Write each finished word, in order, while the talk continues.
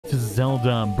to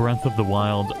Zelda Breath of the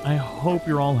Wild. I hope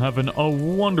you're all having a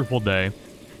wonderful day.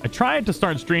 I tried to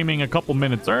start streaming a couple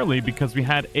minutes early because we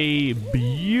had a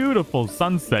beautiful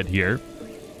sunset here.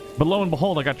 But lo and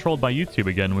behold, I got trolled by YouTube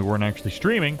again. We weren't actually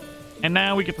streaming. And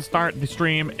now we get to start the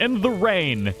stream in the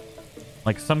rain.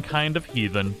 Like some kind of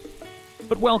heathen.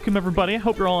 But welcome, everybody. I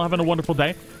hope you're all having a wonderful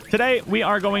day. Today, we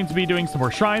are going to be doing some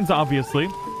more shrines, obviously.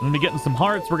 We're going to be getting some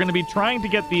hearts. We're going to be trying to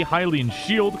get the Hylian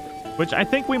shield, which I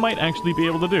think we might actually be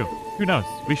able to do. Who knows?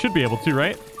 We should be able to,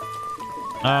 right?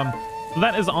 So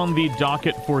that is on the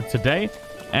docket for today.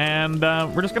 And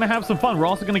we're just going to have some fun. We're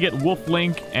also going to get Wolf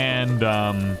Link and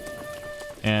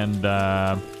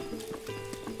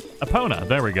Epona.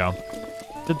 There we go.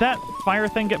 Did that fire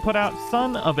thing get put out?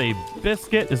 Son of a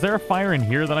biscuit. Is there a fire in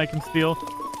here that I can steal?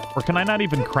 Or can I not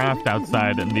even craft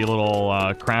outside in the little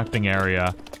crafting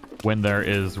area when there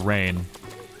is rain?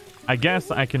 I guess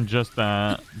I can just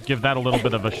give that a little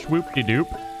bit of a swoop-de-doop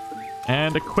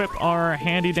and equip our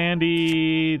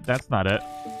handy-dandy... That's not it.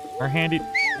 Our handy...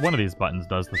 One of these buttons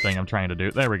does the thing I'm trying to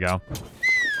do. There we go.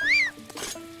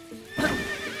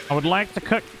 I would like to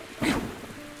cook...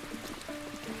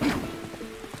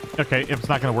 Okay, if it's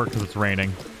not going to work because it's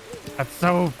raining. That's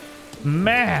so...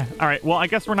 meh. Alright, well, I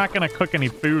guess we're not going to cook any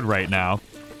food right now.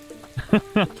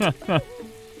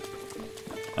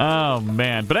 Oh,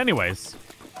 man. But anyways,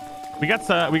 we got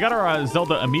our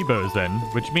Zelda amiibos in,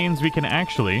 which means we can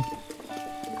actually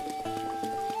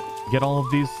get all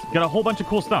of these, get a whole bunch of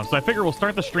cool stuff. So I figure we'll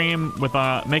start the stream with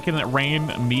making it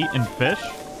rain meat and fish,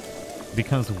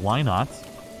 because why not?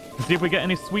 And see if we get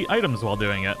any sweet items while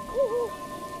doing it.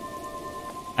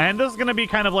 And this is going to be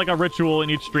kind of like a ritual in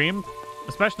each stream,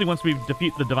 especially once we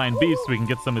defeat the Divine Beast, so we can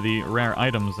get some of the rare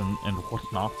items and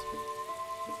whatnot.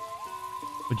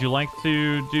 Would you like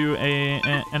to do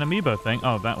an amiibo thing?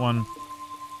 Oh, that one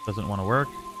doesn't want to work.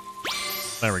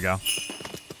 There we go.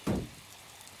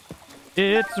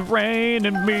 It's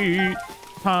raining meat.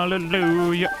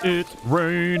 Hallelujah, it's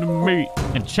raining meat.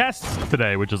 And chests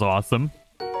today, which is awesome.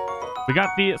 We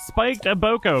got the spiked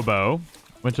Boko bow,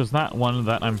 which is not one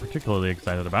that I'm particularly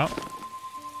excited about.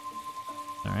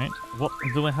 Alright. What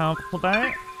do we have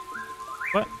today?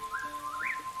 What?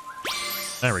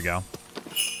 There we go.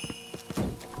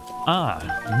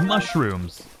 Ah,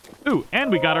 mushrooms. Ooh,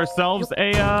 and we got ourselves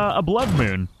a blood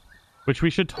moon, which we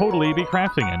should totally be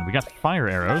crafting in. We got fire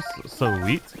arrows.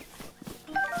 Sweet.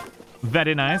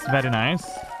 Very nice, very nice.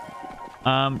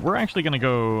 We're actually going to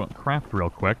go craft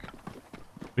real quick.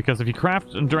 Because if you craft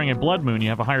during a blood moon, you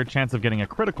have a higher chance of getting a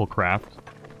critical craft,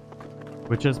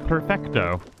 which is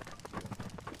perfecto.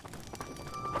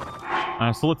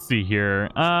 So let's see here.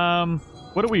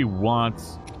 What do we want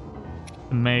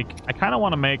to make? I kind of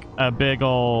want to make a big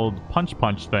old punch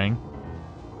thing.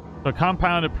 So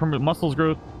compounded permanent muscles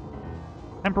growth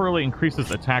temporarily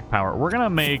increases attack power. We're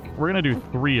gonna do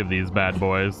 3 of these bad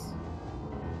boys.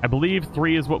 I believe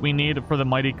 3 is what we need for the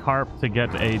Mighty Carp to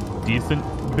get a decent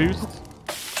boost.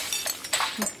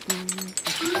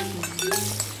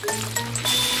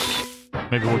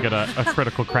 Maybe we'll get a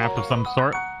critical craft of some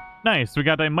sort. Nice, we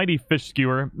got a Mighty Fish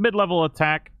Skewer, mid-level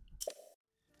attack.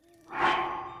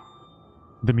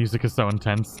 The music is so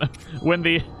intense. When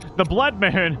the Blood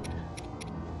Moon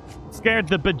scared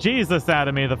the bejesus out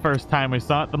of me the first time we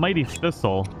saw it, the Mighty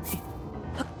Thistle.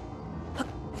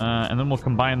 And then we'll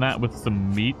combine that with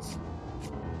some meat.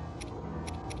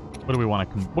 What do we want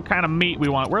to... What kind of meat we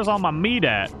want? Where's all my meat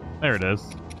at? There it is.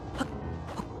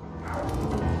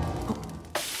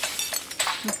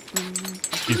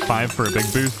 Use 5 for a big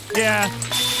boost. Yeah.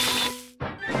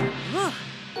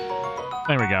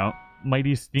 There we go.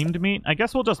 Mighty steamed meat. I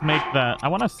guess we'll just make that. I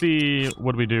want to see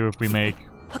what we do if we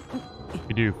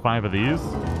do 5 of these.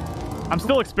 I'm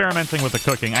still experimenting with the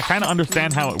cooking. I kind of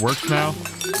understand how it works now.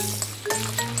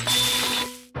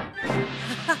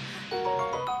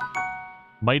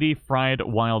 Mighty fried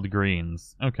wild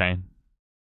greens. Okay.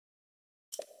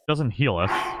 Doesn't heal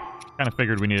us. Kind of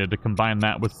figured we needed to combine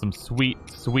that with some sweet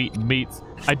meats.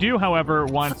 I do, however,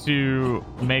 want to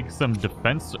make some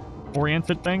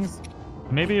defense-oriented things.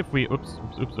 Maybe if we... Oops.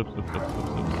 That's the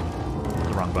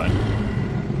wrong button.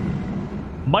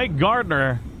 Mike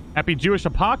Gardner, Happy Jewish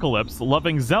Apocalypse,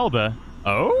 loving Zelda.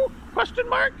 Oh? Question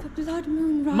mark? The blood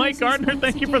moon rises. Mike Gardner,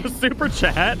 thank you for the super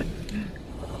chat.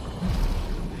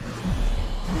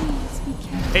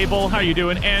 Abel, how you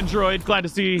doing? Android, glad to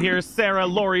see you here. Sarah,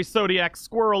 Lori, Zodiac,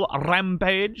 Squirrel,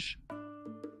 Rampage.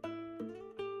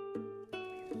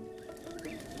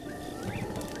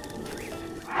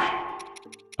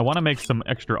 I want to make some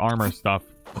extra armor stuff,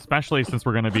 especially since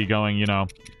we're going to be going, you know,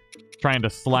 trying to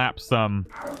slap some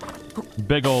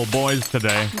big old boys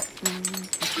today.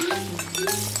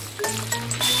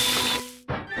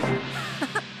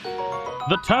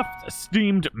 The Tuft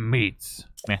Steamed Meats.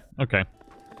 Yeah, okay.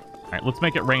 Alright, let's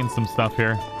make it rain some stuff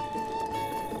here.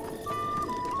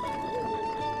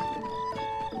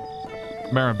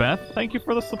 Maribeth, thank you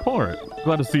for the support.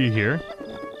 Glad to see you here.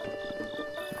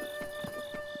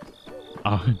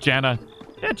 Oh, Jana.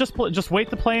 Yeah, just wait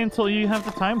to play until you have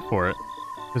the time for it.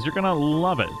 Because you're gonna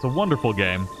love it. It's a wonderful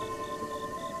game.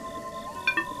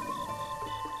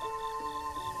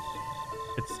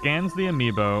 It scans the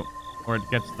amiibo, or it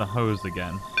gets the hose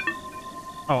again.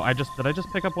 Oh, did I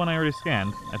just pick up one I already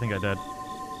scanned? I think I did.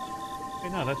 Okay,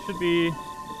 no, that should be...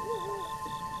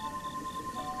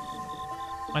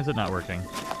 Why is it not working?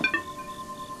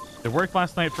 It worked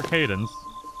last night for Cadence.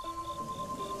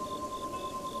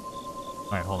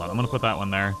 Alright, hold on. I'm gonna put that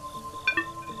one there.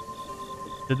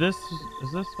 Is this...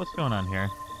 What's going on here?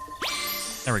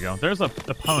 There we go. There's a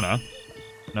Epona.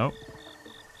 Nope.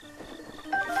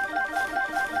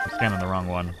 I'm scanning the wrong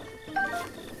one.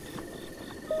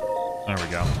 There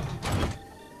we go.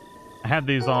 I had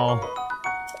these all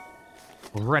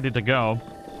ready to go.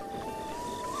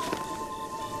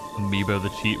 Amiibo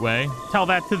the cheat way. Tell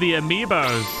that to the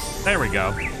amiibos. There we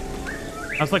go.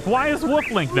 I was like, why is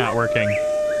Wolflink not working?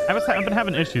 I've been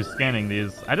having issues scanning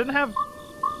these. I didn't have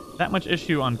that much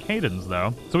issue on Cadence,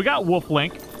 though. So we got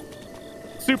Wolflink.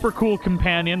 Super cool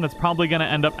companion that's probably going to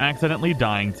end up accidentally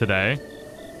dying today.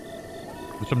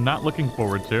 Which I'm not looking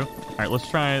forward to. Alright, let's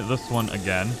try this one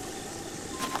again.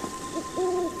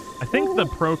 I think the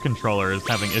Pro controller is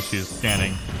having issues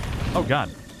scanning. Oh,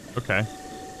 God. Okay.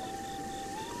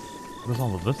 What is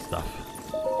all of this stuff?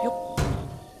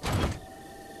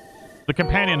 The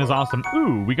companion is awesome.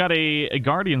 Ooh, we got a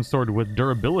Guardian Sword with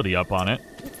durability up on it.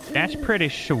 That's pretty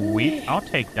sweet. I'll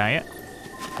take that.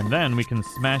 And then we can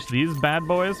smash these bad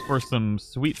boys for some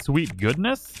sweet, sweet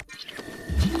goodness.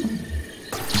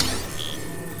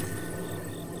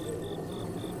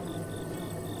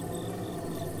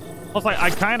 Plus,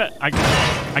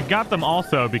 I got them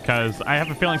also because I have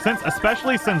a feeling,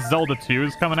 especially since Zelda 2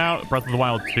 is coming out, Breath of the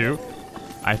Wild 2,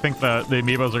 I think the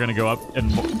amiibos are going to go up in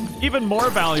even more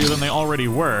value than they already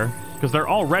were, because they're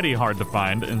already hard to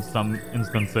find in some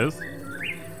instances.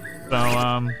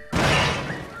 So,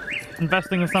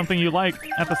 investing in something you like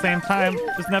at the same time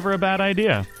is never a bad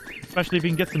idea, especially if you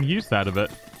can get some use out of it.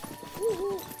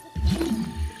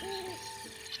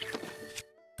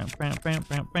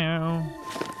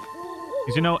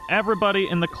 Because you know, everybody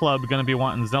in the club gonna be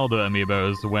wanting Zelda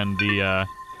amiibos when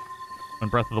when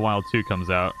Breath of the Wild 2 comes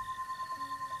out.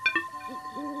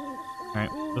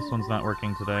 Alright, this one's not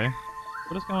working today.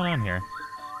 What is going on here?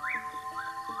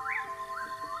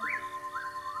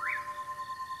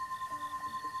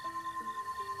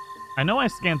 I know I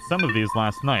scanned some of these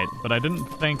last night, but I didn't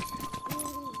think...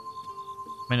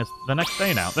 I mean, it's the next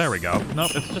day now. There we go.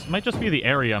 Nope, might just be the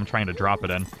area I'm trying to drop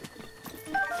it in.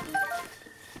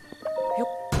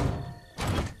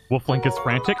 Wolflink is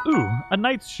frantic. Ooh, a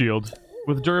Knight's Shield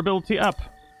with durability up.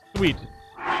 Sweet.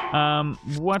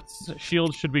 What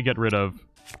shield should we get rid of?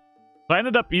 So I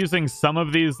ended up using some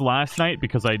of these last night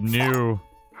because I knew...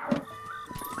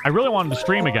 I really wanted to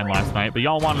stream again last night, but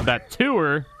y'all wanted that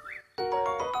tour.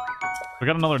 We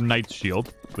got another Knight's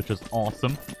Shield, which is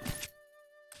awesome.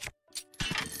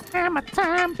 Hammer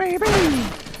time, baby!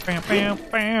 Bam, bam,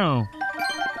 bam.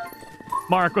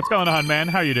 Mark, what's going on, man?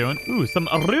 How you doing? Ooh, some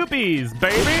rupees,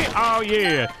 baby! Oh,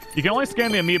 yeah! You can only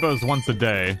scan the amiibos once a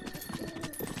day.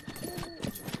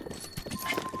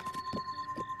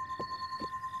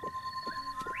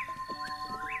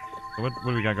 What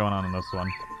do we got going on in this one?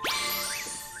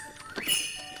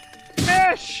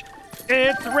 Fish!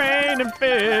 It's raining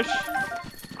fish!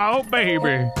 Oh,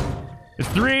 baby! It's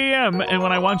 3 a.m., and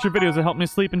when I watch your videos, it helps me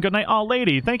sleep, and good night. Oh,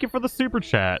 lady, thank you for the super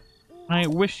chat. I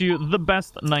wish you the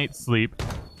best night's sleep.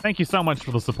 Thank you so much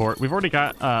for the support. We've already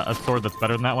got a sword that's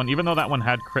better than that one, even though that one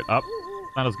had crit up.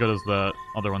 Not as good as the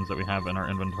other ones that we have in our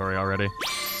inventory already.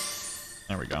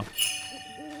 There we go.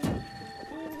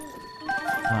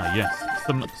 Ah, yes.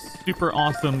 Some super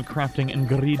awesome crafting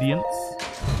ingredients.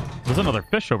 There's another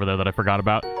fish over there that I forgot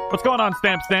about. What's going on,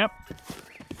 Stamp Stamp?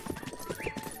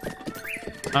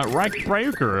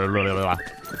 Ryuker.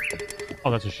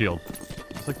 Oh, that's a shield.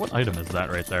 It's like, what item is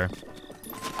that right there?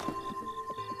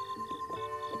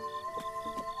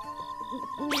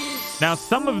 Now,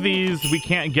 some of these we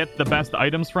can't get the best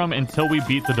items from until we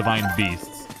beat the Divine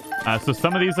Beasts. So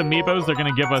some of these amiibos are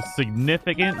going to give us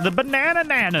significant... The Banana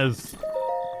Nanas!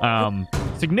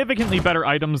 Significantly better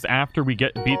items after we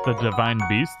beat the Divine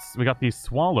Beasts. We got the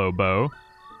Swallow Bow.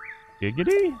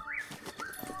 Giggity.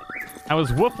 I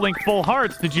was Wolflink full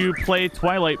hearts. Did you play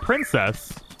Twilight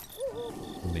Princess?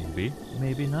 Maybe.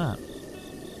 Maybe not.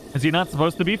 Is he not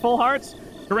supposed to be full hearts?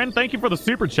 Corinne, thank you for the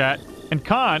super chat. And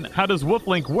Khan, how does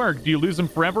Wolflink work? Do you lose him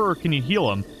forever or can you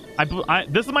heal him?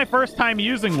 This is my first time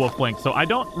using Wolflink, so I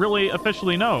don't really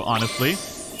officially know, honestly.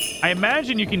 I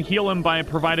imagine you can heal him by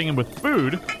providing him with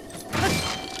food.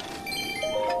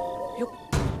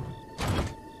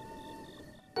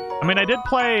 I mean, I did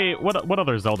play... What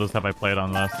other Zeldas have I played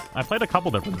on this? I played a couple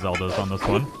different Zeldas on this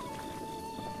one.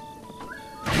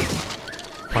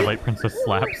 Twilight Princess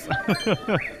slaps.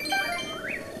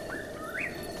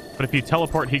 But if you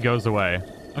teleport, he goes away.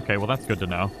 Okay, well, that's good to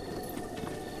know.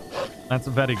 That's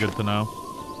very good to know.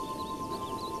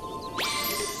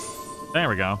 There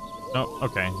we go. Oh,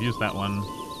 okay. Use that one.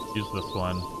 Use this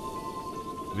one.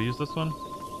 Did we use this one?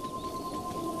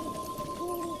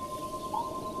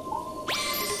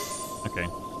 Okay.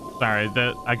 Sorry,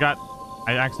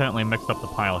 I accidentally mixed up the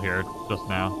pile here just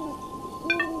now.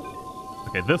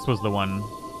 Okay, this was the one.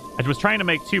 I was trying to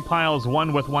make two piles,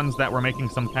 one with ones that were making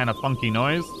some kind of funky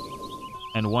noise,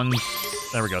 and ones,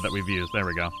 there we go, that we've used. There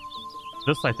we go.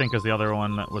 This, I think, is the other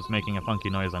one that was making a funky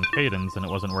noise on Cadence, and it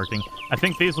wasn't working. I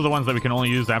think these are the ones that we can only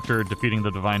use after defeating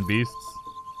the Divine Beasts.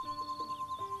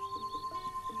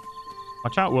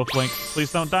 Watch out, Wolflink.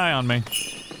 Please don't die on me.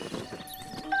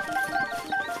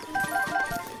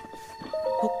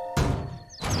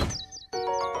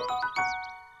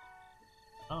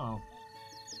 Oh.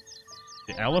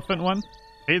 The elephant one?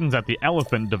 Cadence at the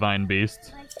elephant Divine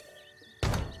Beast.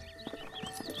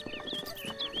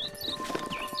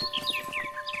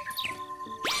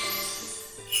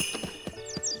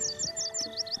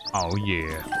 Oh,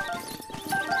 yeah.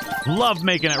 Love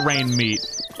making it rain meat.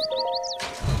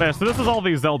 There, so this is all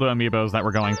these Zelda amiibos that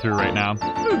we're going through right now.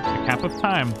 Ooh, a cap of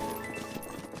time.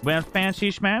 Well, fancy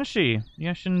schmancy.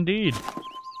 Yes, indeed.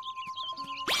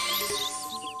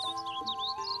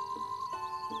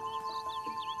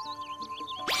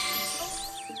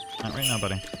 Not right now,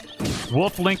 buddy.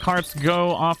 Wolf Link hearts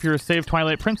go off your Save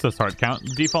Twilight Princess heart count.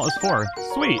 Default is 4.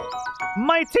 Sweet.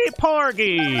 Mighty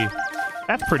Porgy!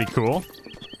 That's pretty cool.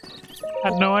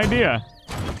 Had no idea.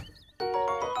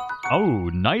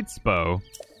 Oh, Knight's Bow.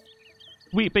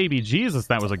 Sweet baby Jesus,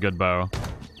 that was a good bow.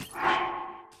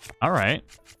 Alright.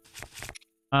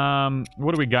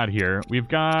 What do we got here? We've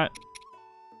got...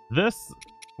 This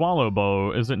Swallow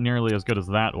Bow isn't nearly as good as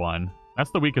that one.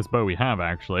 That's the weakest bow we have,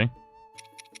 actually.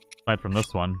 Aside from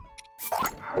this one.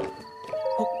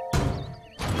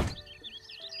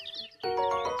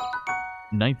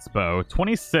 Knight's Bow.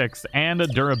 26 and a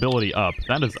durability up.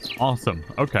 That is awesome.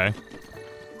 Okay.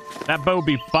 That bow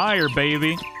be fire,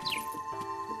 baby.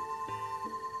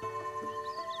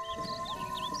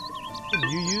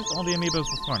 You used all the amiibos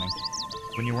this morning.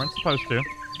 When you weren't supposed to.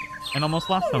 And almost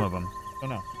lost some of them. Oh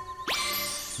no.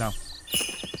 No.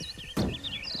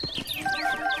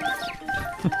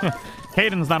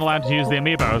 Caden's not allowed to use the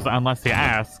amiibos unless he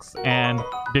asks. And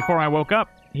before I woke up,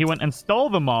 he went and stole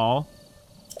them all.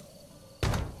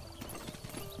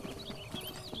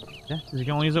 Yeah, because you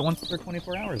can only use it once per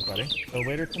 24 hours, buddy. So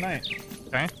later tonight.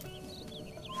 Okay?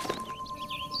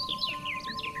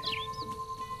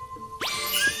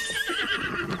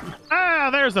 Ah,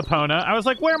 there's Epona. I was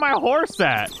like, where my horse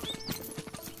at?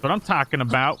 That's what I'm talking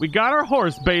about. We got our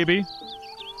horse, baby.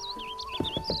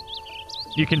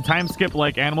 You can time skip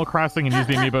like Animal Crossing and use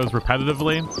the amiibos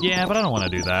repetitively. Yeah, but I don't want to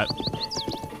do that.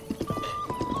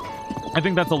 I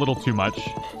think that's a little too much.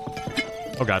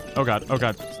 Oh god, oh god, oh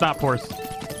god. Stop, horse.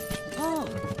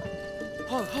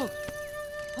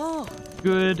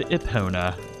 Good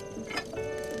Epona.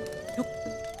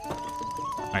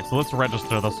 Alright, so let's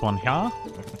register this one here.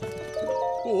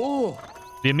 Oh.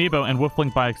 The amiibo and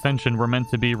Wolflink by extension were meant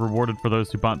to be rewarded for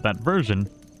those who bought that version.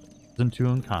 Isn't too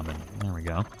uncommon. There we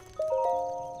go.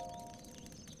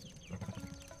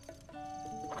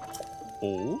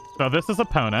 Oh. So this is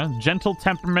Epona. Gentle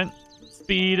temperament,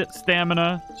 speed,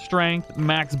 stamina, strength,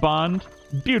 max bond.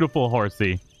 Beautiful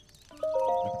horsey.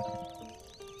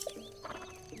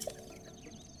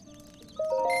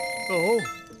 Oh.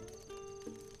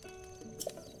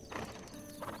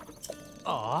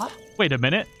 Aw. Wait a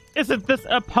minute. Isn't this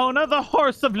Epona, the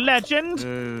horse of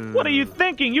legend? What are you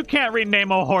thinking? You can't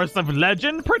rename a horse of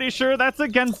legend. Pretty sure that's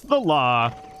against the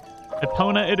law.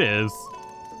 Epona it is.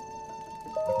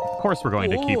 Of course we're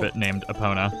going to keep it named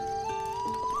Epona.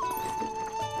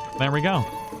 There we go.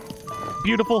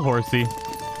 Beautiful horsey.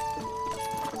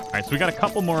 Alright, so we got a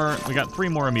couple more. We got 3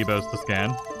 more amiibos to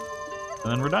scan.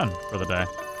 And then we're done for the day.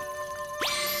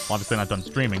 Well, obviously not done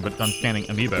streaming, but done scanning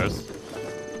amiibos.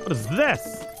 What is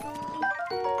this?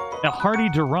 A hearty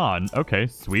Duran. Okay,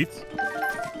 sweet.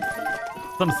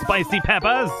 Some spicy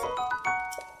peppers.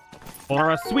 Or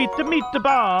a sweet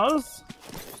meatballs.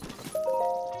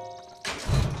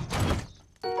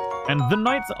 And the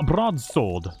Knight's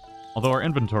Broadsword. Although our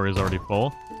inventory is already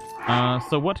full.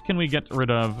 So what can we get rid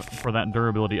of for that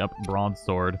durability up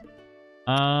broadsword?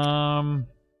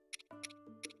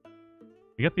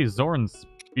 We get the Zoran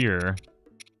Spear.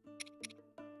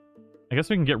 I guess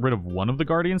we can get rid of one of the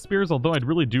Guardian Spears, although I'd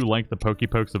really do like the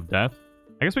Pokes of Death.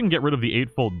 I guess we can get rid of the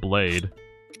Eightfold Blade.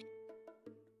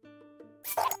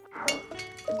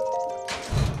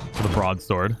 For the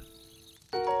broadsword.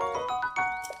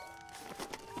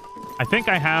 I think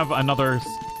I have another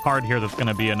card here that's going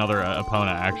to be another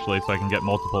Epona, actually, so I can get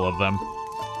multiple of them.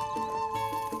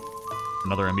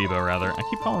 Another amiibo, rather. I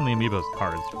keep calling the amiibos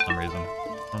cards for some reason.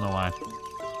 I don't know why.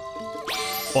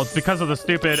 Well, it's because of the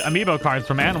stupid amiibo cards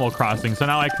from Animal Crossing, so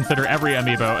now I consider every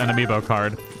amiibo an amiibo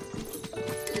card.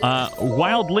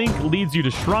 Wild Link leads you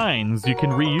to shrines. You can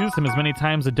reuse him as many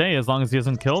times a day as long as he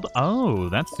isn't killed. Oh,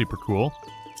 that's super cool.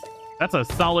 That's a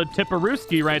solid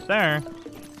Tipperooski right there.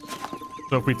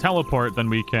 So if we teleport, then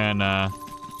we can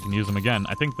use them again.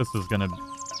 I think this is gonna...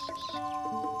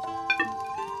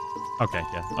 Okay,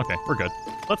 yeah. Okay, we're good.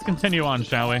 Let's continue on,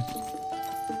 shall we?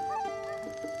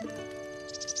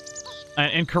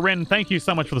 And Corinne, thank you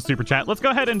so much for the super chat. Let's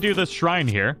go ahead and do this shrine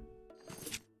here.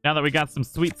 Now that we got some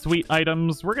sweet, sweet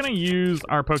items, we're gonna use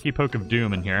our Poke of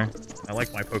Doom in here. I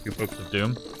like my Pokes of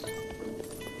Doom.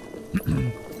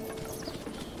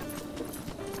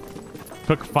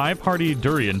 Cook 5 hearty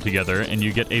durian together, and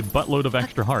you get a buttload of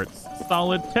extra hearts.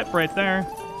 Solid tip right there.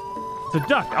 It's a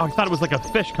duck. Oh, I thought it was like a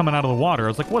fish coming out of the water. I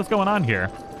was like, what is going on here?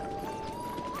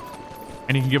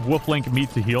 And you can give Wolflink meat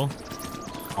to heal.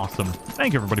 Awesome.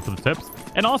 Thank you, everybody, for the tips.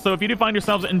 And also, if you do find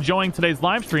yourselves enjoying today's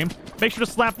live stream, make sure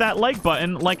to slap that like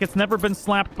button like it's never been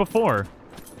slapped before.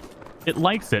 It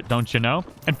likes it, don't you know?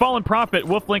 And Fallen Prophet,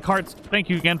 Wolflink Hearts, thank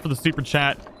you again for the super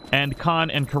chat. And Khan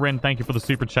and Corinne, thank you for the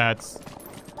super chats.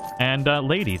 And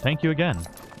Lady, thank you again.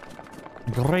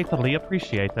 Greatly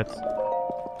appreciate it.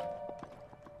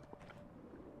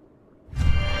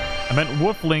 I meant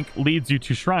Wolflink leads you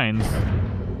to shrines.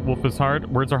 Wolf is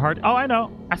hard, words are hard. Oh, I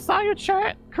know. I saw your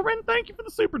chat. Corinne, thank you for the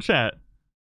super chat.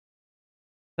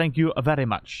 Thank you very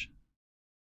much.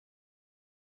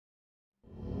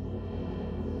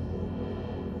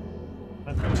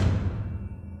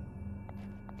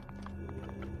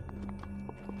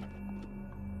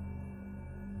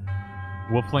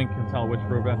 Wolflink can tell which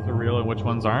robots are real and which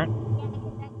ones aren't.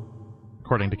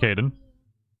 According to Caden.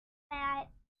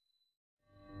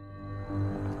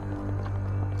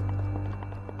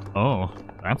 Oh,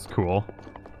 that's cool.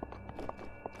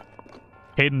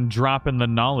 Caden dropping the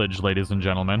knowledge, ladies and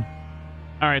gentlemen.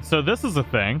 Alright, so this is a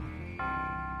thing.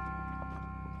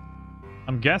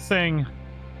 I'm guessing...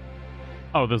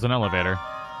 Oh, there's an elevator.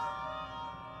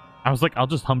 I was like, I'll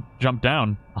just jump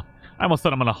down. I almost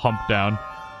said I'm gonna hump down.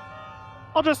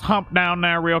 I'll just hump down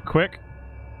there real quick.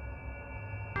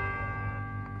 I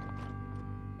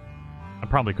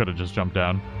probably could have just jumped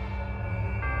down.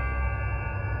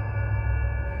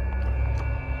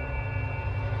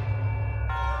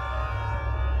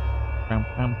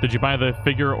 Did you buy the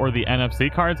figure or the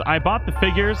NFC cards? I bought the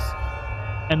figures,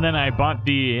 and then I bought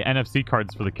the NFC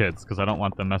cards for the kids, because I don't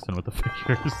want them messing with the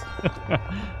figures.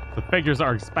 The figures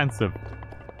are expensive.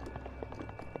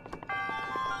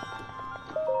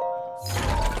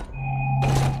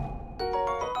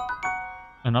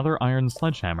 Another iron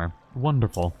sledgehammer.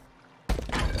 Wonderful.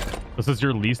 This is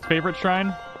your least favorite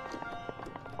shrine?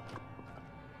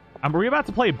 Are we about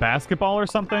to play basketball or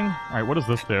something? Alright, what does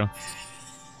this do?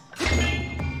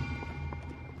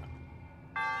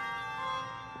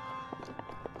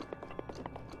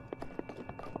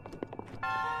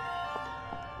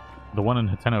 The one in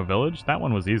Hateno Village? That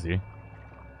one was easy.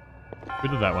 We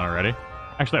did that one already.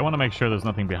 Actually, I want to make sure there's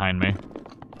nothing behind me.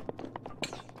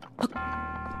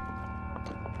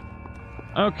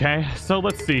 Okay, so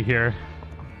let's see here.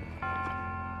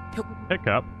 Pick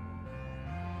up.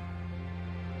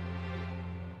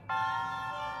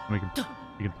 You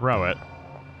can throw it.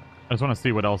 I just want to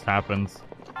see what else happens.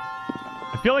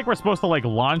 I feel like we're supposed to, like,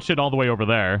 launch it all the way over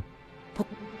there.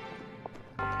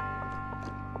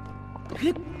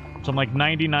 Which I'm like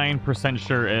 99%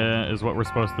 sure is what we're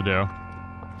supposed to do.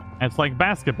 And it's like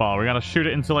basketball. We gotta shoot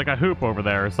it into like a hoop over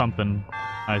there or something,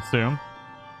 I assume.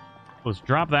 Let's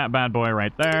drop that bad boy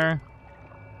right there.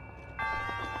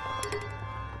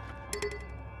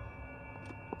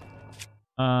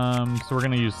 So we're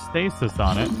gonna use stasis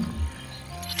on it.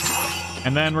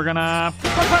 And then we're gonna...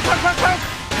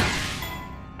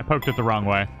 I poked it the wrong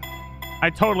way.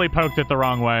 I totally poked it the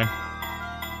wrong way.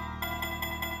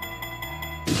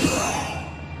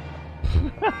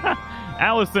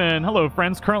 Allison, hello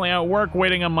friends. Currently at work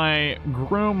waiting on my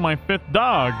groom, my 5th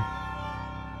dog.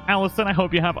 Allison, I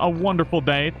hope you have a wonderful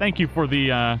day. Thank you for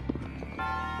the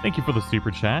super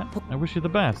chat. I wish you the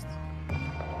best.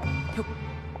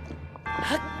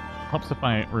 Helps if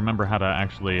I remember how to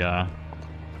actually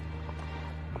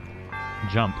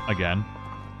jump again.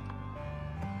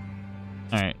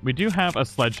 Alright, we do have a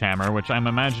sledgehammer, which I'm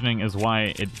imagining is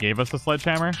why it gave us a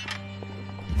sledgehammer.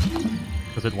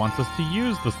 Because it wants us to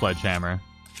use the sledgehammer.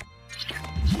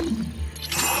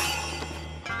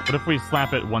 What if we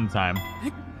slap it one time?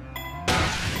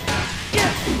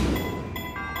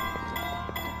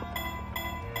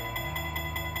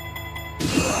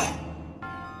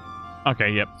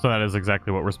 Okay, yep, so that is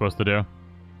exactly what we're supposed to do.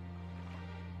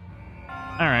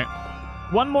 Alright.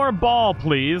 One more ball,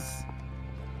 please.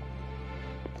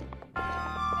 Alright,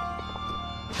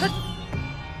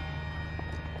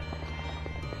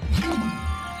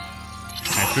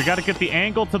 so we gotta get the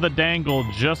angle to the dangle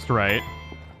just right.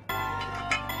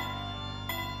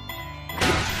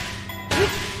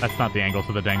 That's not the angle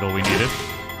to the dangle we needed.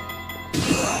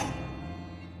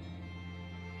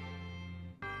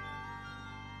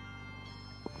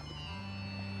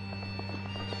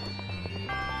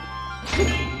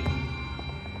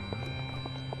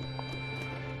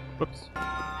 Whoops.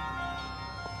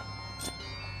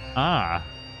 Ah.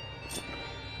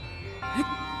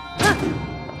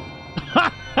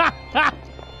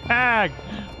 Hag,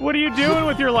 what are you doing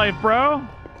with your life, bro?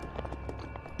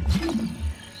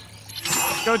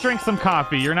 Go drink some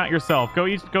coffee. You're not yourself. Go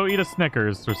eat a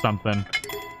Snickers or something.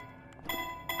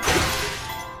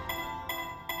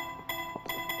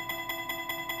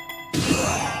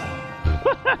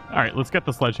 All right, let's get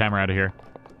the sledgehammer out of here.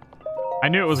 I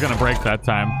knew it was going to break that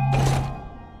time.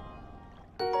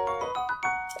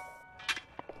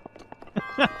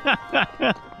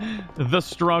 The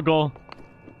struggle.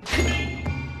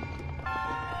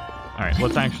 All right,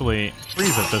 let's actually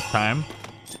freeze it this time.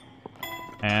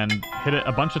 And hit it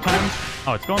a bunch of times.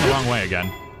 Oh, it's going the wrong way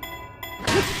again.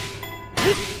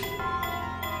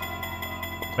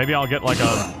 Maybe I'll get like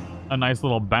a nice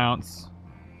little bounce.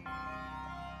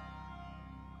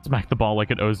 Smack the ball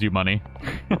like it owes you money.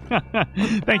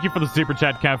 Thank you for the super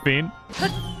chat, Caffeine.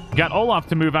 Got Olaf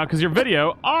to move out because your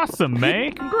video. Awesome,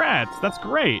 May. Congrats. That's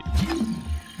great.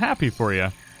 Happy for you.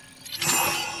 All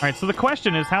right, so the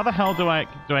question is, how the hell do I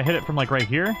hit it from like right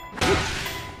here?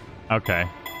 Okay.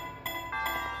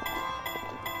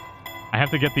 I have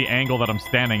to get the angle that I'm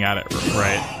standing at it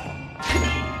right.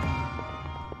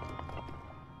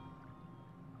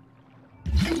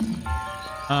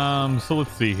 So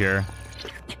let's see here.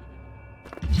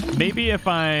 Maybe if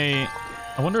I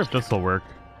wonder if this will work.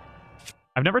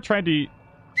 I've never tried to...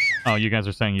 Oh, you guys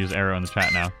are saying use arrow in the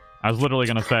chat now. I was literally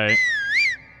going to say...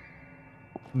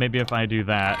 Maybe if I do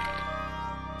that...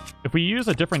 If we use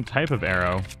a different type of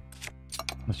arrow...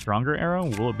 A stronger arrow,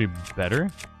 will it be better?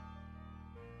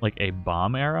 Like a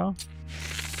bomb arrow?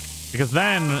 Because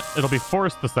then it'll be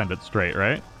forced to send it straight,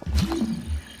 right?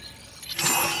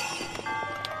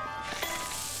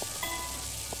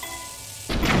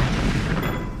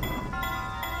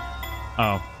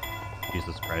 Oh.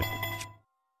 Jesus Christ.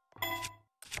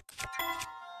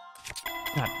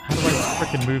 God, how do I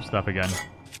frickin' move stuff again?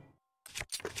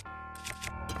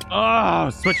 Oh,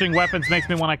 switching weapons makes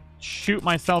me want to shoot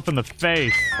myself in the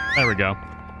face. There we go.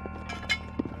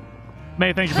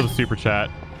 May, thank you for the super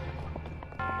chat.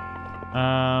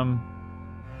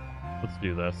 Let's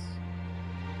do this.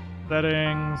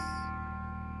 Settings.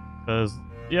 Because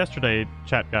yesterday,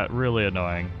 chat got really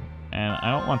annoying. And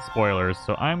I don't want spoilers,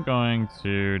 so I'm going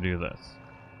to do this.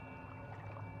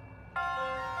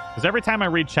 Because every time I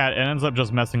read chat, it ends up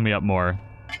just messing me up more.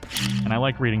 And I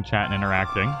like reading chat and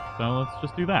interacting, so let's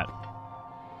just do that.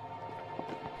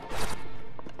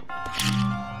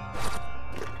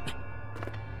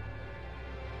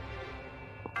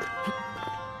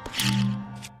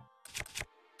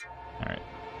 Alright,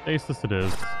 stasis it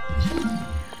is.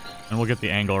 And we'll get the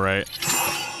angle right.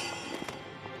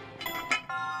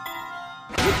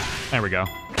 There we go.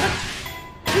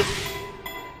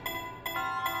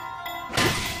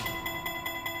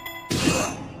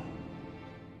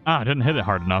 Ah, I didn't hit it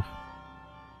hard enough.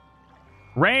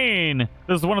 Rain!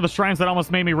 This is one of the shrines that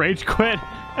almost made me rage quit.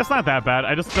 It's not that bad.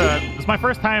 I just, it's my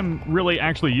first time really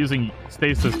actually using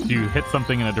stasis to hit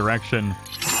something in a direction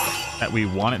that we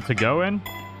want it to go in.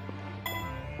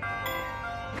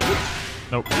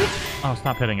 Nope. Oh,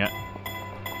 stop hitting it.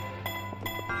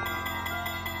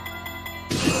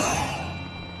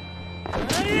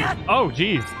 Oh,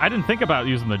 geez. I didn't think about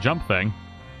using the jump thing.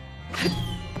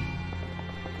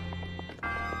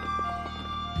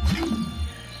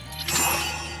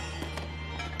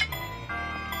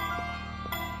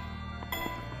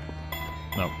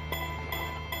 Nope.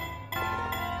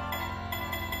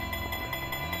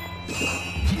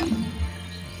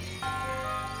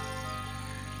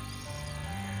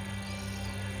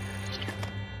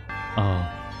 Oh,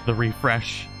 the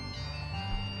refresh.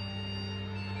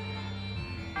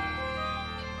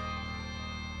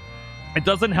 It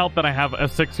doesn't help that I have a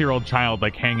 6-year-old child,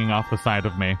 like, hanging off the side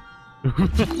of me.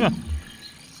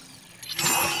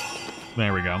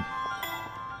 There we go.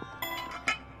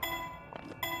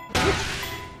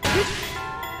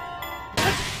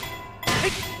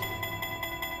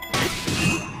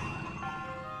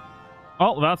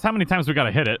 Oh, that's how many times we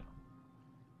gotta hit it.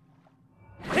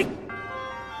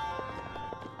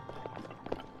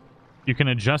 You can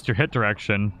adjust your hit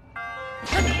direction.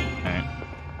 Okay.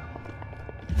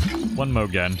 One more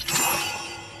again.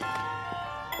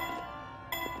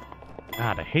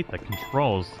 God, I hate the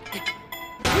controls.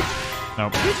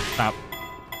 Nope. Stop.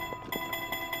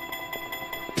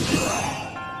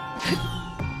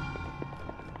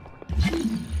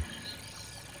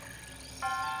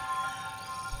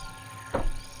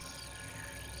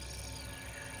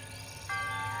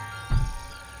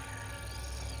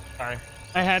 Sorry.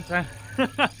 I had to...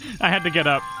 I had to get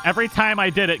up. Every time I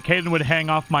did it, Caden would hang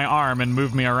off my arm and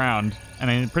move me around.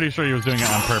 And I'm pretty sure he was doing it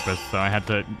on purpose, so I had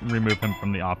to remove him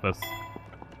from the office.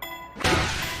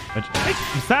 Which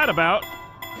I'm sad about,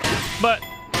 but...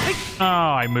 Oh,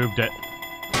 I moved it.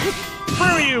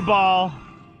 Screw you, ball!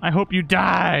 I hope you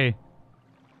die!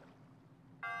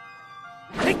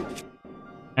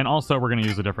 And also, we're gonna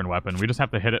use a different weapon. We just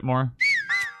have to hit it more.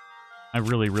 I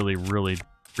really, really, really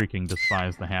freaking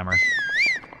despise the hammer.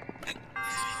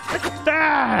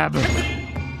 Stab!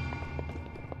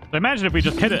 So imagine if we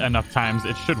just hit it enough times,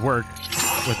 it should work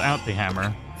without the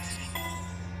hammer.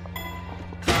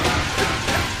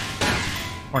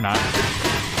 Or not.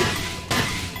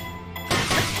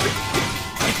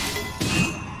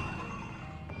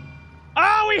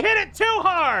 Oh, we hit it too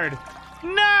hard!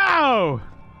 No!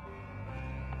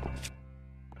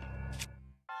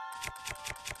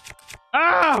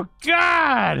 Oh,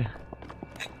 God!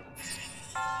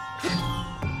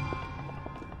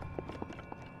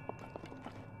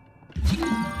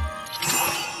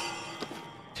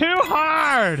 Too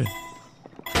hard!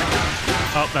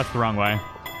 Oh, that's the wrong way.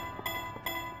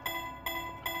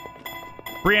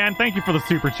 Brienne, thank you for the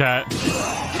super chat.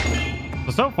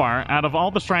 So far, out of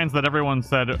all the shrines that everyone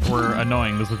said were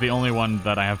annoying, this is the only one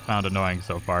that I have found annoying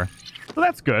so far. So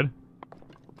that's good.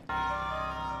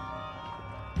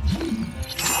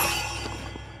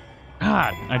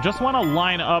 God, I just want to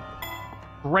line up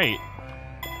great.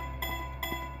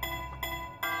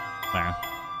 There.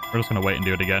 We're just going to wait and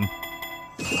do it again.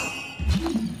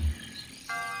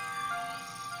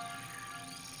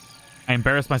 I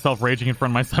embarrassed myself raging in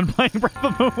front of my son playing Breath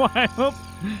of the Wild.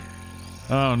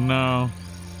 Oh, no.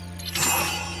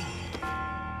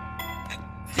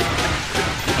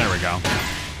 There we go.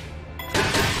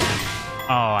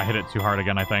 Oh, I hit it too hard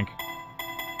again, I think.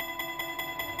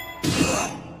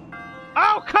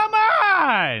 Oh, come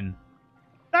on!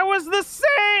 That was the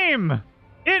same!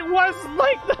 It was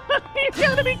like... You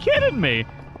gotta be kidding me!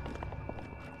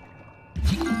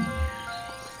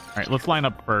 Alright, let's line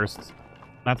up first.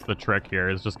 That's the trick here,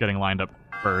 is just getting lined up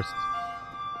first.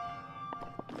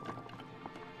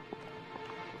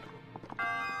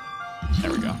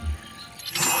 There we go.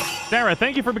 Sarah,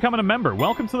 thank you for becoming a member.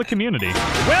 Welcome to the community.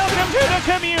 Welcome to the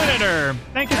community!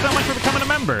 Thank you so much for becoming a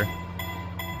member.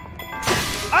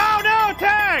 Oh no,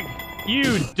 tag!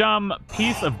 You dumb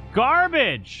piece of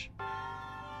garbage!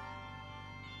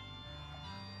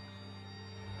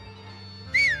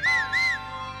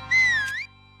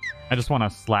 I just want to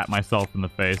slap myself in the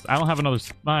face. I don't have another...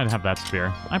 I have that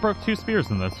spear. I broke 2 spears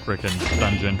in this frickin'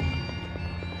 dungeon.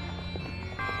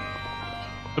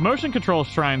 The motion control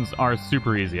shrines are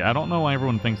super easy. I don't know why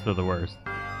everyone thinks they're the worst.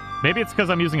 Maybe it's because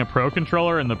I'm using a pro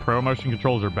controller and the pro motion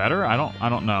controls are better? I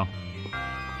don't know.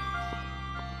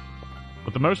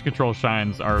 But the motion control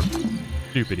shrines are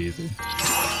stupid easy.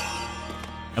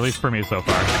 At least for me so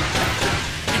far.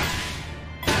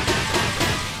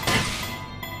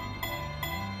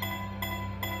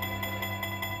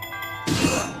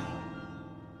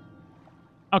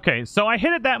 Okay, so I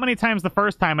hit it that many times the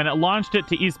first time, and it launched it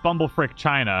to East Bumblefrick,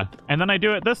 China. And then I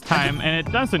do it this time, and it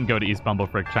doesn't go to East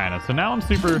Bumblefrick, China. So now I'm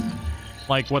super,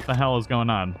 like, what the hell is going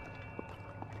on?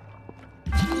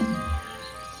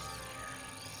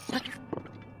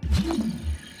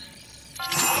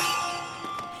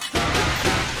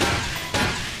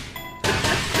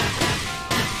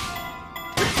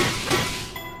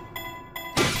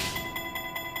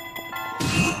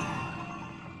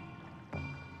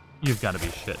 You've got to be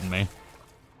shitting me.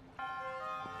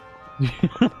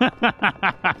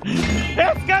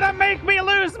 It's gonna make me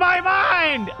lose my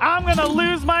mind! I'm gonna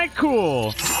lose my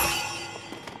cool.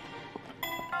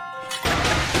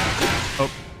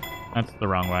 Oh, that's the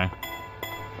wrong way.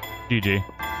 GG.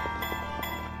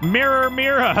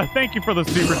 Mira, thank you for the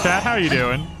super chat. How are you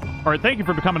doing? Or thank you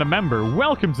for becoming a member.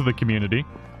 Welcome to the community.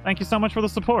 Thank you so much for the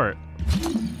support.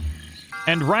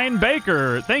 And Ryan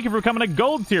Baker, thank you for becoming a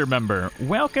gold tier member.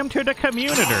 Welcome to the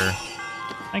community.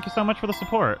 Thank you so much for the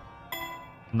support.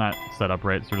 I'm not set up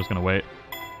right, so we're just gonna wait.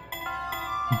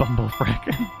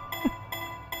 Bumblefrick.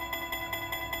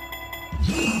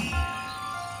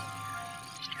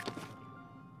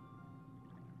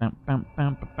 Bam, bam,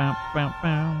 bam, bam, bam,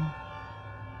 bam.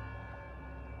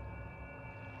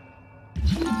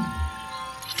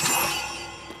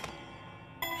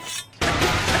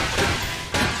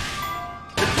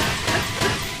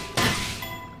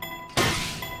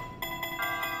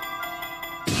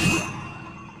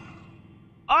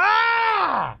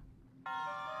 Ah!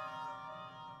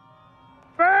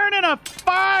 Burn in a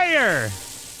fire!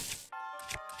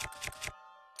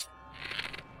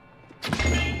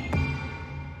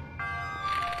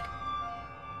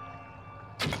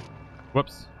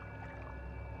 Whoops.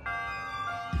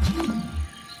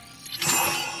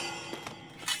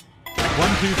 One,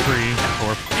 two, three,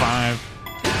 four, five.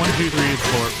 1, 2, 3,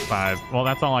 4, 5. Well,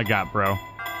 that's all I got, bro.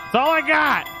 That's all I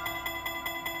got!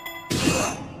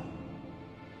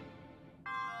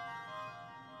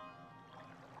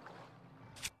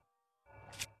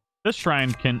 This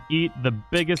shrine can eat the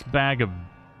biggest bag of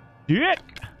dick.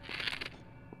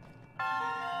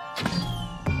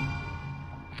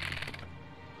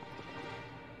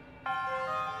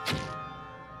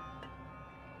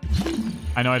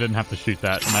 I know I didn't have to shoot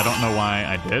that, and I don't know why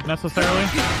I did necessarily.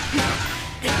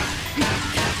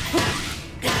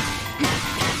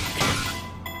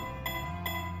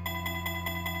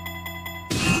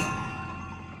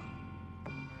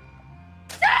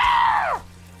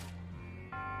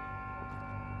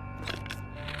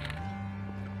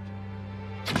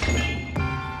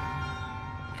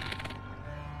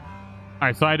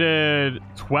 Alright, so I did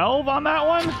 12 on that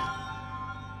one?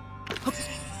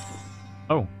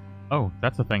 Oh. Oh,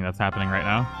 that's a thing that's happening right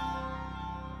now.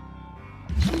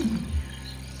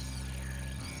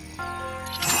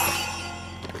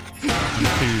 One,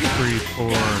 two, three,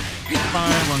 four,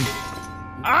 five, one.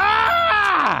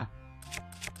 Ah!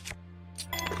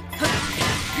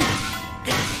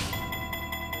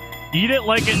 Eat it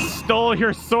like it stole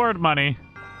your sword money.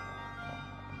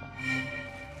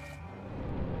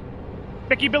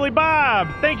 Mickey Billy Bob,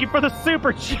 thank you for the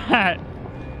super chat.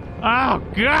 Oh,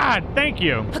 God, thank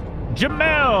you.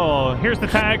 Jamel, here's the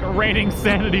tag, Rating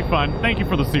Sanity Fun. Thank you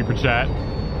for the super chat.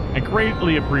 I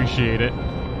greatly appreciate it.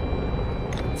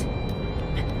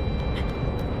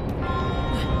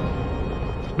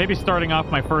 Maybe starting off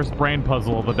my first brain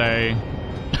puzzle of the day.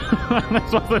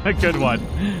 This wasn't a good one.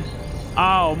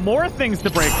 Oh, more things to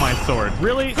break my sword.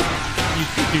 Really? You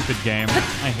stupid game.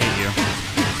 I hate you.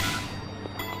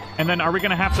 And then are we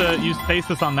going to have to use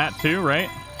stasis on that too, right?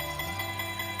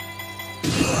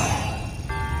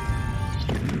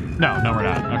 No, we're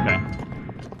not. Okay.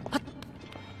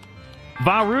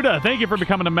 Varuda, thank you for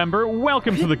becoming a member.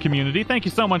 Welcome to the community. Thank you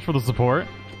so much for the support.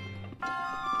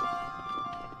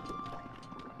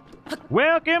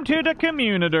 Welcome to the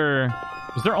community.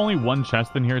 Is there only one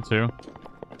chest in here too?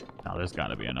 No, there's got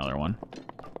to be another one.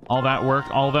 All that work,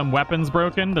 all them weapons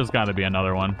broken, there's got to be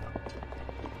another one.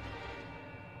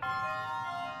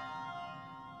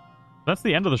 That's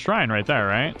the end of the shrine right there,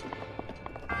 right?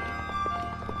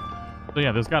 So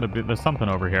yeah, there's got to be, there's something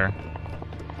over here.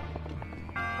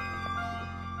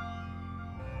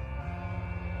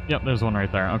 Yep, there's one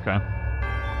right there. Okay.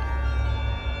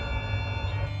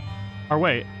 Or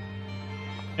wait.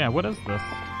 Yeah, what is this?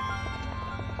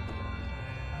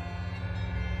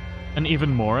 An even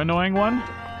more annoying one?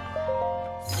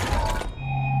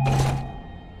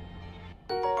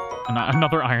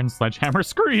 Another iron sledgehammer.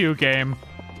 Screw you, game.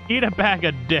 Eat a bag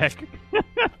of dick.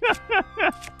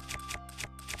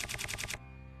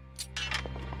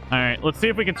 Alright, let's see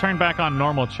if we can turn back on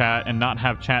normal chat and not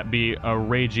have chat be a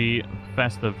ragey,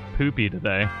 festive poopy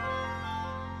today.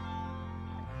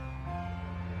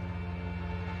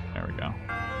 There we go.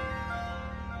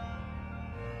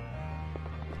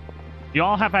 You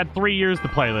all have had 3 years to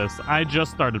play this. I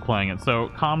just started playing it, so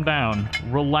calm down.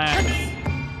 Relax.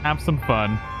 Have some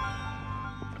fun.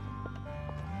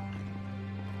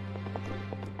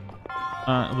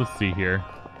 Let's see here.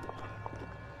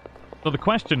 So the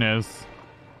question is...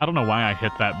 I don't know why I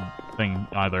hit that thing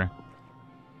either.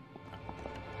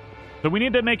 So we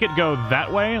need to make it go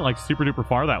that way, like super duper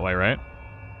far that way, right?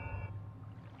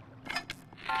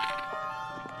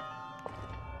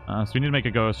 So we need to make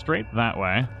it go straight that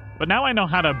way. But now I know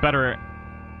how to better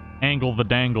angle the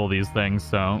dangle these things,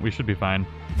 so we should be fine.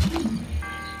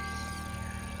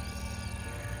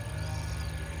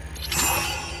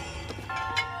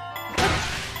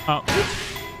 Oh.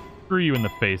 Screw you in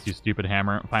the face, you stupid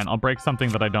hammer. Fine, I'll break something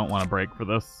that I don't want to break for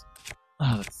this.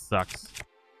 Oh, that sucks.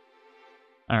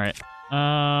 Alright.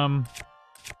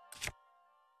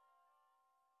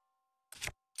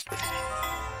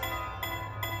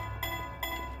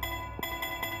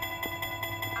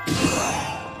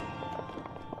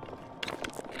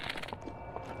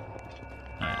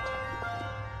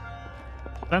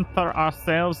 Center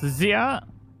ourselves, Zia.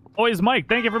 Always Mike,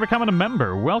 thank you for becoming a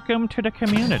member. Welcome to the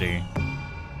community.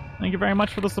 Thank you very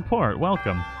much for the support.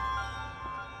 Welcome.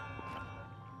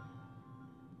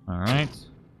 Alright.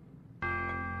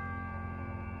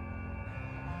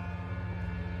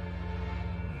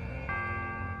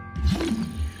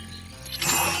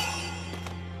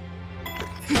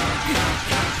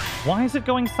 Why is it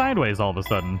going sideways all of a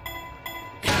sudden?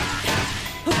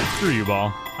 Screw you, ball.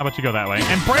 How about you go that way?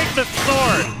 And break the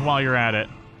sword while you're at it.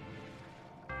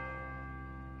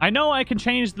 I know I can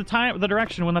change the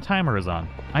direction when the timer is on.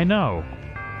 I know.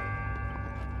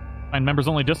 Find members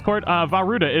only Discord.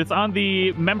 Varuda, it's on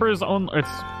the members only.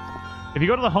 If you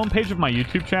go to the homepage of my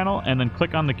YouTube channel and then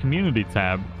click on the community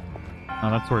tab,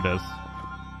 that's where it is.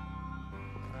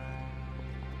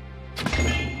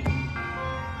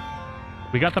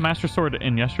 We got the Master Sword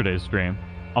in yesterday's stream.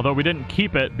 Although we didn't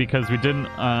keep it because we didn't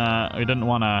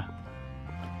want to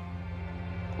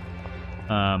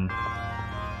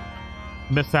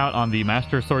miss out on the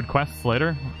Master Sword quests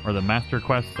later, or the Master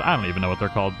quests. I don't even know what they're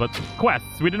called, but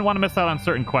quests. We didn't want to miss out on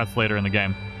certain quests later in the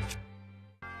game.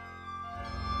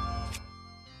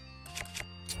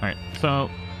 All right, so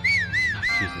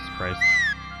Jesus Christ.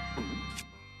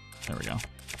 There we go.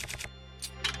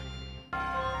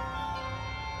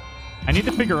 I need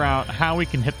to figure out how we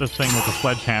can hit this thing with a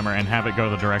sledgehammer and have it go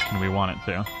the direction we want it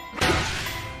to.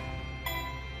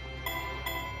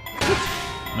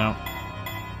 No.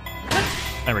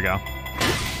 There we go.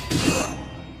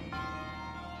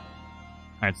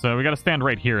 Alright, so we gotta stand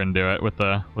right here and do it with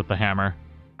the hammer.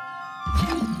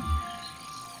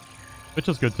 Which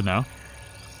is good to know.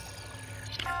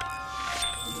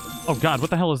 Oh god,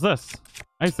 what the hell is this?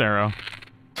 Ice arrow.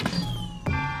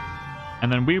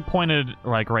 And then we pointed,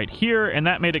 like, right here, and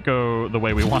that made it go the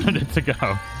way we wanted it to go.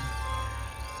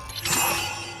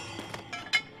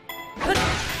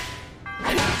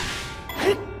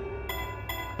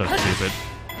 So stupid.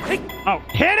 Oh,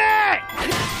 hit it!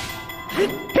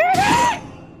 Hit it!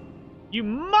 You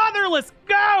motherless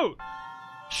goat!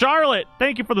 Charlotte,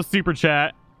 thank you for the super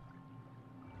chat.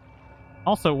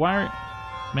 Also, why are...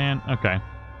 Man, okay.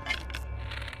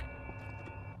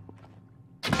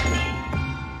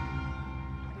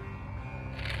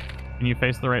 Can you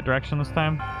face the right direction this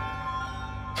time?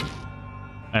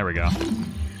 There we go.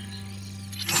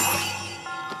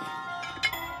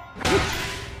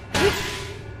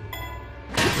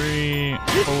 3,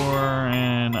 4,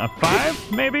 and a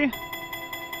 5, maybe?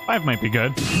 5 might be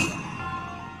good.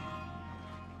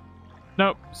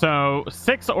 Nope. So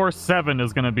 6 or 7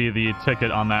 is going to be the ticket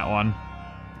on that one.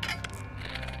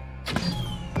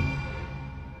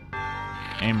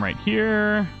 Aim right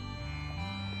here.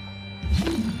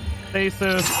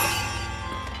 Stasis.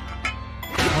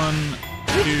 1,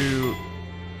 2,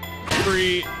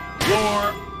 3, 4,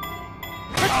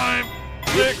 5,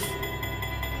 6,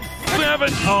 7.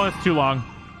 Oh, it's too long.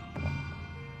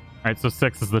 Alright, so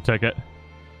 6 is the ticket.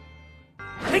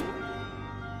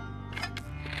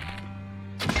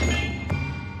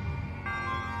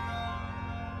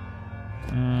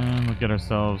 And we'll get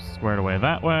ourselves squared away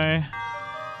that way.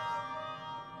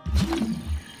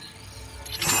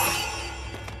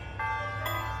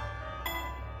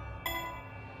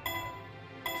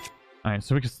 Alright,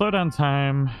 so we can slow down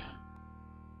time.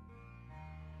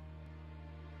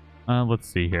 Let's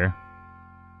see here.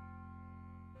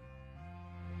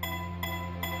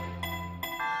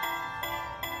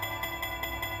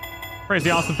 Crazy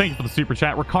awesome, thank you for the super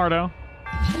chat, Ricardo.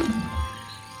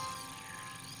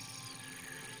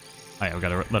 Alright, we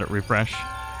gotta let it refresh.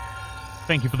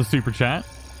 Thank you for the super chat.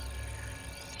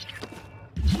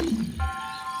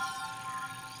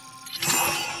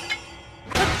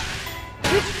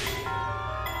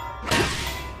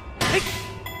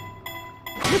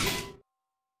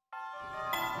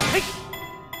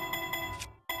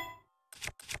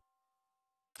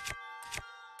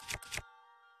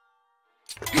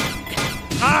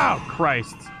 Oh,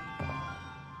 Christ.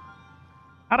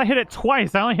 How'd I hit it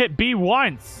twice? I only hit B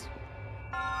once.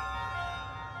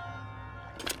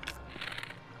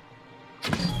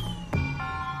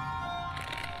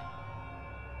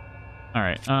 All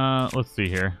right, let's see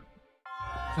here.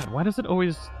 God, why does it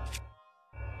always...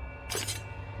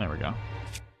 There we go.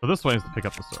 So this way is to pick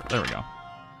up the sword. There we go.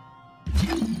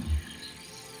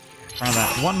 Try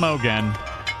that. One mo again.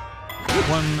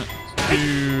 1,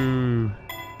 2,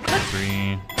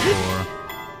 3, 4,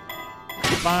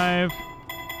 5.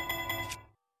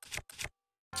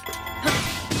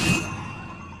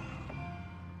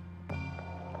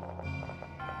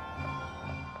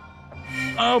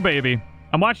 Oh, baby.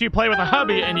 I'm watching you play with a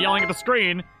hubby and yelling at the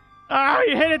screen. Oh,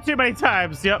 you hit it too many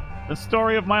times. Yep. The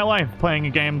story of my life, playing a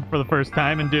game for the first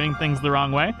time and doing things the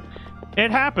wrong way. It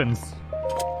happens.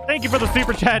 Thank you for the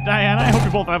super chat, Diana. I hope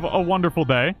you both have a wonderful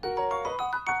day.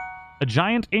 A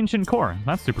giant ancient core.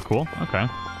 That's super cool. Okay.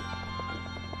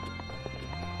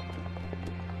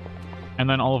 And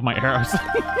then all of my arrows.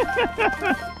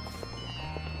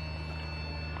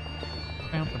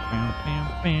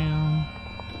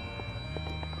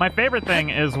 My favorite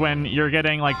thing is when you're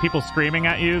getting like people screaming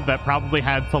at you that probably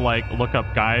had to like look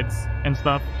up guides and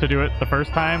stuff to do it the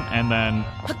first time, and then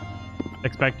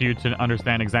expect you to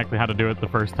understand exactly how to do it the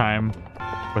first time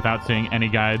without seeing any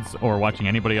guides or watching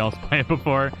anybody else play it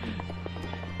before.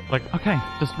 Like, okay,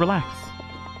 just relax.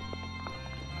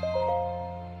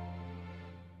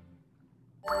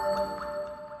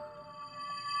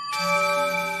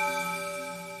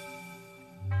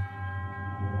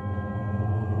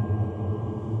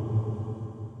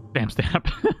 Stamp.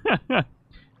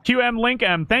 QM Link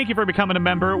M, thank you for becoming a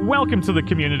member. Welcome to the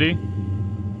community.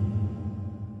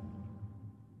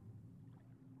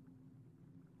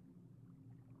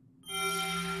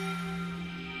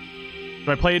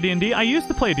 Do I play a D&D? I used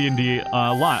to play D&D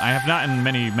a lot. I have not in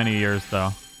many, many years,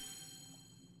 though.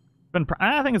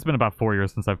 I think it's been about 4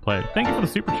 years since I've played. Thank you for the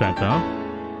super chat, though.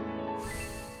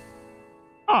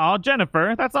 Aw,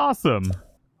 Jennifer, that's awesome.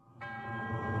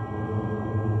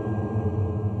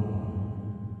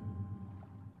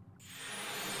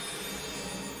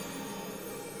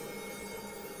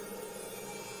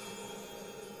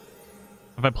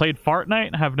 Have I played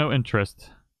Fortnite? I have no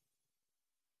interest.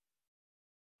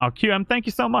 Oh, QM, thank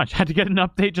you so much. Had to get an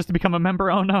update just to become a member?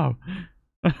 Oh, no.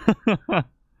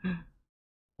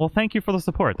 Well, thank you for the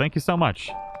support. Thank you so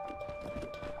much.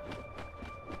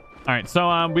 Alright,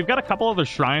 so we've got a couple other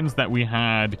shrines that we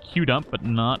had queued up but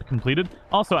not completed.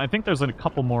 Also, I think there's a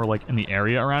couple more like in the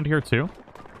area around here, too.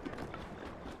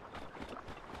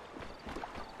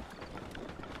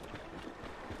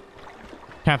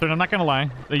 Catherine, I'm not gonna lie.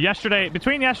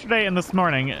 Between yesterday and this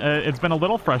morning, it's been a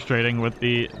little frustrating with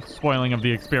the spoiling of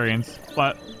the experience.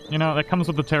 But, you know, that comes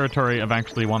with the territory of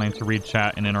actually wanting to read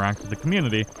chat and interact with the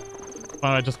community. So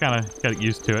I just gotta get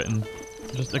used to it and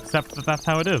just accept that that's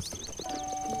how it is.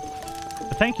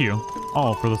 But thank you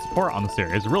all for the support on the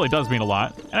series. It really does mean a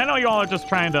lot. And I know you all are just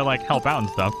trying to, like, help out and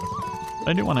stuff. But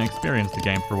I do want to experience the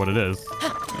game for what it is,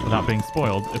 without being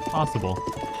spoiled, if possible.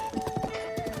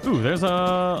 Ooh, there's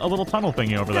a little tunnel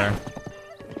thingy over there.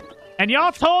 And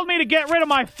y'all told me to get rid of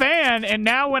my fan, and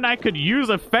now when I could use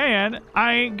a fan,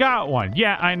 I ain't got one.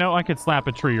 Yeah, I know I could slap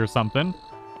a tree or something,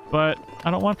 but I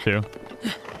don't want to.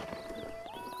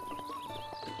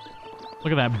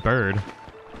 Look at that bird.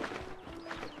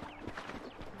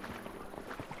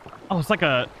 Oh, it's like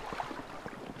a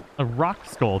rock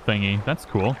skull thingy. That's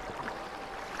cool.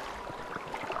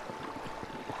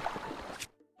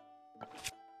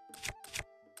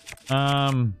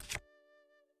 Well,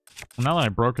 now that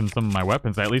I've broken some of my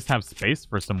weapons, I at least have space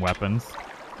for some weapons.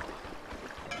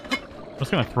 I'm just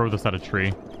gonna throw this at a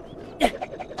tree.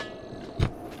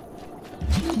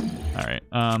 Alright,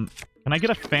 can I get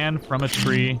a fan from a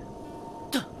tree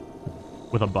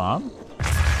with a bomb?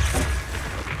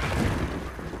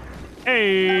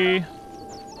 Hey!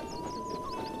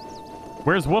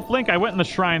 Where's Wolflink? I went in the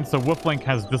shrine, so Wolflink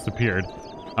has disappeared.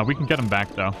 We can get him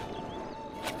back, though.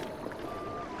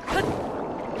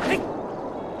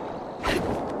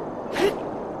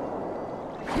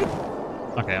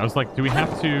 Okay, I was like, do we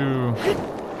have to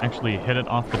actually hit it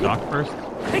off the dock first?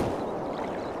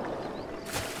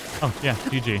 Oh, yeah,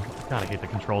 GG. God, I hate the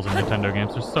controls in Nintendo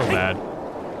games. They're so bad.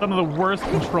 Some of the worst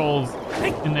controls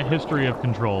in the history of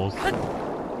controls.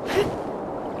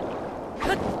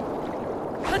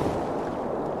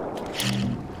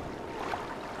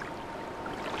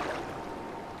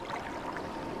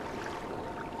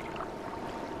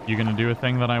 You gonna do a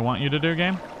thing that I want you to do,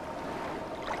 game?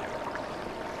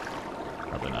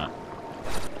 Probably not.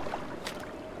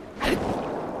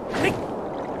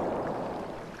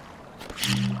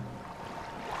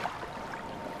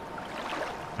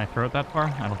 Can I throw it that far?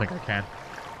 I don't think I can.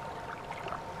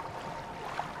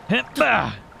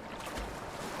 Hit-bah!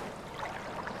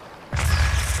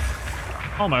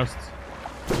 Almost.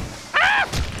 Ah!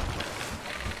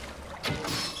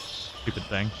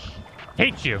 thing.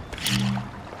 Hate you.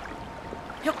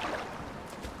 Yep.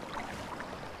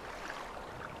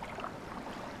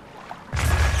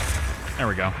 There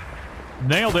we go.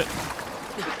 Nailed it.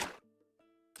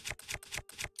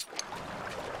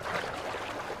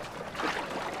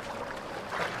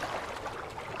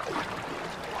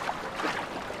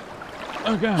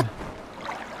 Oh god.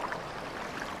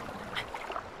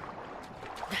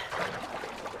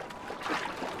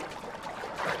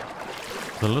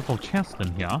 The little chest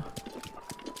in here.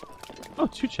 Oh,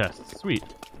 2 chests. Sweet.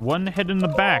 One hidden in the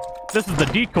back. This is the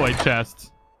decoy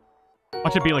chest.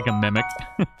 Watch it be like a mimic.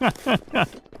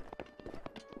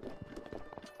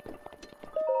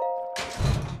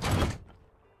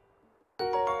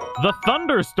 The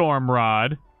thunderstorm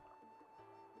rod.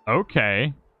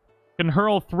 Okay. Can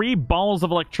hurl 3 balls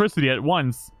of electricity at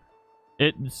once.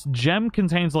 Its gem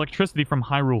contains electricity from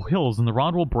Hyrule Hills, and the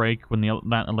rod will break when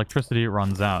that electricity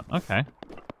runs out. Okay.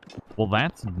 Well,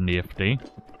 that's nifty.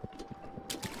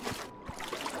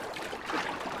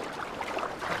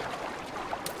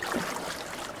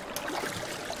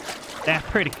 That's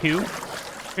pretty cool.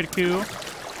 Pretty cool.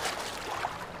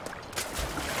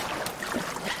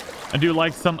 I do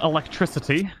like some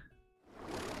electricity.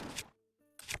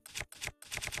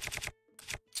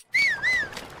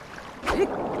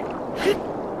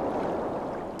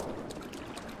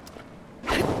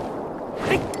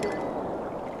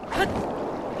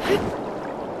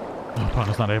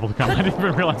 Epona's not able to come. I didn't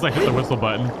even realize I hit the whistle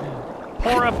button.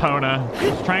 Poor Epona.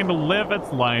 She's trying to live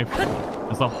its life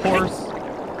as a horse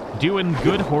doing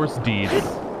good horse deeds.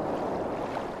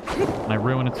 And I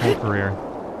ruin its whole career.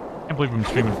 I can't believe we've been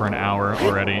streaming for an hour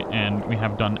already, and we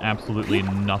have done absolutely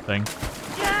nothing.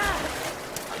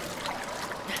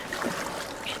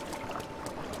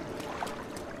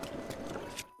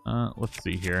 Let's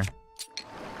see here.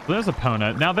 So there's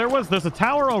Epona. Now there's a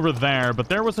tower over there, but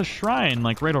there was a shrine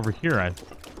like right over here. I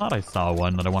thought I saw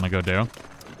one that I want to go do.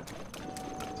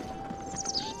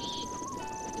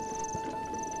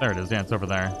 There it is. Yeah, it's over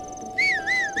there.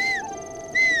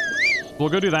 We'll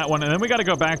go do that one, and then we got to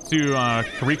go back to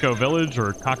Kariko Village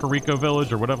or Kakariko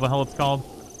Village or whatever the hell it's called.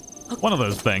 One of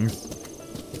those things.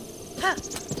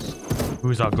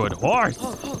 Who's a good horse?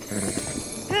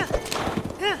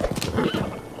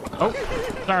 Oh,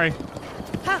 sorry.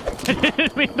 I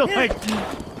didn't mean to, like,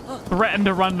 threaten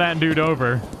to run that dude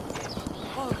over.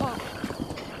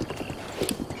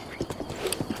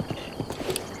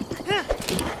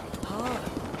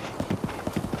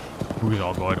 Who's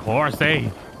a good horse,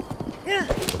 eh?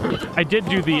 I did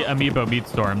do the amiibo meat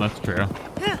storm, that's true.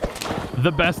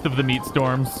 The best of the meat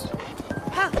storms.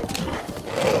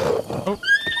 Oh,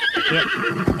 yep,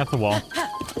 that's a wall.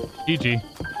 GG.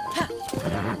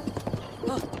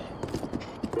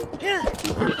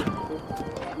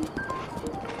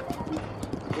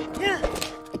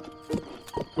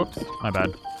 Whoops, my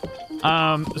bad.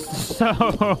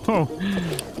 So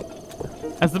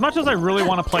as much as I really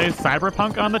want to play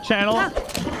Cyberpunk on the channel,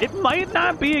 it might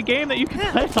not be a game that you can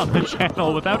play on the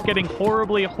channel without getting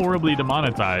horribly, horribly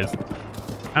demonetized.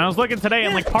 And I was looking today,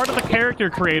 and like part of the character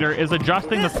creator is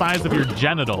adjusting the size of your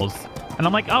genitals. And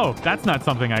I'm like, oh, that's not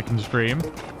something I can stream.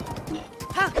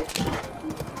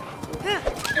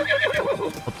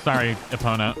 Oops, sorry,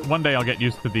 Epona. One day I'll get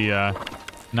used to the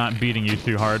not beating you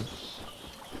too hard.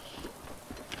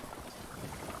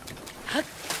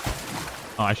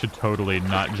 Oh, I should totally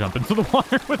not jump into the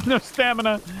water with no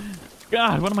stamina.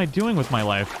 God, what am I doing with my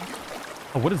life?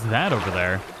 Oh, what is that over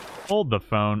there? Hold the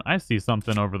phone. I see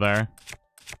something over there.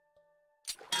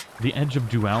 The edge of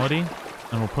duality.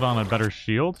 And we'll put on a better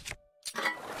shield.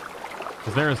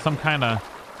 Because there is some kind of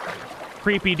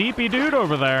creepy deepy dude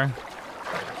over there.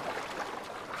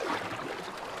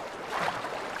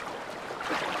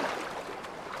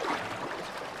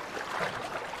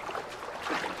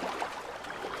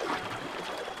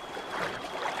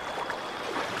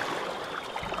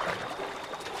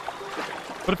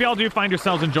 But if y'all do find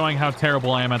yourselves enjoying how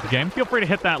terrible I am at the game, feel free to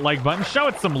hit that like button. Show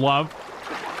it some love.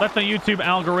 Let the YouTube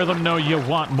algorithm know you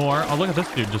want more. Oh, look at this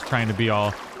dude just trying to be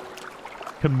all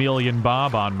Chameleon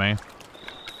Bob on me.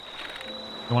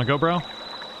 You want to go, bro?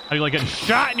 How do you like getting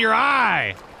shot in your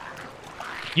eye?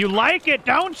 You like it,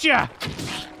 don't you?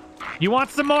 You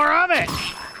want some more of it?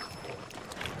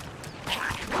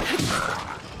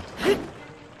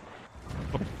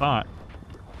 What I thought.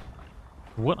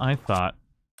 What I thought.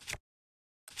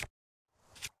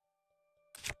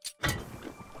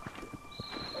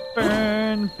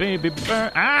 Burn, baby,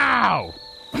 burn. Ow!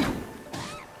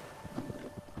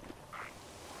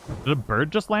 Did a bird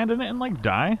just land in it and, like,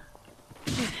 die?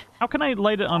 How can I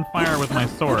light it on fire with my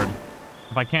sword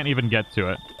if I can't even get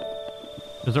to it?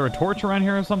 Is there a torch around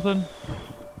here or something?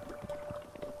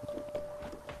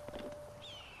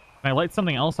 Can I light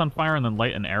something else on fire and then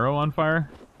light an arrow on fire?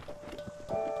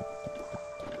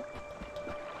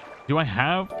 Do I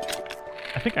have...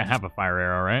 I think I have a fire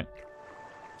arrow, right?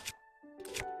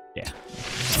 Yeah.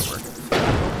 That'll work.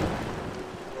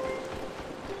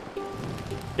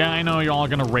 Yeah, I know you're all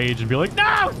gonna rage and be like,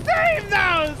 no! Save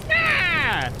those!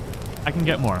 Nah! I can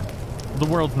get more. The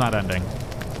world's not ending.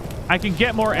 I can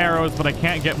get more arrows, but I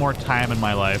can't get more time in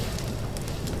my life.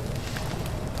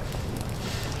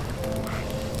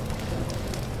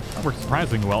 That works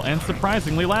surprisingly well and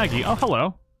surprisingly laggy. Oh,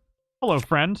 hello. Hello,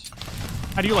 friend.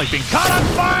 How do you like being caught on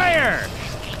fire?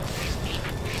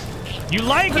 You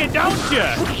like it, don't you?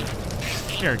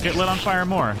 Here, get lit on fire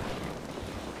more.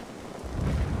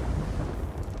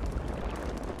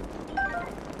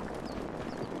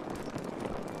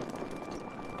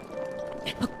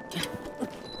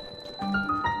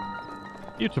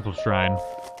 Beautiful shrine.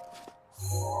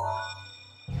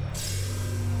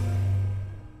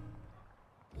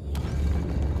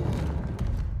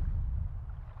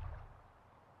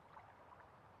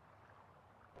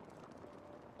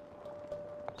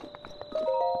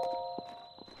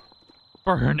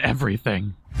 Burn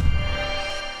everything.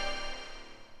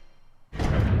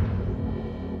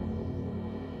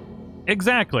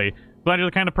 Exactly. Glad you're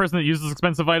the kind of person that uses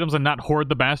expensive items and not hoard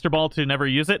the Master Ball to never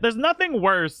use it. There's nothing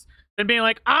worse than being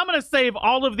like, I'm gonna save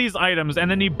all of these items, and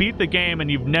then you beat the game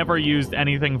and you've never used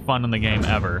anything fun in the game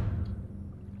ever.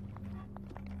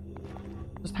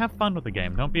 Just have fun with the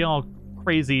game. Don't be all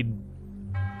crazy.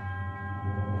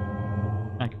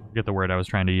 I forget the word I was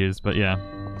trying to use, but yeah.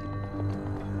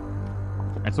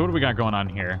 Alright, so what do we got going on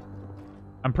here?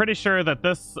 I'm pretty sure that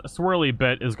this swirly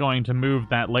bit is going to move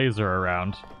that laser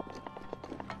around.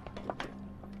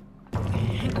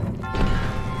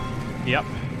 Yep.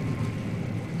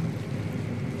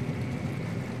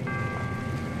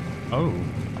 Oh.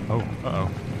 Oh. Uh-oh.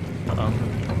 Uh-oh.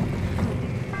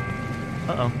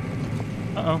 Uh-oh.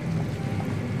 Uh-oh.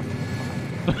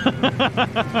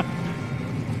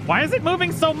 Why is it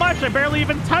moving so much? I barely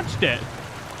even touched it.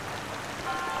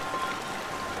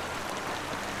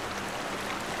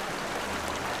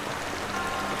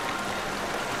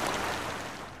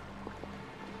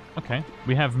 Okay,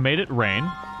 we have made it rain.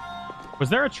 Was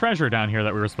there a treasure down here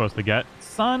that we were supposed to get?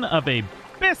 Son of a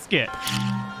biscuit!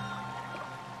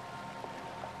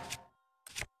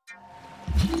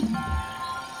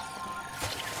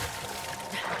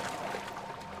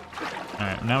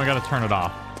 Alright, now we gotta turn it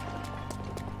off.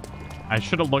 I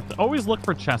should have looked... Always look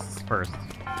for chests first.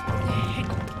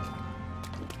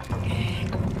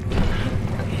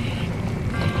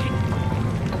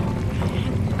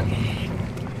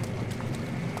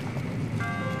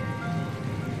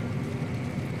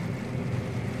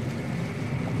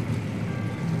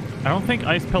 I don't think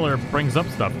Ice Pillar brings up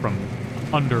stuff from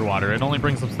underwater. It only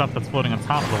brings up stuff that's floating on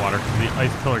top of the water because the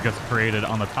Ice Pillar gets created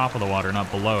on the top of the water,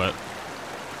 not below it.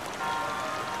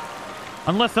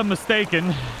 Unless I'm mistaken.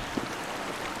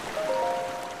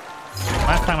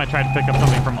 Last time I tried to pick up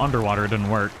something from underwater, it didn't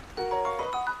work.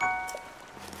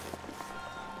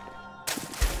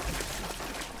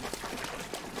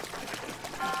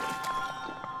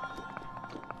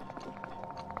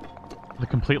 The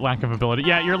complete lack of ability.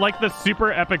 Yeah, you're like the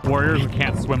super epic warriors who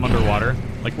can't swim underwater.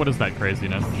 Like, what is that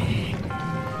craziness?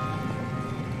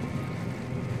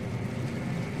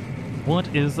 What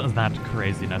is that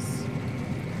craziness?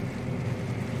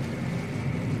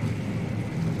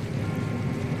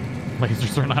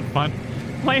 Lasers are not fun.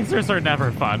 Lasers are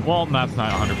never fun. Well, that's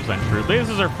not 100% true.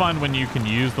 Lasers are fun when you can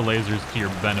use the lasers to your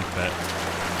benefit.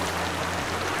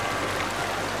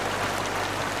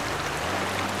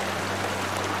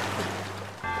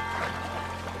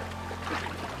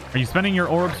 Are you spending your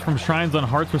orbs from shrines on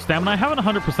hearts or stamina? I haven't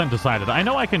 100% decided. I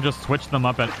know I can just switch them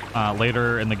up at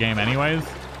later in the game anyways.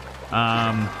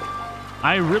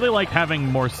 I really like having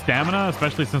more stamina,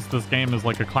 especially since this game is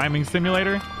like a climbing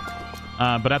simulator.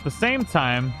 But at the same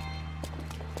time...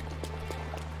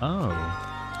 Oh,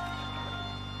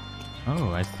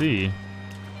 I see.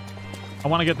 I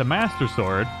want to get the Master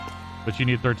Sword, which you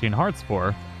need 13 hearts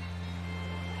for.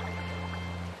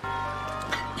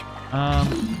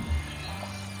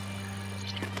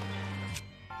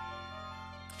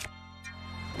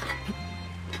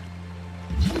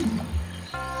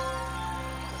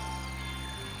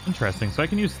 Interesting. So I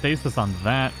can use stasis on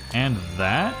that and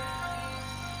that.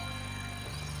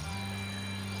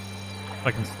 So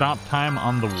I can stop time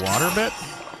on the water bits.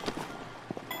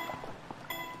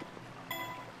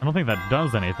 I don't think that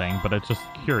does anything, but it's just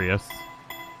curious.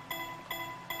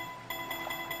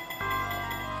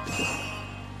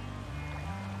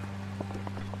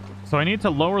 So I need to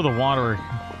lower the water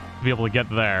to be able to get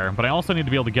there, but I also need to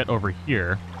be able to get over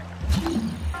here.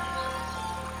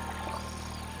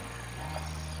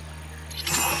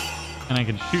 And I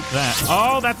can shoot that.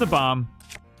 Oh, that's a bomb.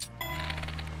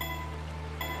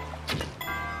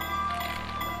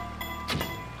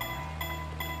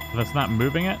 That's not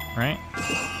moving it, right?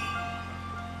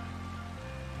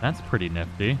 That's pretty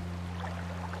nifty.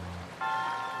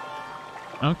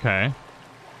 Okay.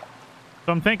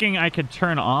 So I'm thinking I could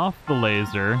turn off the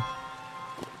laser.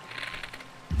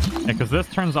 Yeah, because this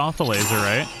turns off the laser,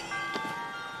 right?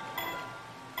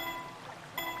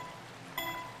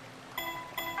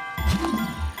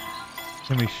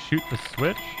 Can we shoot the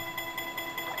switch?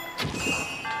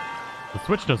 The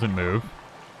switch doesn't move.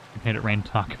 We made it rain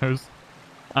tacos.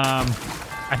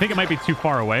 I think it might be too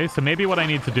far away, so maybe what I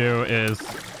need to do is...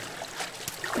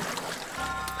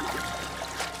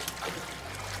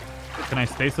 Can I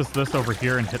stasis this over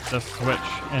here and hit this switch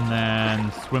and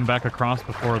then swim back across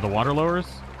before the water lowers?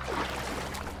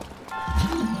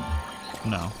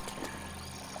 No.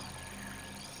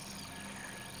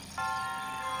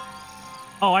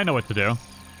 Oh, I know what to do.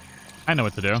 I know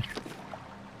what to do.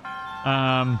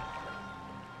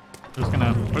 Just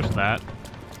gonna push that.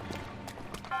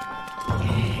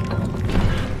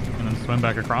 And then swim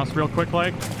back across real quick,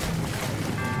 like.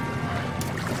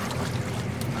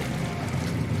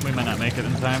 We might not make it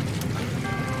in time.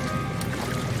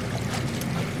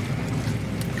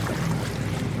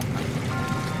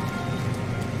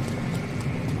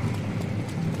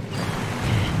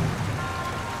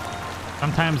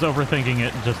 Sometimes overthinking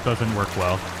it just doesn't work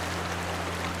well.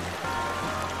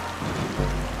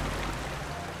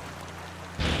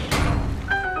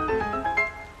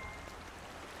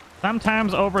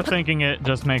 Sometimes overthinking it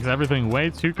just makes everything way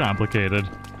too complicated.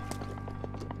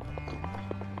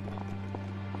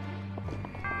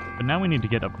 But now we need to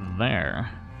get up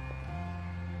there.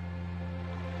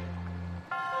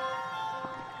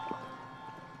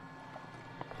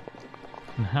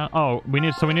 And how, oh, we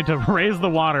need to raise the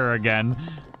water again.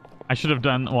 I should have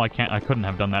done, well, I couldn't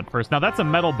have done that first. Now that's a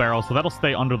metal barrel, so that'll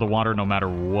stay under the water no matter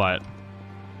what.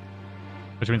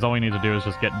 Which means all we need to do is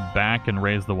just get back and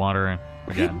raise the water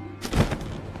again.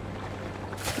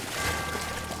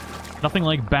 Nothing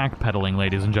like backpedaling,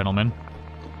 ladies and gentlemen.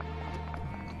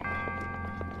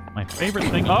 My favorite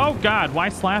thing... Oh, God! Why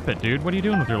slap it, dude? What are you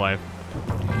doing with your life?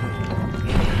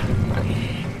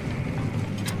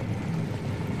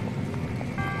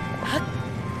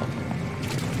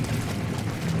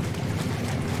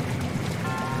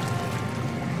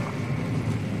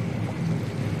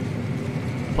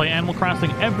 Play Animal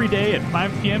Crossing every day at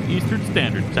 5 p.m. Eastern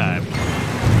Standard Time.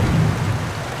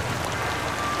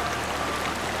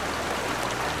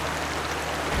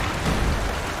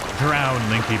 Drown,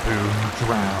 Linky Poo.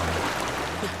 Drown.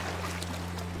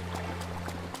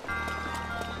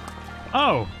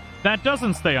 Oh, that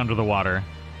doesn't stay under the water.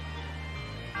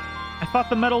 I thought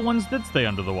the metal ones did stay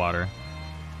under the water.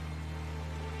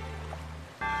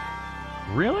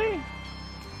 Really?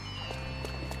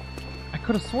 I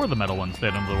could have swore the metal one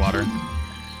stayed under the water.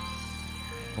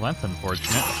 Well, that's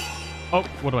unfortunate. Oh,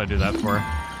 what do I do that for?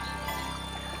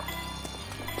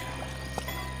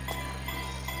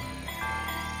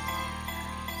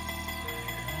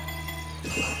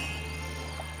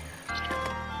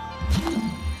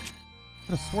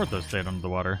 I could have swore those stayed under the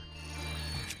water.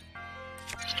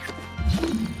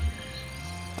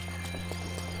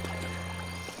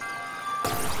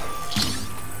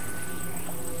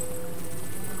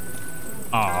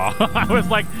 Aw, I was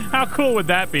like, how cool would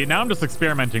that be? Now I'm just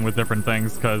experimenting with different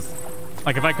things, because,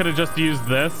 like, if I could have just used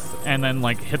this and then,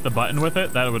 like, hit the button with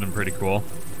it, that would have been pretty cool.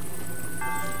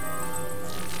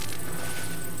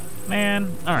 Man,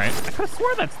 alright. I could have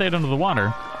swore that stayed under the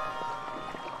water.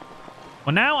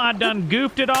 Well, now I done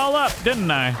goofed it all up, didn't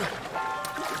I?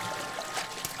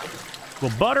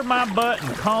 Well, butter my butt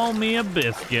and call me a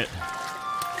biscuit.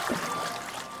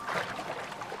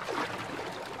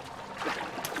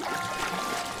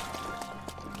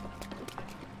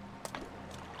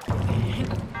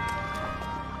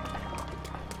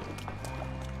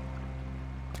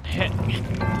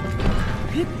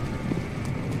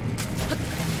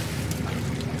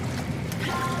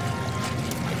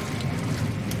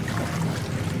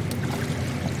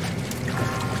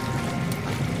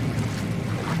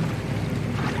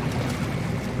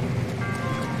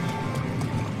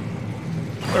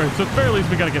 Alright, so at the very least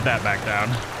we gotta get that back down.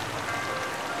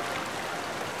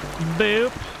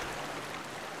 Boop.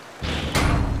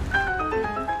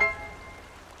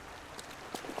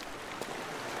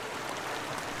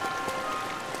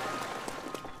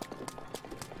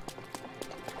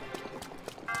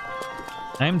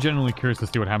 I am genuinely curious to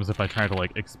see what happens if I try to,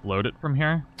 like, explode it from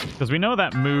here. Because we know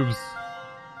that moves...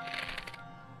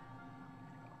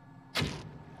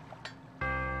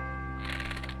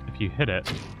 if you hit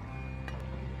it.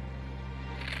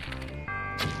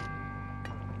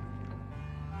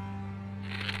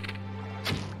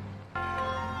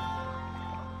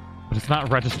 But it's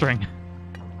not registering.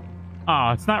 Oh,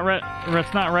 it's not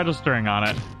registering on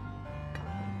it.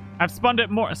 I've spun it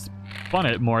more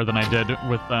than I did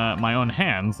with my own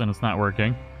hands, and it's not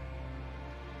working.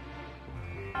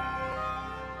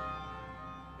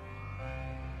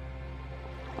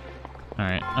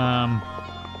 Alright,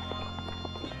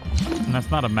 and that's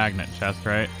not a magnet chest,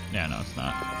 right? Yeah, no, it's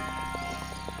not.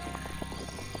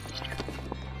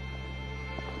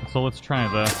 So let's try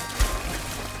the...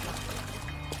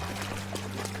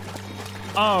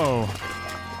 Oh!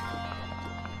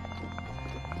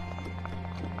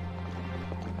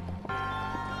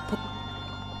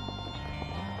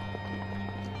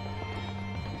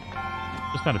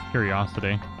 Just out of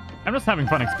curiosity. I'm just having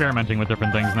fun experimenting with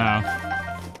different things now.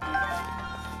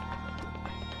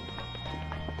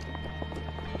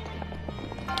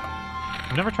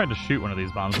 I've never tried to shoot one of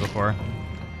these bombs before.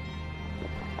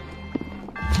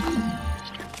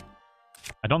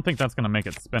 I don't think that's going to make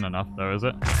it spin enough, though, is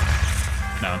it?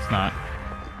 No, it's not.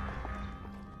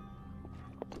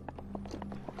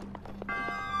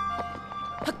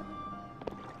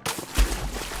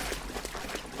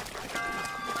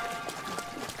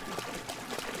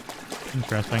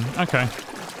 Interesting. Okay.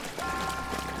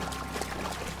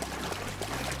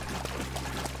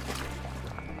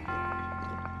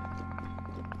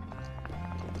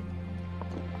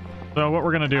 So what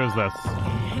we're gonna do is this.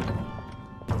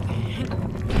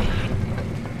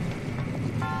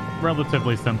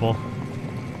 Relatively simple.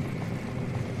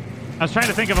 I was trying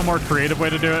to think of a more creative way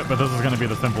to do it, but this is gonna be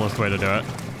the simplest way to do it.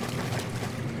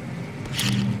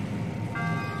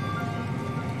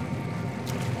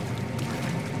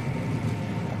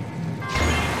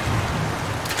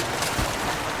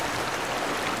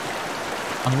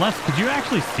 Unless, could you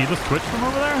actually see the switch from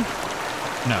over there?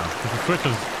 No, because the switch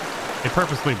is... They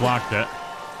purposely blocked it.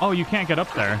 Oh, you can't get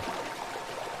up there.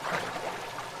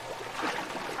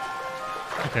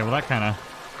 Okay, well that kind of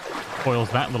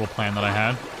foils that little plan that I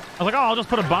had. I was like, oh, I'll just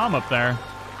put a bomb up there.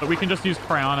 But we can just use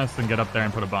Cryonis and get up there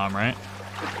and put a bomb, right?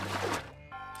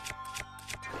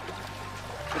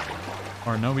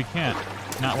 Or no, we can't.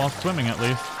 Not while swimming, at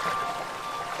least.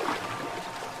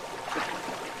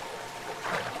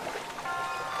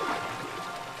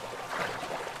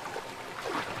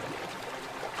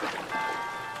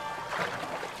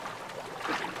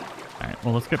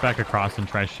 Well, let's get back across and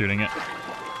try shooting it.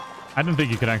 I didn't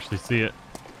think you could actually see it.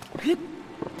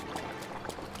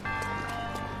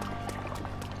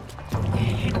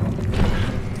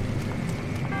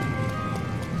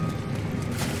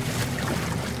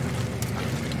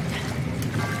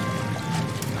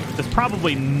 There's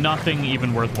probably nothing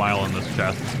even worthwhile in this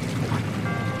chest.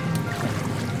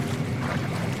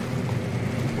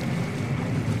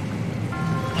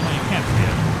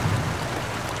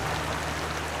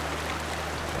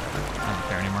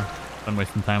 I'm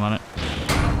wasting time on it.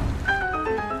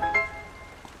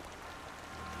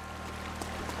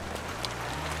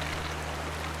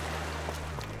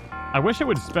 I wish it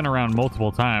would spin around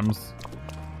multiple times.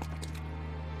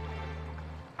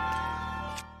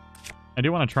 I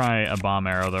do want to try a bomb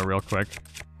arrow though real quick.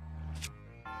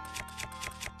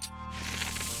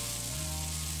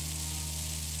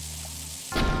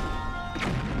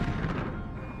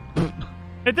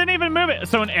 It didn't even move it.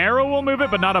 So an arrow will move it,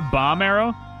 but not a bomb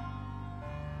arrow?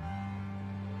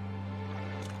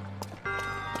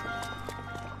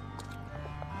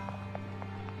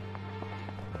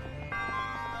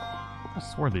 I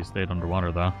swore these stayed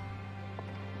underwater, though.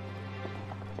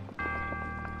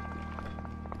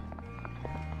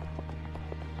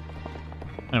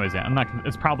 Anyways, yeah, I'm not...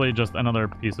 It's probably just another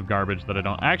piece of garbage that I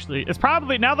don't... Actually, it's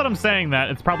probably... Now that I'm saying that,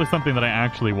 it's probably something that I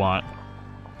actually want.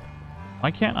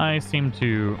 Why can't I seem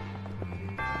to...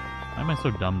 Why am I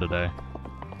so dumb today?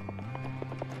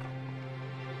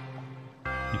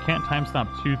 You can't time stop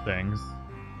two things.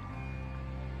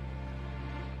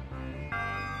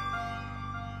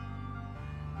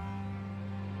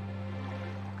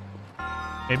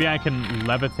 Maybe I can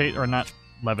levitate, or not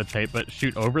levitate, but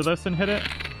shoot over this and hit it?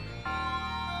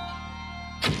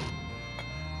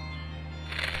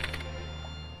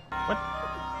 What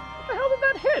the hell did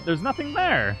that hit? There's nothing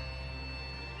there.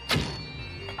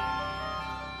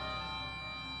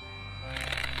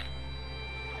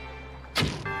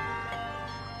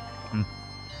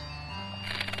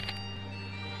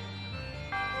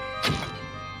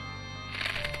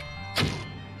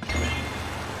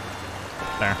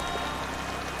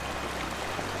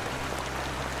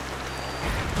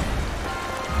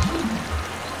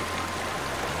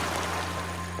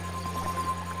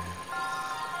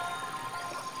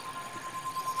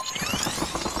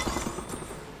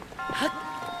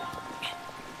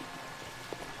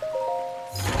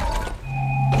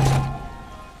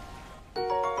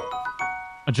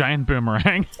 A giant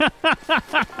boomerang. How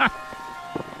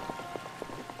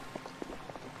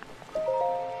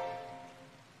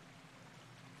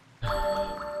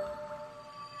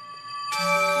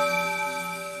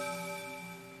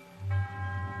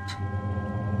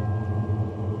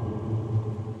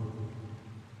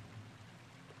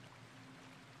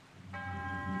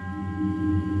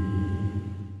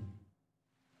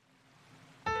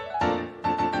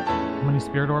many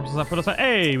spirit orbs does that put us at?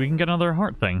 Hey, we can get another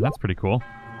heart thing. That's pretty cool.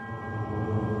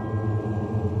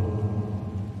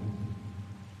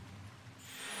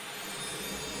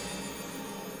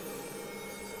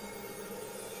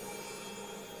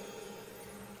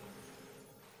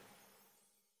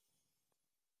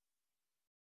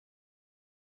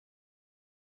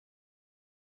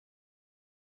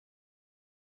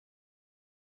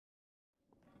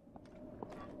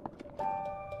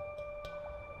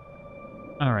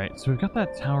 Alright, so we've got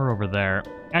that tower over there.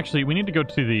 Actually, we need to go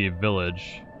to the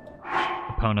village.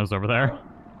 Epona's over there.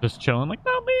 Just chilling, like,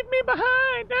 don't leave me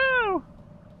behind, no!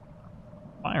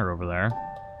 Fire over there.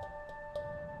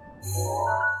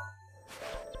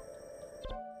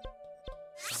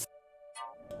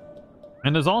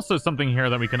 And there's also something here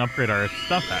that we can upgrade our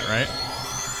stuff at, right?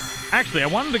 Actually, I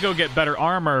wanted to go get better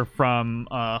armor from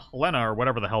Helena, or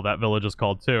whatever the hell that village is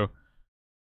called, too.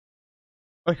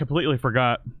 I completely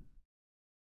forgot.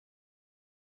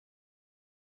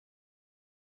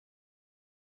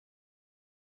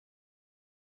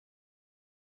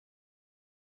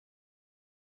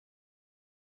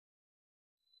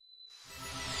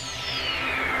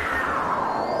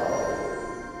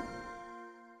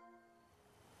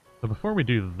 So before we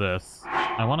do this,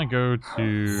 I want to go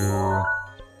to...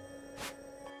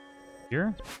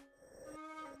 here?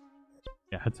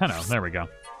 Yeah, Hateno. There we go.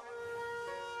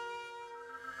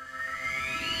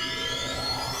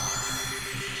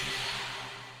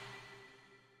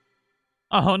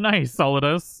 Oh, nice,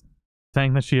 Solidus.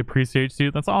 Saying that she appreciates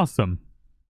you. That's awesome.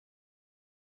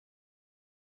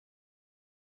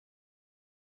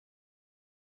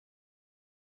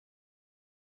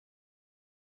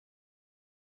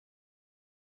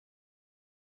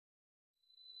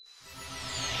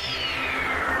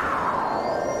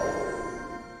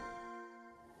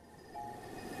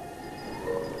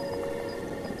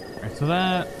 So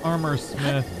that armor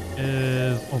smith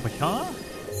is Opaka?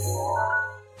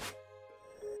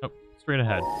 Oh, straight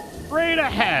ahead. Straight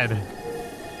ahead!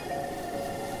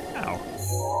 Ow.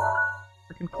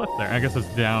 Freaking cliff there. I guess it's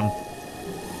down.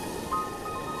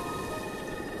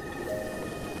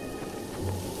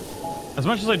 As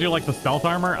much as I do like the stealth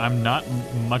armor, I'm not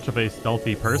much of a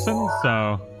stealthy person,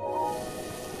 so...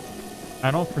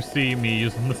 I don't foresee me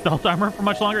using the stealth armor for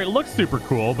much longer. It looks super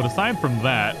cool, but aside from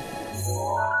that...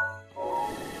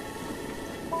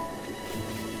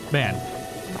 Man.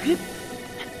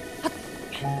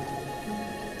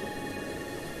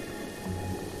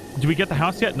 Do we get the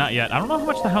house yet? Not yet. I don't know how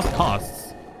much the house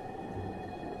costs.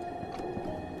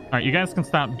 Alright, you guys can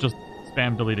stop just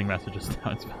spam deleting messages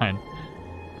now. It's fine.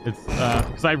 It's,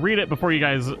 because I read it before you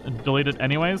guys delete it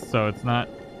anyways, so it's not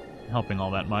helping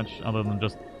all that much, other than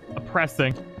just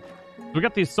oppressing. We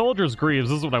got these soldiers' greaves.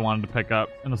 This is what I wanted to pick up.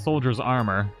 And the soldiers'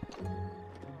 armor.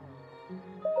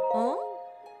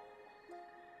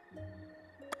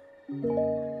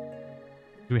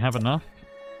 Do we have enough?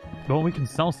 Well, we can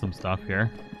sell some stuff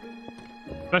here.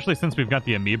 Especially since we've got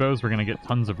the amiibos, we're gonna get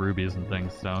tons of rubies and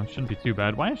things, so it shouldn't be too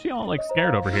bad. Why is she all, like,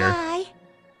 scared over here?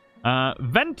 Hi.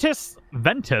 Ventus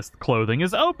clothing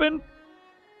is open!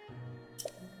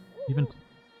 I'm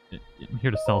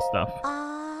here to sell stuff.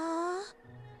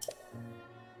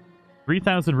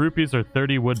 3,000 rupees or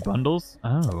 30 wood bundles?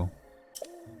 Oh.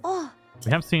 Oh.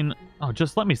 We have seen... Oh,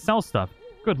 just let me sell stuff.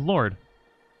 Good lord.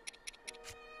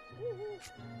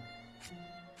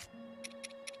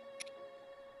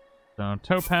 So,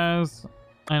 Topaz.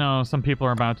 I know, some people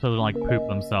are about to, like, poop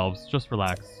themselves. Just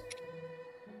relax.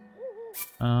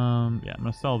 Yeah, I'm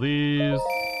gonna sell these.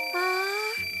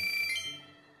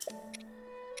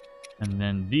 And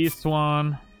then this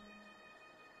one.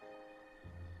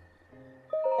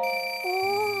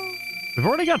 We've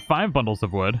already got 5 bundles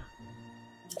of wood.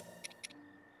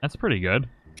 That's pretty good.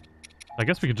 I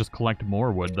guess we could just collect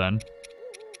more wood then.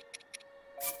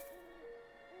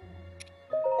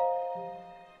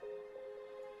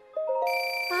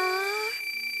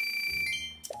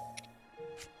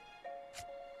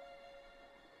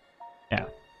 Yeah.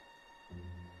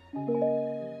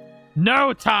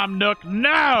 No, Tom Nook,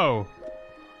 no!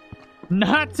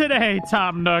 Not today,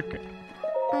 Tom Nook.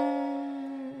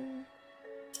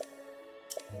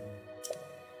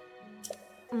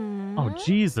 Oh,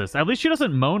 Jesus. At least she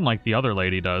doesn't moan like the other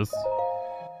lady does.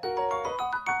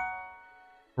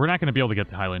 We're not going to be able to get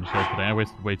the Hylian shield today. I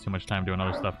wasted way too much time doing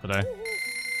other stuff today.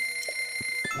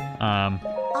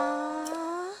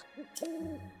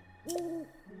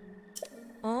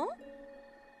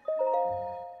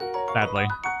 Sadly.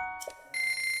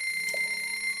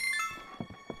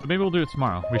 But maybe we'll do it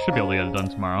tomorrow. We should be able to get it done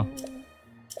tomorrow.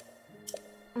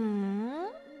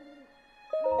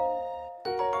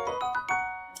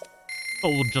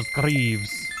 Soul just grieves.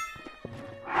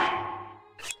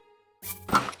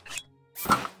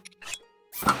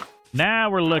 Now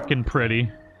we're looking pretty.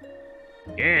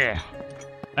 Yeah.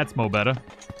 That's mo better.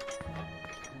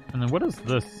 And then what is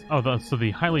this? Oh, so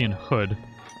the Hylian hood.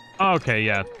 Oh, okay,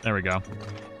 yeah. There we go.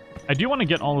 I do want to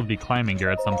get all of the climbing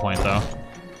gear at some point, though.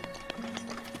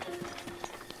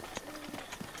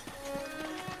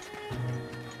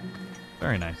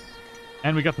 Very nice.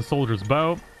 And we got the soldier's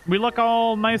bow. We look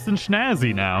all nice and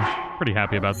schnazzy now. Pretty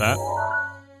happy about that.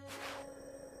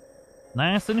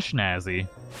 Nice and schnazzy.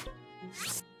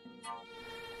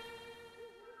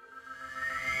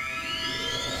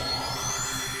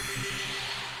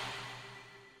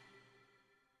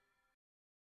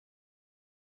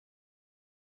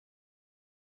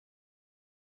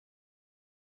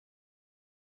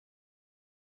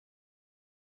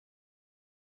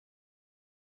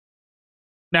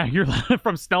 Now you're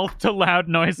from stealth to loud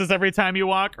noises every time you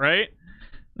walk, right?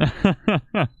 We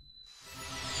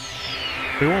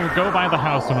will go buy the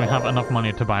house when we have enough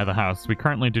money to buy the house. We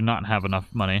currently do not have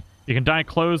enough money. You can dye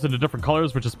clothes into different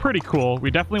colors, which is pretty cool. We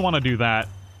definitely want to do that.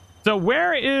 So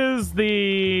where is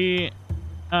the...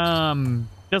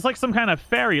 there's like some kind of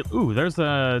fairy... Ooh, there's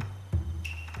a...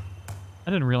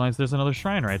 I didn't realize there's another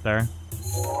shrine right there.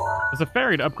 There's a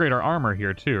fairy to upgrade our armor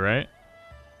here too, right?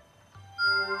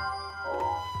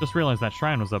 Just realized that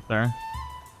shrine was up there.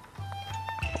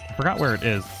 I forgot where it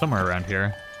is. Somewhere around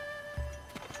here.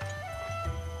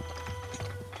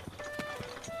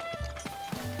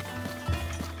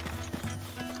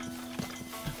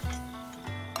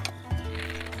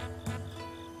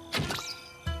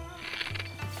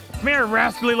 Come here,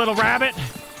 rascally little rabbit.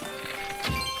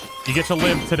 You get to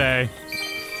live today.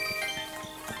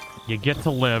 You get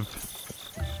to live.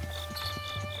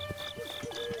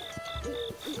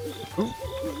 Ooh.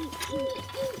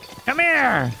 Come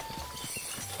here!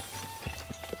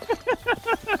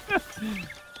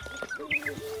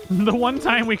 The one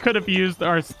time we could have used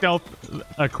our stealth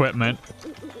equipment.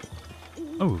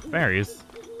 Oh, fairies.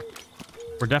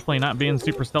 We're definitely not being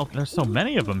super stealthy. There's so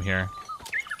many of them here.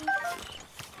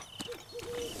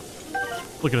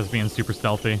 Look at us being super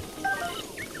stealthy.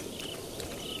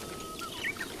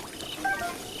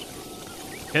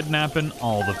 Kidnapping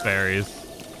all the fairies.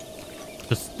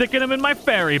 Just sticking them in my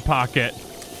fairy pocket.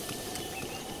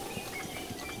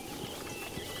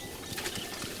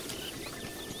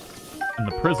 And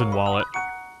the prison wallet.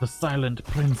 The silent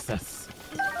princess.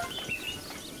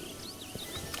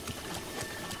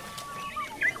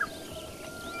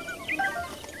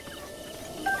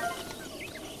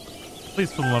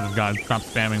 Please, for the love of God, stop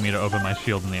spamming me to open my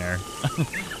shield in the air.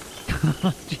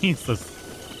 Jesus.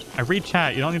 I read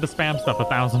chat. You don't need to spam stuff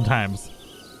 1,000 times.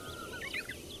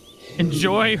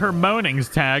 Enjoy her moanings,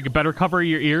 tag. Better cover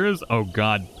your ears. Oh,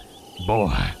 God.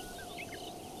 Boy.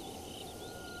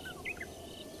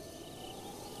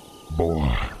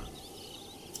 Boy.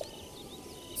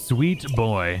 Sweet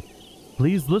boy.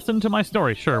 Please listen to my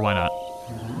story. Sure, why not?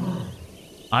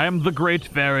 I am the great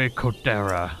fairy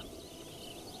Kotera.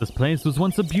 This place was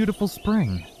once a beautiful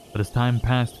spring, but as time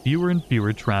passed, fewer and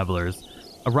fewer travelers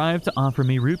arrived to offer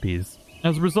me rupees.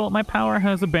 As a result, my power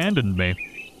has abandoned me.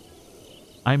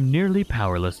 I'm nearly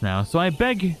powerless now, so I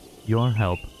beg your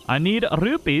help. I need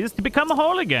rupees to become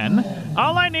whole again.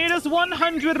 All I need is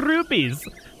 100 rupees.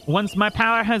 Once my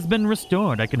power has been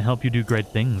restored, I can help you do great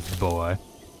things, boy.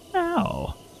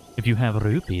 Now, if you have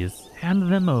rupees,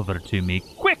 hand them over to me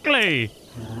quickly.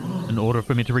 In order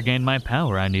for me to regain my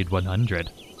power, I need 100.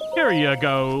 Here you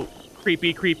go,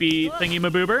 creepy, creepy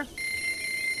thingy-maboober.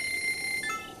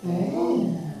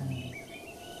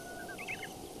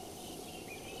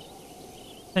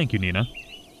 Thank you, Nina.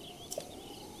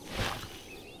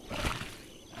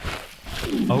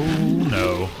 Oh,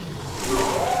 no.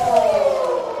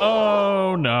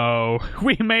 Oh, no.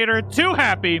 We made her too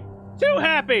happy. Too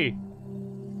happy.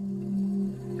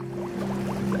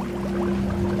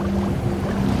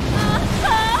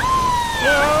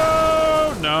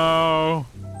 Oh, no.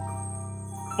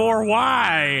 For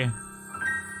why?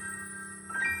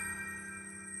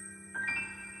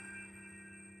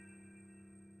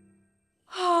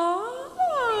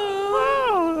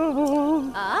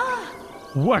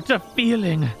 What a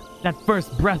feeling! That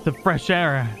first breath of fresh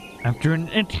air after an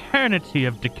eternity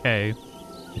of decay.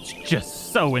 It's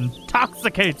just so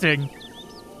intoxicating.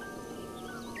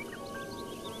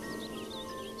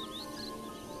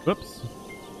 Whoops.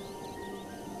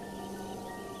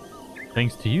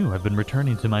 Thanks to you, I've been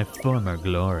returning to my former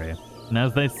glory. And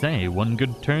as they say, one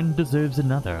good turn deserves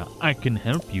another. I can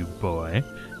help you, boy.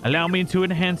 Allow me to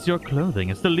enhance your clothing.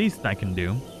 It's the least I can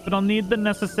do. But I'll need the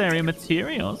necessary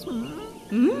materials.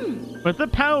 With the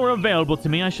power available to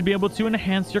me, I should be able to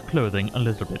enhance your clothing a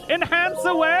little bit. Enhance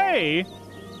away!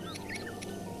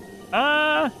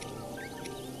 Oh,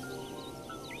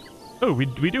 we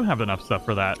do have enough stuff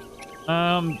for that.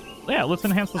 Yeah, let's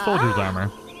enhance the soldier's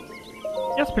armor.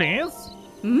 Yes, please.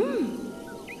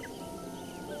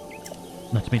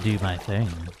 Let me do my thing.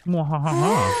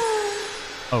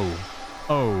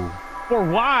 Oh. For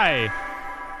why?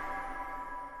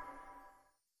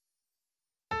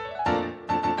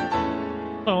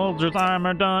 Soldier's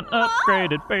armor done,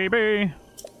 upgraded, baby.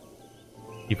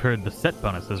 You've heard the set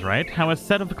bonuses, right? How a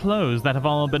set of clothes that have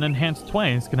all been enhanced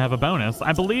twice can have a bonus.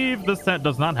 I believe the set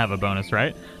does not have a bonus,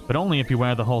 right? But only if you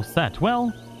wear the whole set.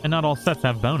 Well, and not all sets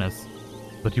have bonus.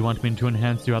 But you want me to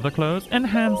enhance your other clothes?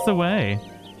 Enhance away.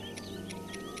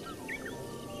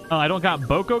 Oh, I don't got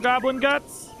Boko Goblin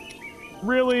Guts?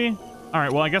 Really?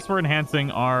 Alright, well, I guess we're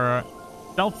enhancing our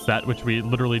stealth set, which we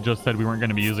literally just said we weren't going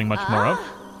to be using much more of.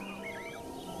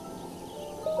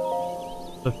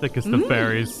 The thickest of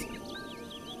fairies.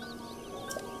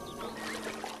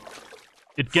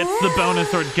 It gets the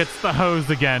bonus or it gets the hose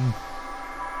again.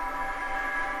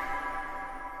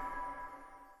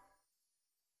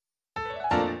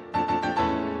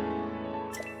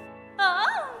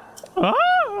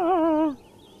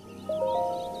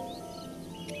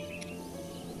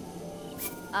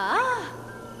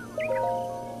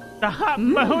 Stop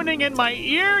moaning in my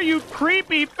ear, you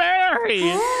creepy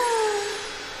fairy!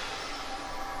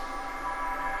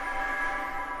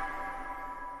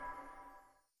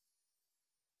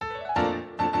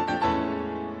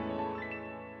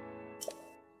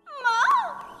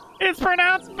 It's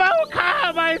pronounced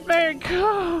Bocob, I think!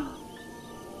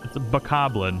 It's a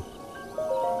Bocoblin.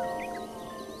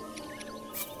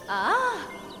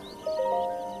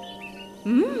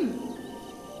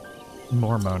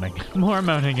 More moaning. More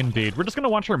moaning indeed. We're just gonna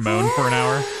watch her moan for an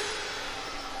hour.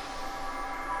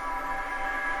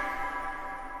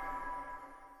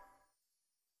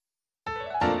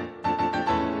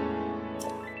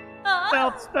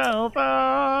 Stealth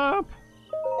up!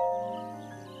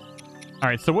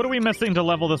 Alright, so what are we missing to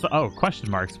level this? Oh,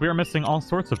 question marks. We are missing all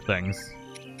sorts of things.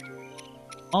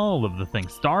 All of the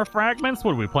things. Star fragments?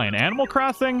 What are we playing? Animal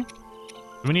Crossing?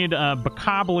 We need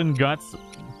Bokoblin Guts,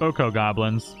 Boko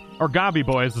Goblins. Or Gobby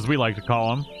Boys, as we like to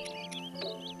call them.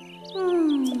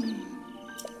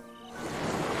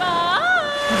 Bye!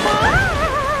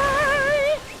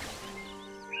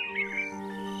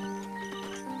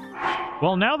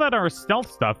 Well, now that our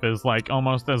stealth stuff is, like,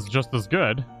 almost just as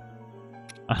good,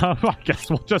 I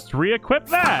guess we'll just re-equip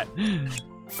that!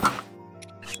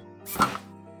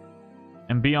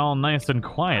 And be all nice and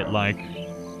quiet, like...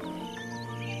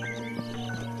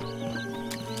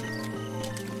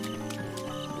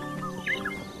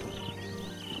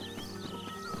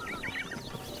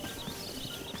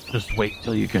 Just wait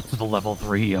till you get to the level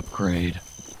 3 upgrade.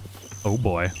 Oh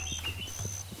boy.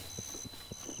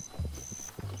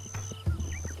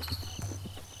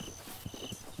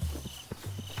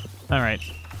 Alright.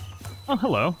 Oh,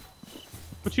 hello.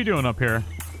 What you doing up here?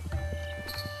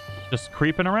 Just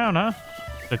creeping around, huh?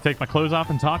 Did I take my clothes off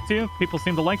and talk to you? People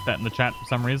seem to like that in the chat for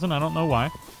some reason. I don't know why.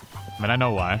 I mean, I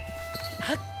know why.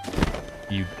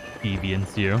 You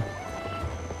deviants, you.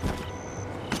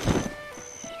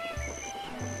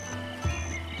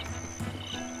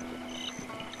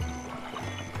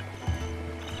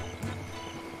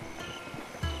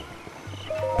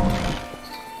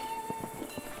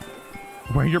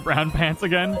 Wear your brown pants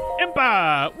again?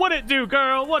 Impa! What it do,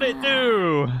 girl? What it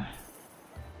do?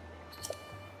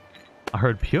 I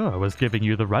heard Pure was giving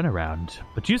you the runaround,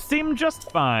 but you seem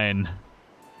just fine.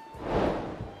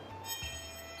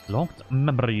 Locked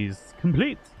memories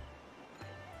complete.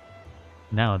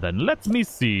 Now then, let me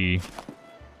see.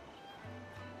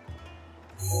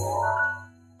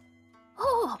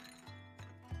 Oh.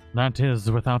 That is,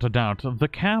 without a doubt, the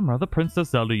camera the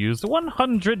Princess Zelda used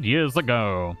 100 years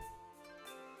ago.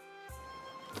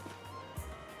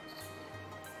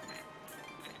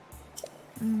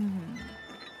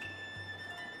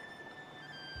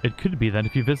 It could be that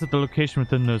if you visit the location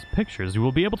within those pictures, you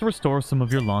will be able to restore some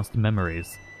of your lost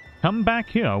memories. Come back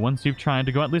here once you've tried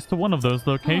to go at least to one of those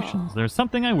locations. There's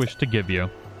something I wish to give you.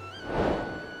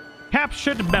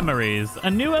 Captured memories.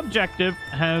 A new objective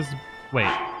has...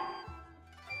 Wait.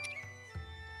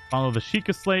 Follow the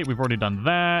Sheikah Slate. We've already done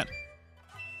that.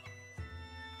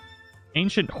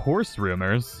 Ancient Horse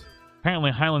Rumors. Apparently,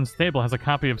 Hylian Stable has a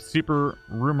copy of Super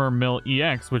Rumor Mill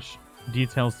EX, which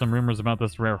details some rumors about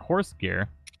this rare horse gear.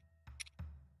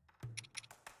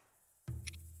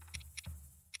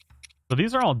 So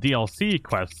these are all DLC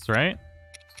quests, right?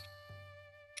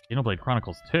 Xenoblade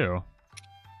Chronicles 2.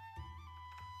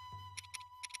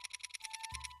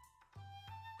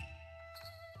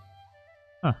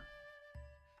 Huh.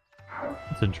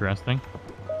 That's interesting.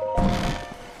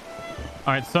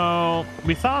 Alright, so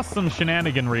we saw some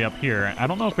shenaniganry up here. I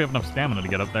don't know if we have enough stamina to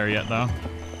get up there yet, though.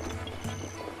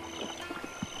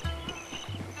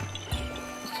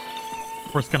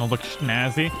 Of course, gonna look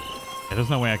snazzy. Yeah, there's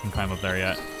no way I can climb up there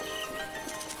yet.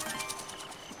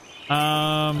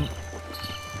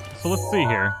 So let's see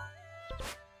here.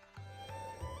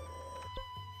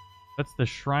 That's the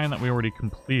shrine that we already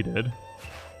completed.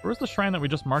 Where's the shrine that we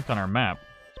just marked on our map?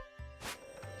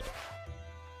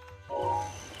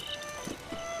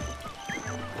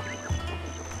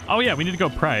 Oh yeah, we need to go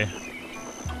pray.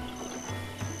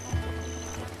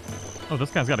 Oh,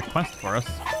 this guy's got a quest for us.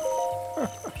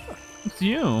 It's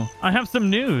you. I have some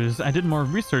news. I did more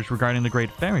research regarding the Great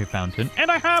Fairy Fountain,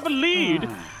 and I have a lead!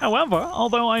 However,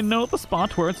 although I know the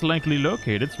spot where it's likely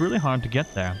located, it's really hard to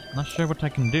get there. Not sure what I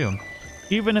can do.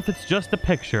 Even if it's just a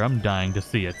picture, I'm dying to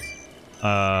see it.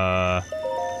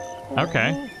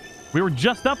 Okay. We were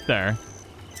just up there.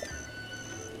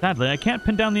 Sadly, I can't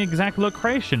pin down the exact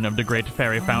location of the Great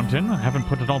Fairy Fountain. I haven't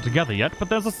put it all together yet, but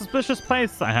there's a suspicious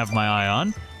place I have my eye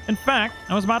on. In fact,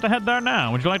 I was about to head there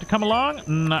now. Would you like to come along?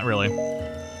 Not really.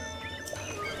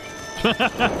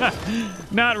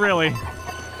 Not really.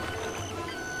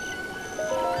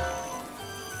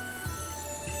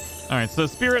 Alright, so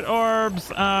spirit orbs.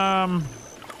 You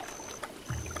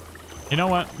know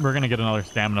what? We're gonna get another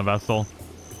stamina vessel.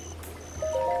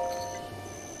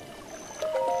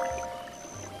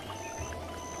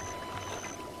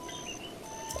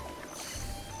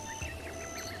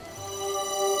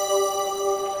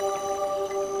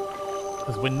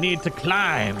 We need to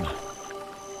climb.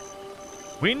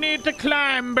 We need to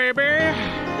climb, baby.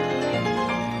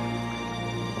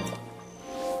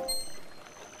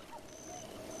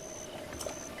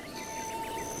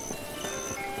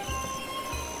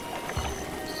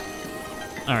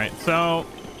 All right, so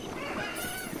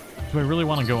do I really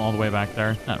want to go all the way back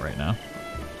there? Not right now.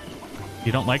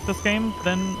 You don't like this game?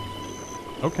 Then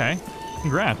okay.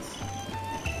 Congrats.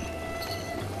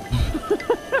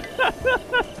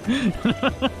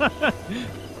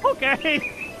 Okay.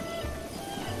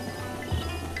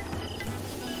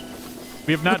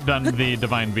 We have not done the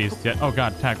Divine Beast yet. Oh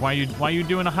god, Tack, why are you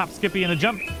doing a hop, skippy, and a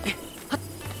jump?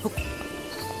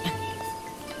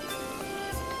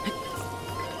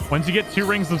 Once you get 2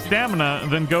 rings of stamina,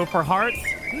 then go for hearts?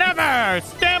 Never!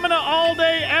 Stamina all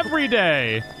day, every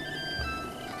day!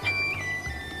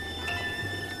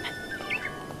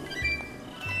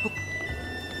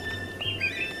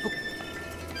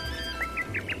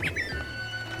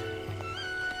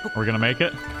 We're gonna make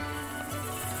it.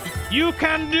 You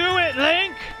can do it,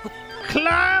 Link!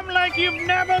 Climb like you've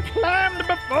never climbed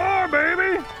before,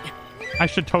 baby! I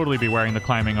should totally be wearing the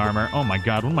climbing armor. Oh my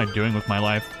god, what am I doing with my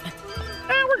life?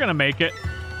 We're gonna make it.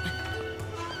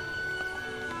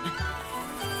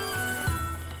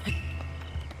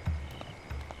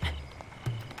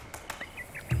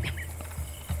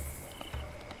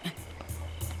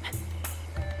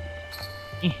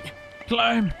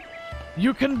 Climb!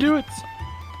 You can do it!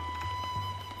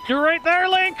 You're right there,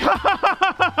 Link!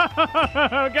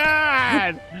 Oh,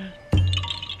 God!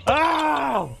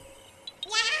 Oh!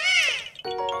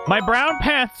 My brown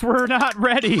pants were not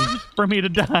ready for me to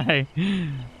die.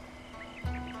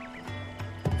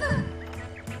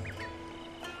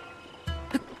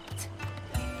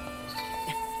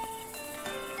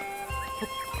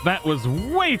 That was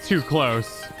way too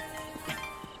close.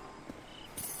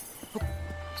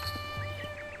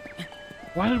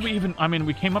 Why did we even... I mean,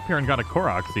 we came up here and got a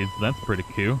Korok seed, so that's pretty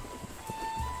cool.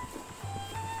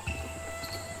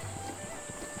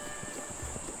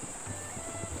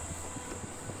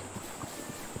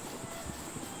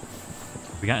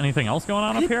 We got anything else going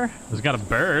on up here? There's got a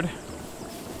bird.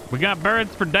 We got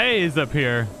birds for days up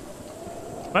here.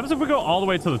 What happens if we go all the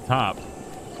way to the top?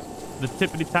 The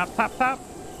tippity top, top, top?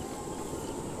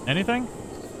 Anything?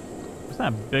 What's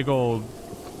that big old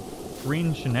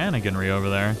green shenaniganry over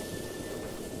there?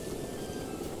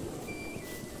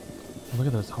 Look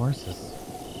at those horses.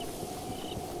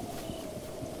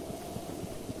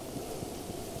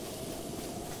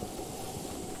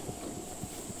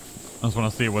 I just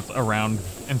want to see what's around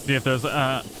and see if there's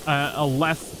a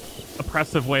less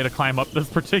oppressive way to climb up this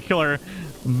particular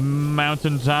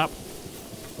mountaintop.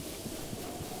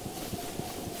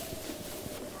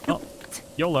 Oh,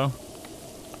 YOLO.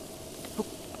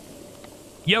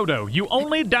 Yodo, you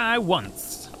only die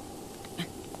once.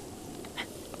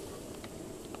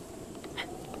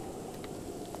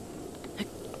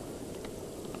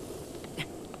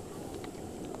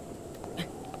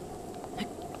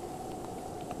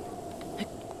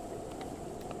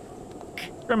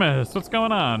 Grimace, what's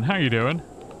going on? How you doing?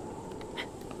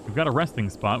 We've got a resting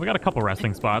spot. We got a couple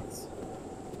resting spots.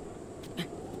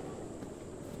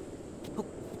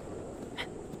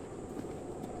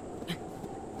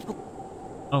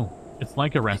 Oh, it's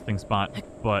like a resting spot,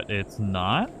 but it's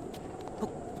not?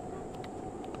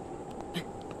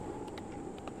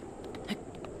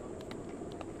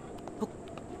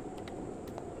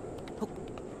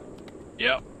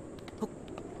 Yep.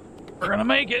 We're gonna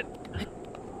make it.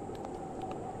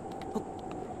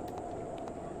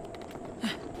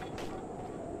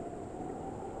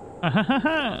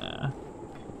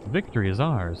 Victory is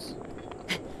ours.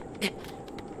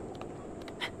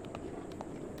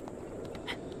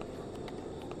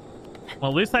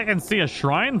 Well, at least I can see a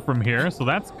shrine from here, so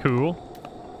that's cool.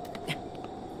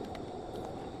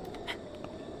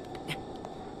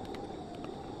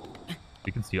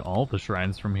 You can see all the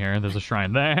shrines from here. There's a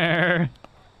shrine there.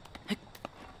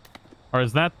 Or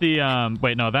is that the,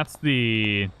 wait, no, that's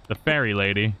the fairy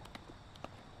lady.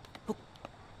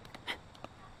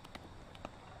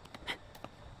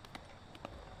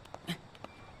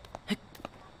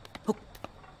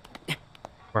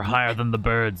 We're higher than the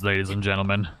birds, ladies and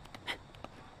gentlemen.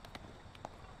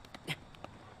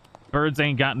 Birds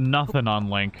ain't got nothing on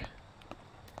Link.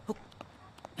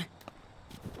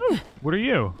 Ooh, what are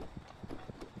you?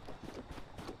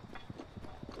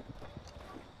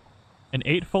 An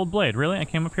 8-fold blade. Really? I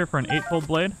came up here for an 8-fold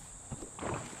blade?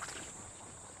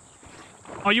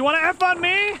 Oh, you want to F on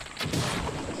me?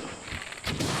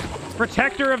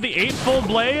 Protector of the 8-fold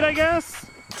blade, I guess?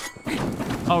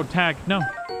 Oh, tag. No.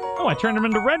 Oh, I turned him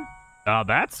into red. Oh,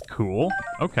 that's cool.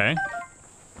 Okay.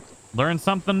 Learned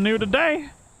something new today.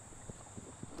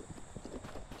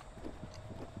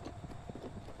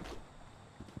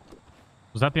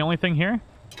 Was that the only thing here?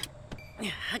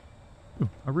 Ooh,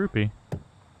 a rupee.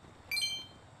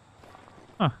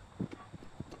 Huh.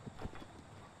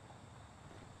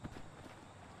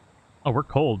 Oh, we're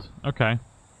cold. Okay.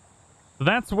 So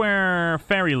that's where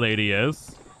Fairy Lady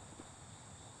is.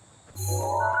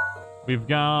 We've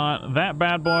got that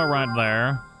bad boy right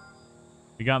there.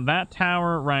 We got that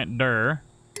tower right there.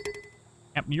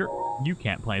 Yep, you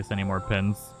can't place any more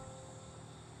pins.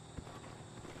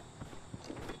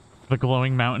 The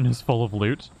glowing mountain is full of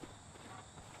loot.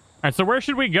 Alright, so where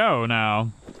should we go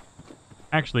now?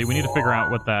 Actually, we need to figure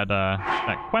out what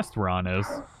that quest we're on is.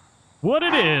 What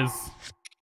it is!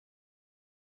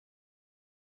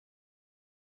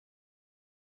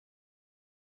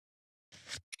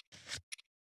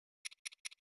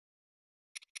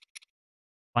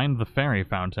 Find the fairy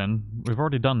fountain. We've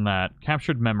already done that.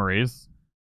 Captured memories.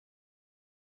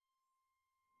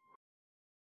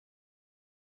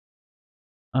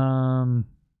 On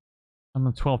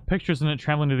the 12 pictures in it,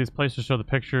 traveling to these places to show the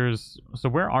pictures. So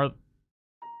where are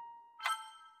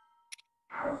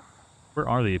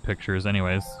the pictures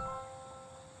anyways?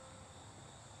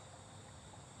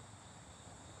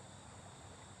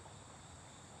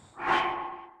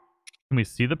 Can we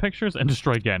see the pictures? And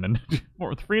destroy Ganon.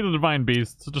 Or free the divine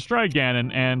beasts, destroy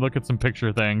Ganon, and look at some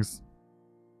picture things.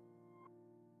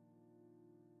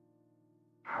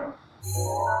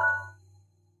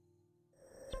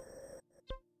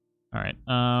 Alright,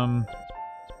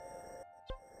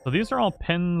 so these are all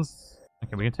pins.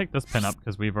 Okay, we can take this pin up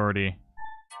because we've already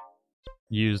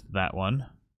used that one.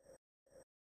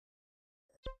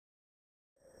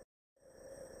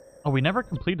 Oh, we never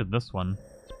completed this one.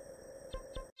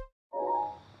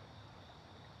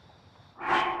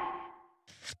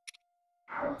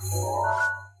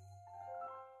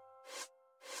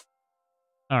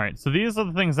 Alright, so these are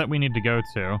the things that we need to go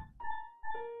to.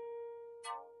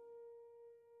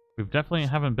 We definitely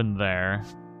haven't been there.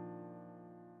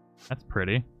 That's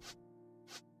pretty.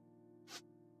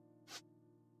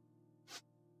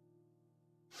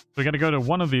 We gotta go to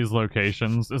one of these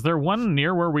locations. Is there one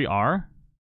near where we are?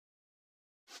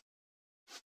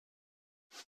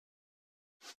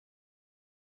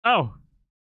 Oh!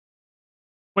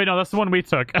 Wait, no, that's the one we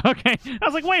took. Okay, I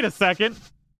was like, wait a second.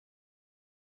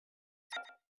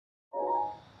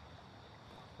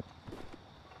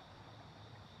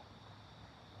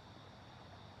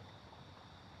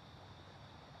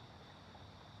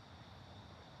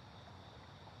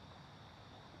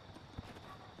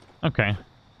 Okay.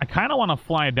 I kind of want to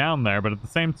fly down there, but at the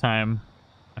same time,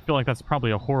 I feel like that's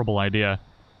probably a horrible idea.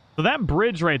 So that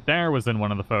bridge right there was in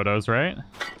one of the photos, right?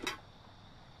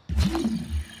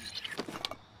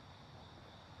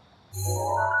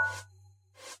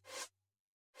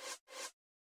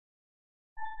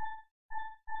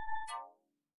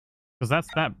 Because that's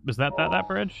that... Is that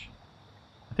bridge?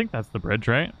 I think that's the bridge,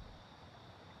 right?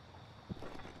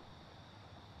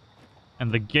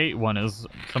 And the gate one is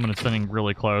someone is sitting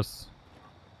really close.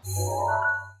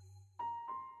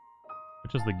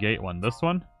 Which is the gate one? This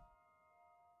one?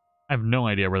 I have no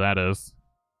idea where that is.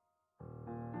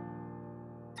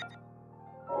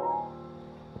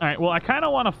 Alright, well, I kind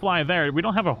of want to fly there. We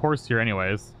don't have a horse here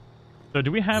anyways. So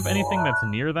do we have anything that's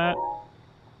near that?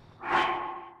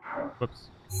 Whoops.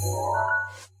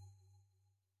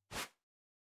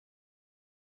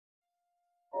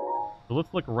 So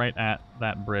let's look right at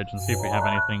that bridge and see if we have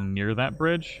anything near that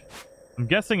bridge. I'm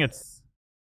guessing it's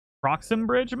Proxim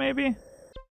Bridge, maybe?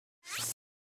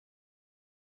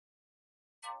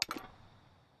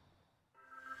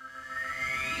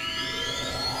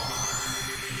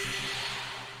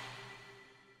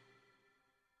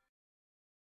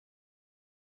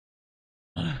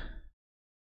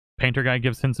 Painter guy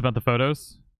gives hints about the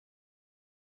photos.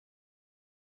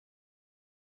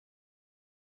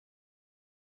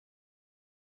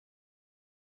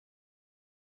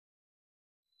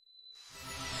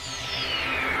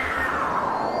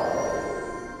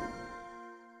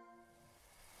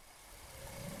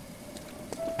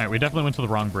 Alright, we definitely went to the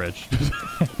wrong bridge.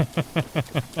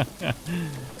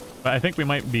 But I think we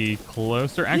might be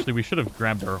closer. Actually, we should have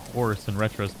grabbed our horse in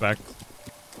retrospect.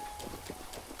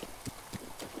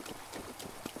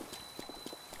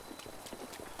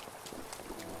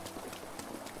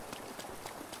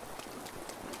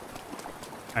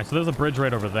 Alright, so there's a bridge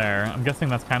right over there. I'm guessing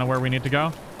that's kind of where we need to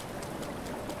go.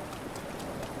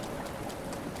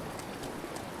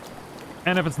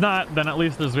 And if it's not, then at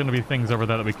least there's going to be things over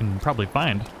there that we can probably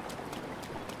find.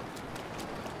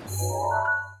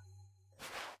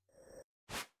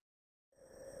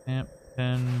 Yep,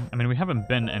 and I mean, we haven't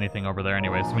been anything over there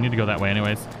anyway, so we need to go that way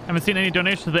anyways. Haven't seen any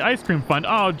donations to the ice cream fund.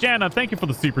 Oh, Jana, thank you for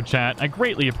the super chat. I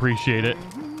greatly appreciate it.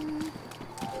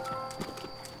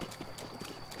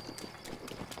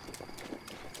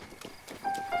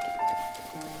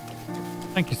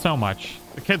 Thank you so much.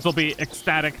 The kids will be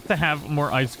ecstatic to have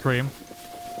more ice cream.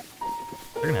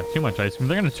 They're gonna have too much ice cream.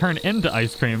 They're gonna turn into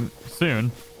ice cream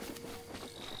soon.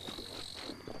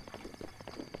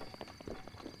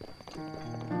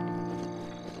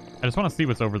 I just want to see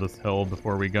what's over this hill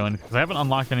before we go in, because I haven't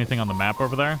unlocked anything on the map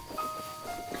over there.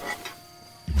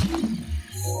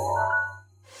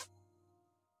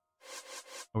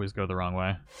 Always go the wrong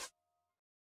way.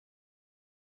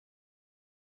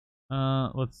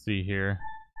 Let's see here.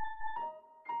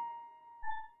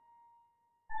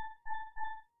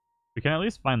 We can at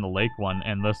least find the lake one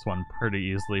and this one pretty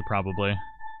easily, probably.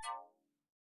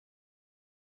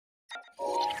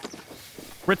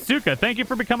 Ritsuka, thank you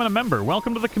for becoming a member.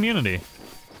 Welcome to the community.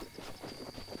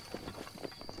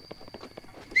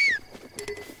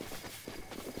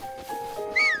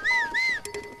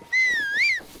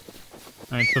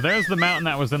 Alright, so there's the mountain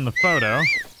that was in the photo.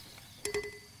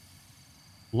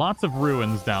 Lots of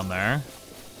ruins down there.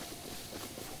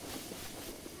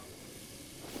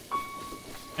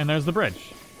 And there's the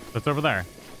bridge. That's over there.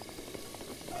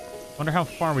 Wonder how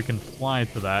far we can fly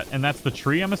to that. And that's the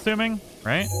tree, I'm assuming,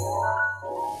 right?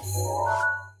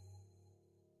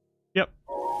 Yep.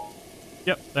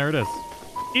 Yep, there it is.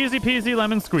 Easy peasy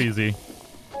lemon squeezy.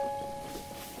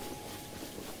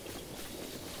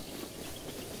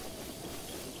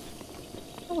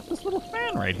 Oh, what's this little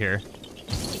fan right here?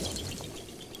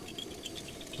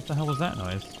 What the hell was that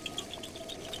noise?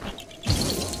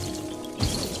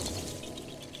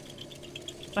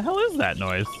 What the hell is that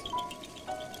noise?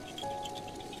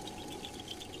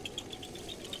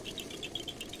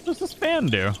 What does this fan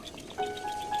do?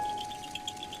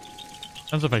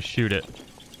 Depends if I shoot it.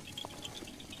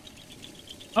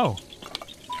 Oh.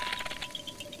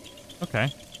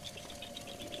 Okay.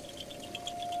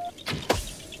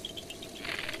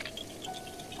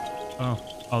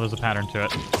 Oh, there's a pattern to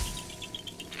it.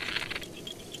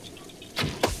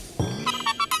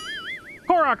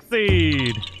 Korok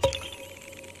seed!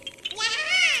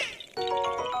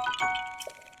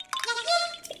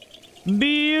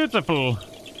 Beautiful.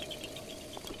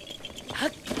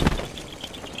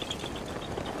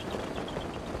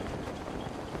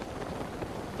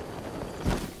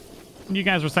 You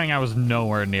guys were saying I was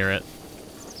nowhere near it.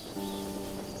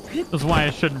 That's why I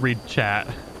shouldn't read chat.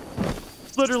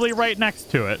 It's literally right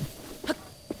next to it.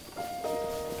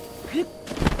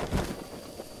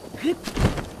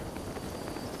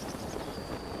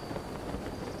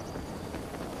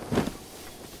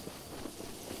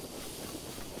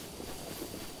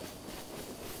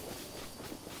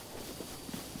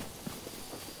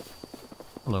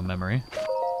 Hello, memory.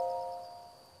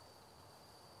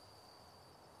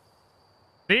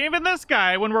 Even this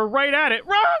guy, when we're right at it.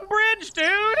 Wrong bridge,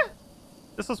 dude!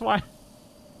 This is why...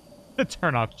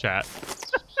 Turn off chat.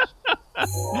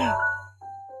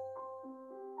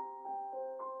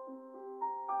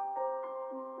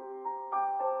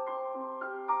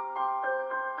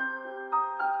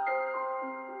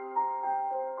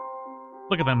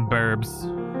 Look at them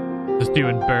burbs. Just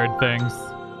doing bird things.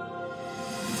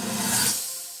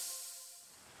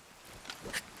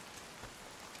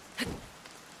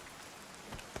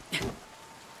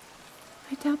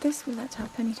 I doubt this will let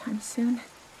up anytime soon.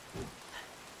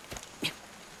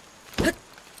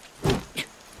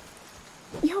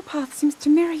 Your path seems to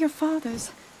mirror your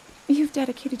father's. You've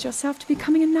dedicated yourself to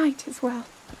becoming a knight as well.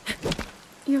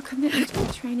 Your commitment to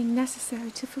the training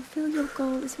necessary to fulfill your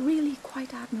goal is really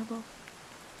quite admirable.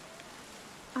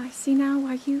 I see now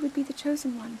why you would be the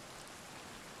chosen one.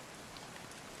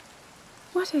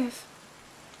 What if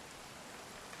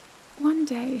one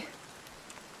day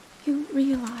you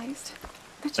realized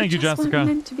that you just weren't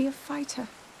meant to be a fighter?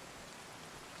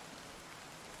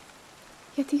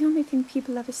 Yet the only thing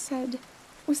people ever said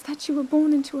was that you were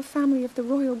born into a family of the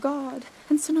royal guard,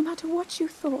 and so no matter what you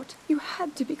thought, you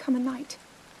had to become a knight.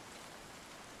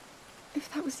 If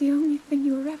that was the only thing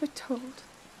you were ever told,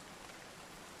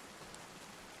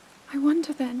 I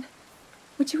wonder then,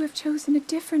 would you have chosen a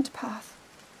different path?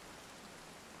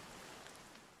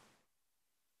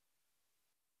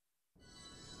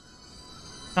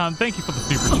 Thank you for the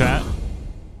super chat.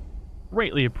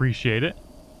 Greatly appreciate it.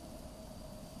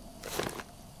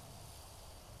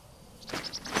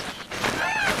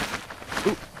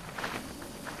 Ooh.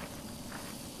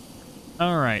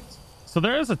 All right. So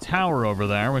there is a tower over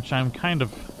there, which I'm kind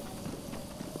of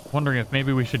wondering if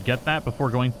maybe we should get that before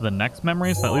going to the next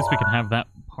memory, so at least we can have that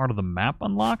part of the map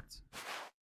unlocked.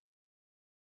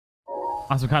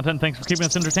 Awesome content. Thanks for keeping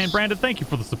us entertained. Brandon, thank you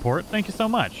for the support. Thank you so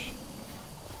much.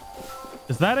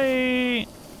 Is that a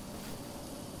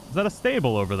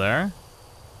stable over there?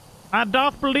 I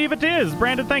doth believe it is.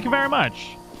 Brandon, thank you very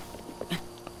much.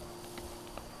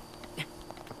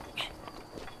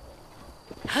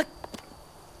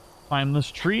 Climb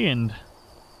this tree and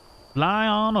fly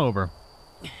on over.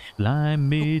 Fly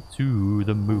me to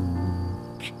the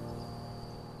moon.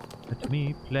 Let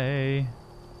me play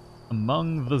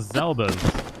among the Zeldas.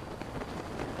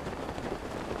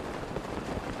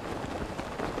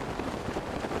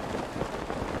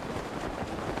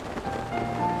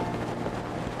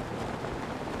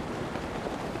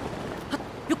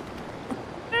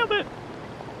 Nailed it.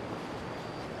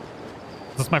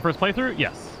 Is this my first playthrough?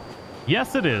 Yes.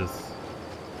 Yes, it is.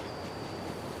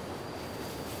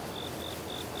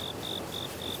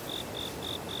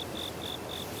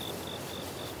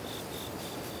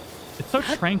 It's so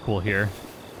tranquil here.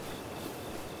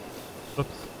 Oops,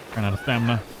 ran out of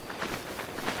stamina.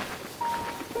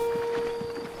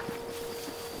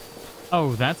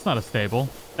 Oh, that's not a stable.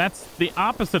 That's the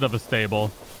opposite of a stable.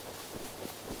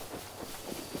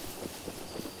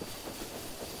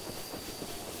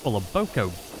 Full of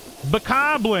boko.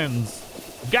 Bokoblins!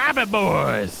 Gabba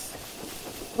boys!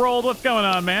 Rolled, what's going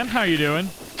on, man? How you doing?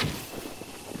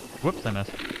 Whoops, I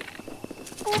missed.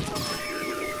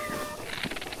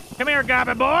 Come here,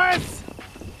 Gabba boys!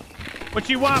 What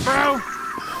you want, bro?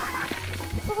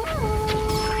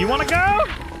 You want to go?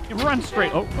 You run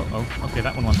straight. Oh, okay,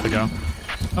 that one wants to go.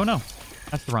 Oh, no.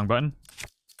 That's the wrong button.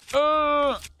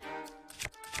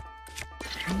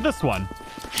 This one.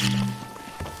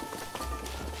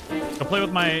 Go play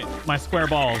with my square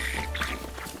balls.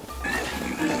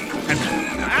 And,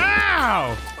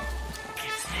 ow!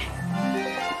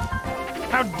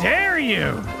 How dare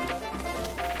you!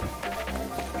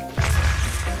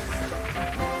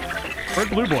 Where'd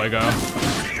Blue Boy go?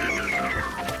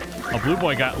 Oh, Blue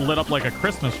Boy got lit up like a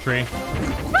Christmas tree.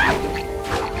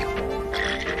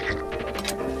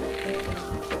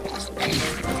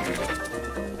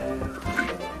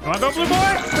 Wanna go, Blue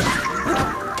Boy?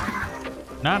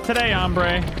 Not today,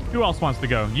 hombre. Who else wants to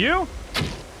go? You?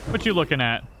 What you looking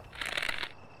at?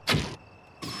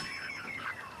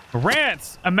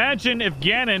 Rants! Imagine if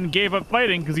Ganon gave up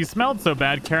fighting because he smelled so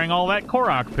bad carrying all that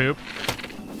Korok poop.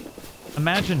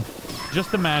 Imagine.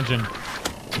 Just imagine.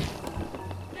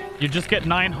 You just get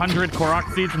 900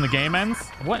 Korok seeds and the game ends?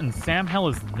 What in Sam hell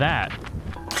is that?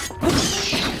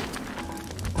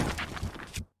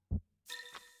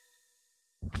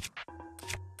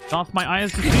 Off my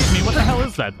eyes deceive me. What the hell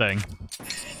is that thing?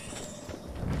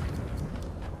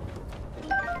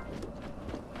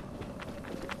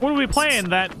 What are we playing?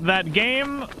 That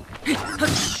game?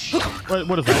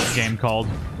 What is that game called?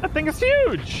 That thing is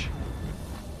huge!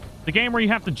 The game where you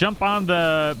have to jump on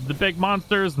the big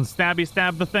monsters and stab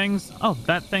the things. Oh,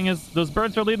 that thing is... Those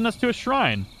birds are leading us to a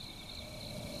shrine.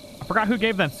 I forgot who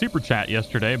gave that super chat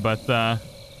yesterday, but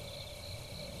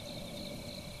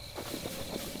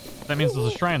that means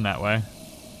there's a shrine that way.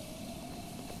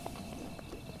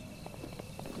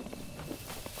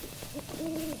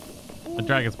 The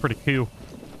dragon's pretty cool.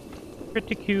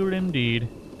 Pretty cool indeed.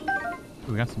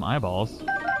 Ooh, we got some eyeballs.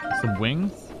 Some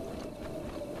wings.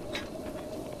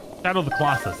 Shadow of the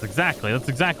Colossus. Exactly. That's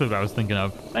exactly what I was thinking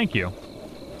of. Thank you.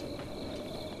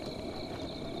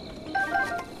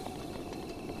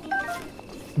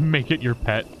 Make it your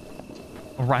pet.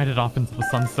 Ride it off into the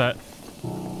sunset.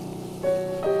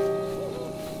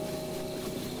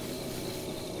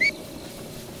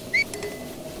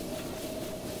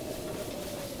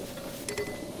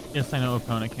 Yes, I know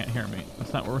Epona can't hear me.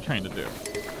 That's not what we're trying to do.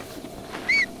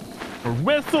 We're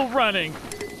whistle running!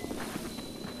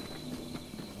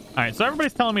 Alright, so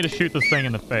everybody's telling me to shoot this thing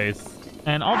in the face.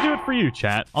 And I'll do it for you,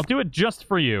 chat. I'll do it just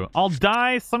for you. I'll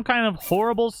die some kind of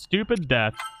horrible, stupid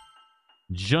death.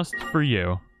 Just for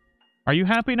you. Are you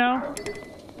happy now?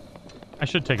 I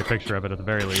should take a picture of it at the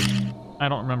very least. I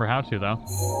don't remember how to, though.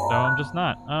 So I'm just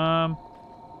not.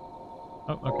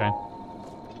 Oh, okay.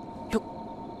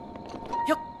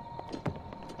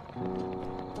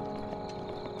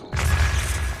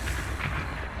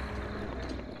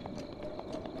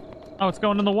 Oh, it's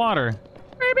going in the water.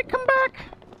 Baby, come back!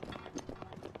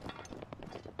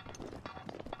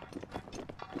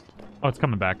 Oh, it's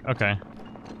coming back. Okay.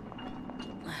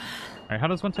 Alright, how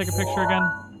does one take a picture again?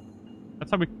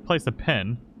 That's how we place a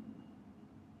pin.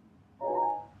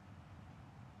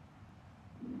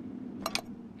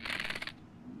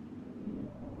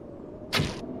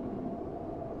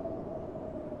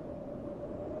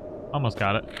 Almost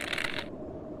got it.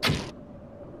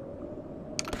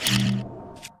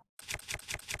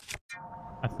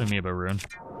 That's the Amiibo rune.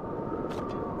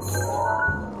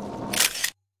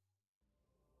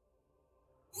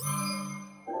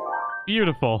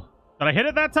 Beautiful. Did I hit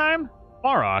it that time?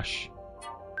 Barosh.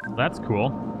 That's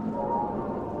cool.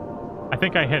 I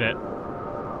think I hit it.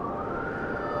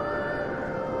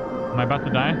 Am I about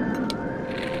to die?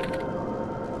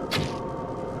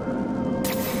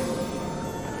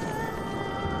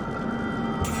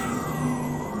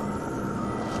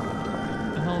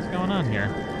 What the hell is going on here?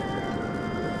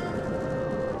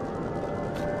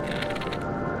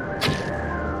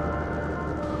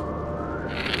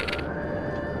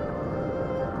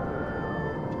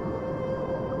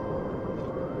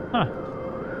 Huh.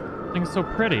 Thing's so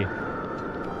pretty.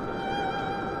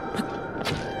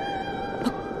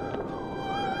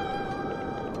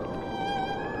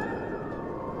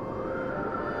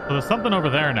 So there's something over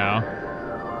there now.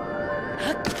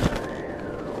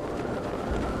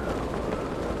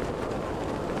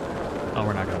 Oh,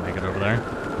 we're not gonna make it over there.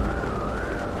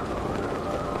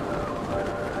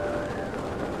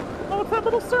 Oh, it's that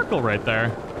little circle right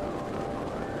there.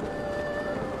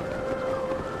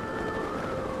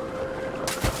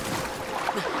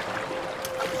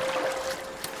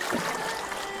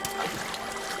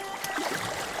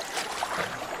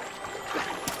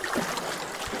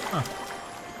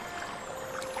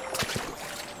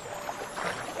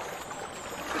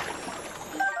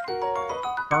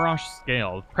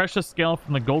 Scale. Precious scale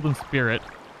from the golden spirit.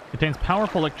 Contains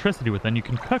powerful electricity within. You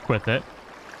can cook with it.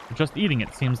 But just eating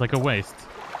it seems like a waste.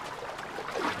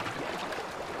 So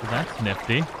that's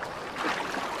nifty.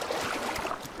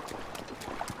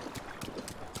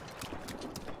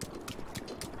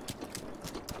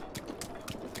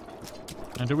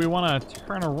 Now, do we want to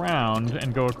turn around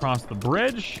and go across the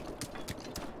bridge?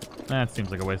 That seems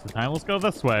like a waste of time. Let's go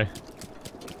this way.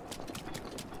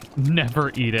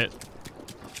 Never eat it.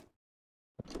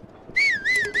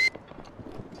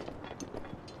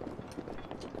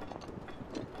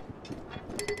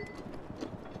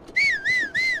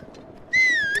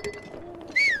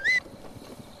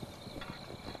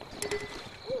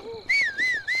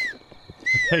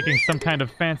 Taking some kind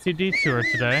of fancy detour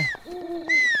today.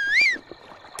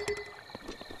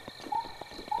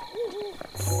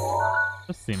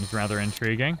 This seems rather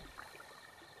intriguing.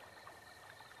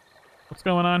 What's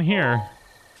going on here?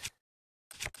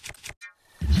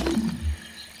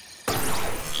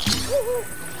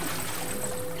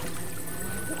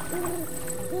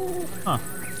 Huh.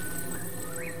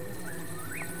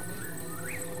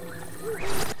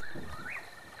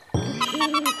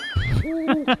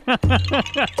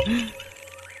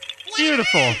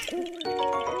 Beautiful.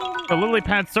 The lily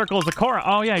pad circle is a core.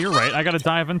 Oh yeah, you're right. I gotta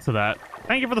dive into that.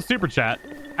 Thank you for the super chat.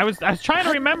 I was trying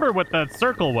to remember what that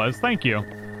circle was. Thank you.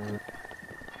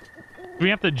 We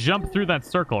have to jump through that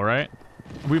circle, right?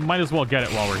 We might as well get it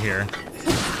while we're here.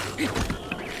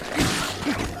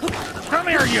 Come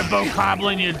here, you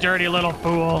bokoblin, you dirty little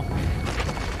fool.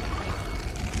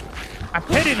 I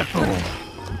pity the fool.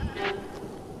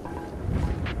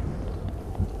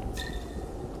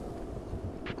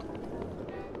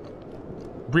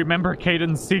 Remember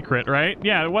Caden's secret, right?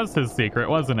 Yeah, it was his secret,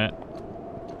 wasn't it?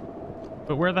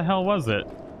 But where the hell was it?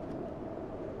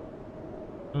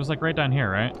 It was like right down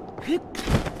here, right?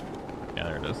 Yeah,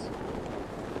 there it is.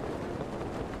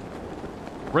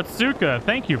 Retsuka,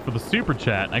 thank you for the super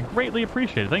chat. I greatly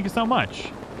appreciate it. Thank you so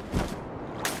much.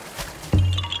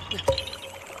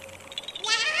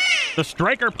 The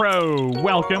Striker Pro,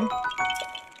 welcome.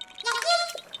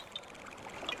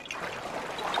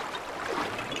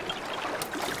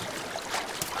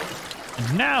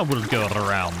 And now we'll go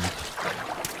around.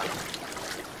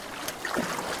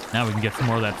 Now we can get some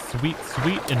more of that sweet,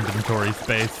 sweet inventory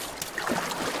space.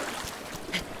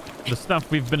 The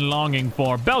stuff we've been longing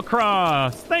for.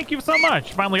 Belcross, thank you so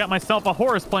much. Finally got myself a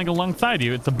horse playing alongside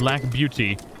you. It's a black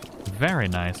beauty. Very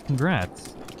nice.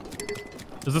 Congrats.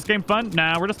 Is this game fun?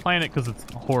 Nah, we're just playing it because it's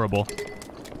horrible.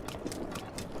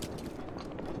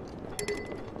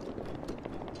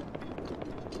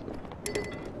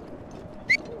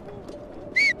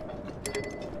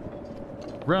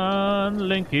 Run,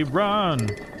 Linky, run.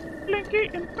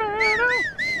 Linky Inferno.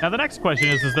 Now the next question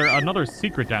is there another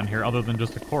secret down here other than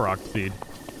just a Korok seed?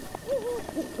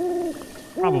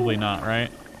 Probably not,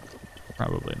 right?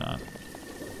 Probably not.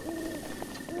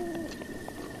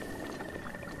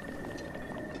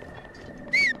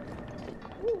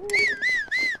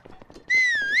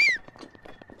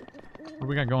 What do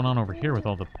we got going on over here with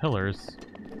all the pillars?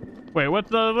 Wait,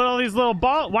 what's all these little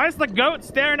balls? Why is the goat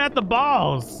staring at the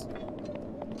balls?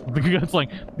 The goat's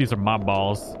like, these are my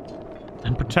balls.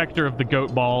 I'm protector of the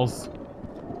goat balls.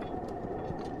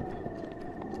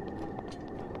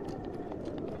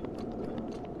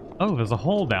 Oh, there's a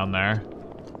hole down there.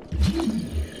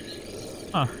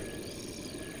 Huh.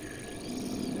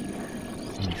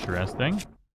 Interesting.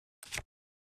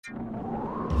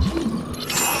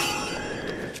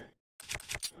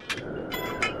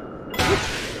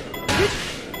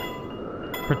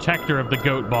 Protector of the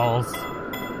goat balls.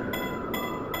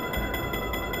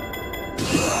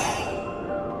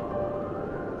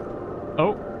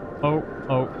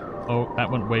 Oh,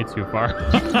 that went way too far.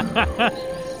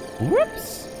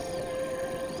 Whoops.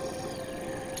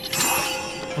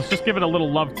 Let's just give it a little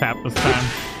love tap this time.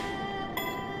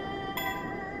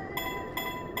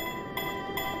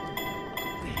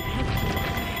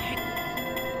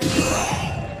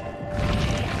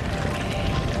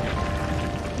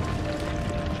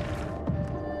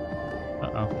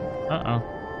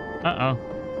 Uh-oh.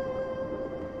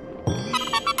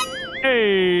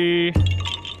 Hey!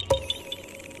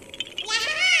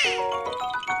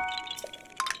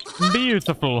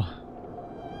 Beautiful.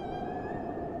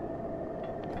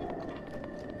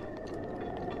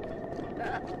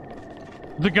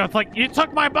 The goat's like, you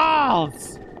took my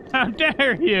balls! How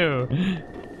dare you!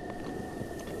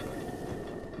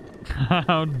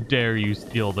 How dare you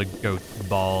steal the goat's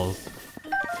balls?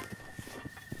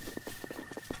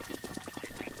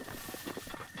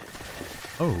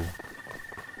 Oh.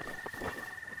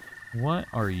 What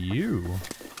are you?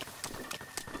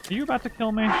 Are you about to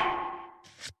kill me?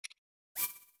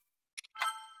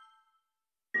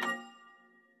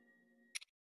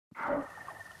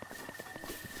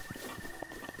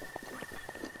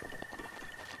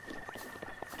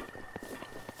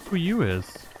 Who you is?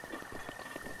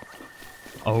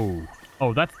 Oh,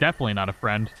 that's definitely not a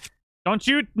friend. Don't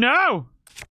you know?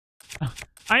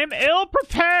 I am ill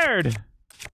prepared.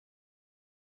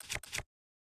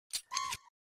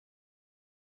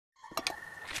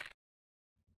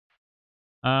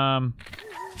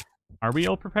 Are we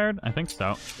ill prepared? I think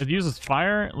so. It uses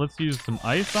fire. Let's use some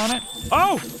ice on it.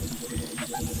 Oh!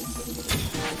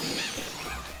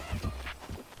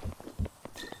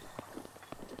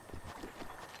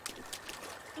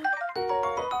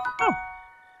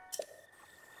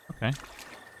 Okay.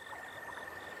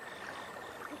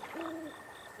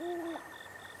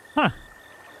 Huh.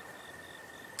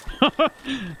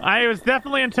 I was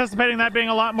definitely anticipating that being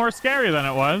a lot more scary than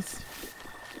it was.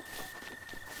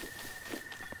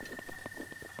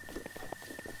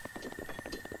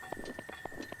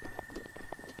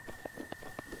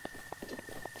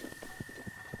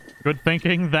 Good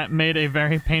thinking. That made a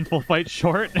very painful fight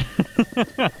short.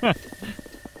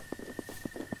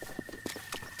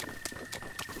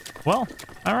 Well,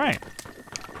 all right.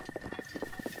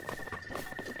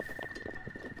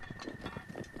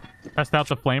 Test out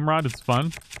the flame rod. It's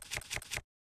fun.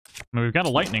 I mean, we've got a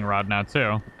lightning rod now,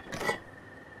 too.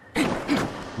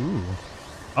 Ooh.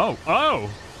 Oh, oh!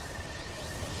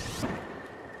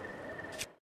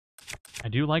 I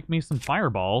do like me some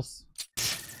fireballs.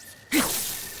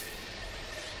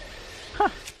 Huh.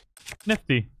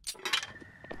 Nifty.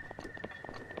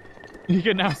 You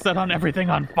can now set on everything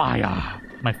on fire.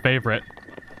 My favorite.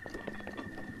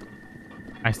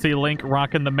 I see Link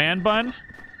rocking the man bun.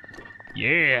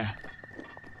 Yeah.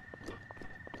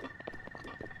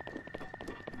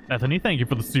 Bethany, thank you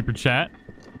for the super chat.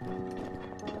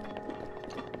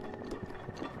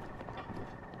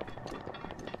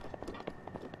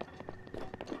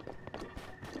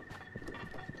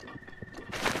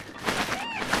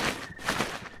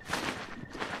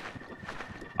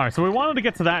 Alright, so we wanted to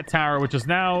get to that tower, which is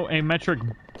now a metric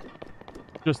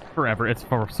just forever. It's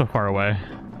so far away.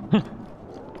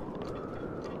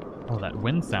 Oh, that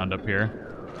wind sound up here.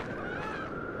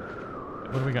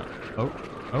 What do we got? Oh,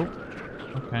 oh,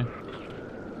 okay.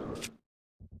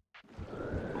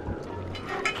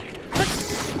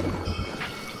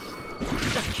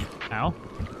 Ow.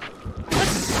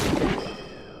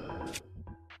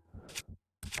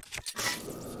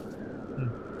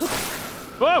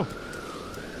 Whoa!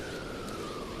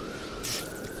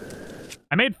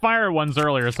 I made fire ones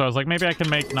earlier, so I was like, maybe I can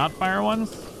make not fire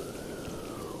ones?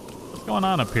 What's going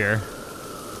on up here?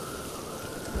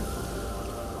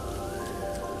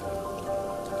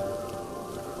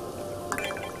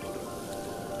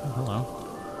 Oh, hello.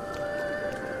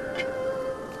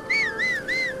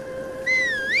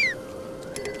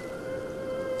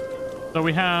 So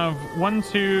we have 1,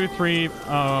 2, 3.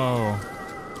 Oh.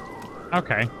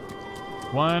 Okay.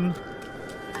 1,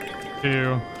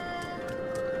 2,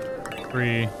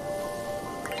 3,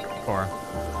 4.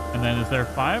 And then is there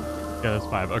 5? Yeah, there's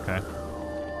 5. Okay.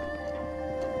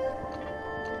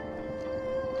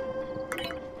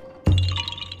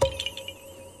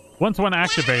 Once one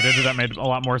activated, that made a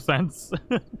lot more sense.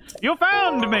 You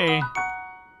found me!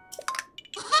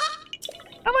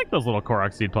 I like those little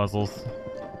Korok seed puzzles.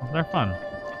 They're fun.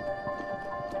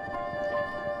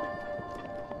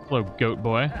 Hello, goat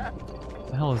boy. What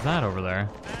the hell is that over there?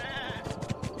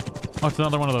 Oh, it's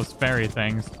another one of those fairy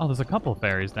things. Oh, there's a couple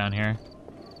fairies down here.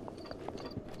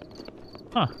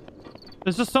 Huh.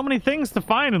 There's just so many things to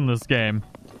find in this game.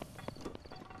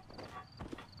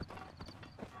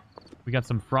 We got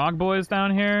some frog boys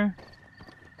down here.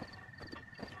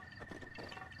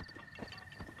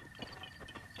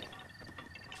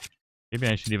 Maybe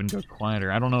I should even go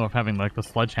quieter. I don't know if having like the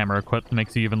sledgehammer equipped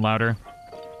makes you even louder.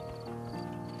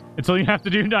 Until you have to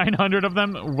do 900 of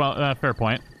them? Well, fair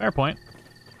point. Fair point.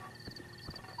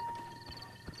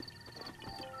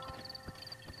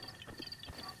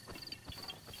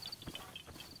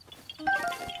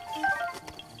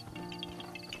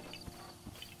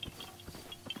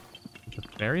 The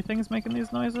fairy thing's making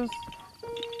these noises?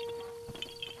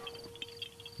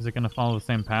 Is it gonna follow the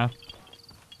same path?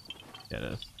 Yeah,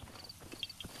 it is.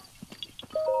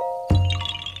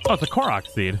 Oh, it's a Korok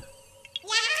seed.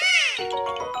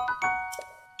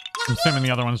 I'm assuming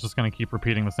the other one's just gonna keep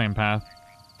repeating the same path.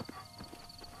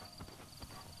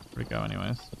 Where'd it go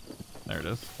anyways? There it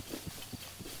is.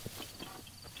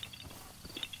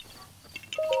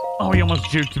 Oh, he almost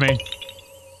juked me.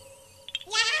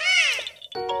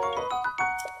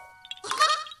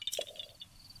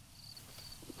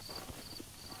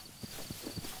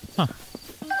 Huh.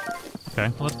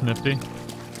 Okay, well that's nifty.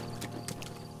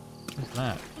 What's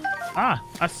that? Ah!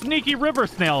 A sneaky river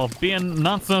snail being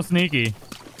not so sneaky.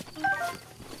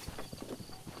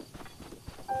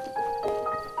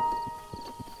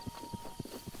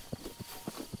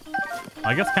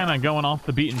 I guess kind of going off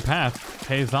the beaten path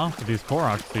pays off with these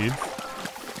Korok seeds.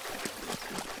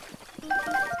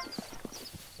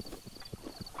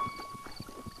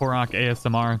 Korok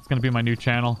ASMR. It's going to be my new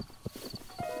channel.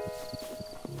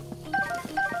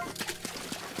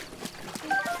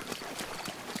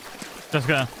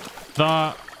 Jessica,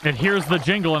 it hears the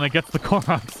jingle and it gets the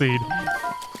Korok seed.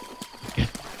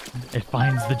 It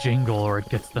finds the jingle or it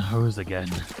gets the hose again.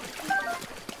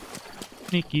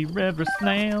 Sneaky river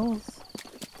snails.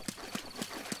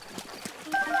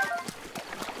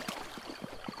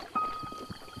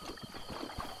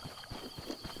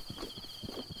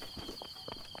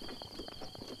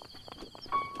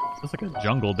 There's like a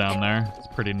jungle down there. It's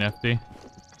pretty nifty.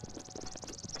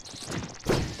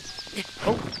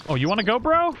 Oh, you want to go,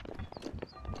 bro?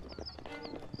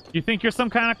 You think you're some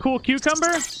kind of cool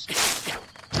cucumber?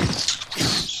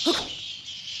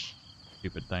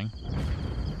 Stupid thing.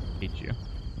 Hate you.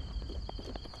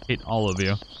 Hate all of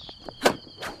you.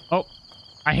 Oh,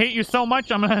 I hate you so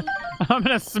much. I'm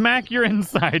gonna smack your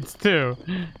insides too.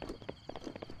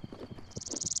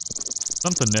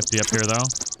 Something nifty up here though.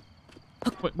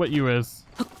 What you is?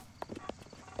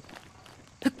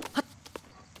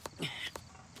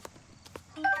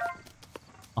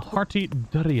 A hearty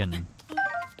durian.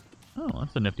 Oh,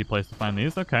 that's a nifty place to find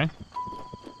these. Okay.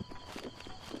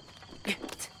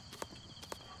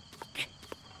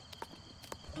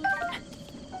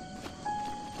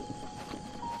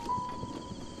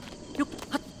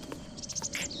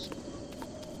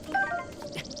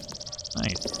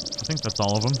 Nice. I think that's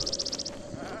all of them.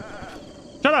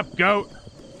 Shut up, goat!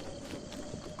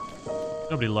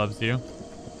 Nobody loves you.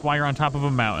 That's why you're on top of a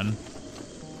mountain.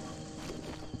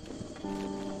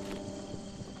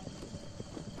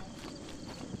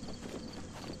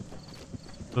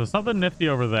 So there's something nifty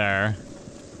over there.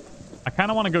 I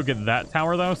kind of want to go get that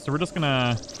tower though, so we're just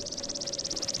gonna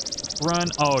run.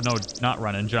 Oh no, not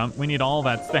run and jump. We need all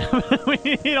that stamina. We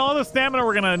need all the stamina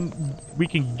we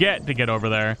can get to get over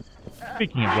there.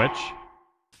 Speaking of which,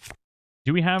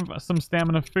 do we have some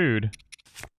stamina food?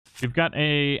 We've got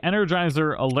a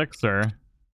Energizer elixir.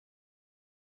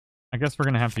 I guess we're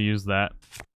gonna have to use that.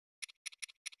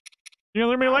 You're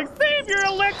gonna be like, save your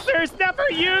elixirs, never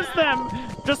use them.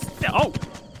 Just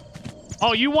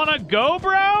oh, you wanna go,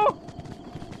 bro?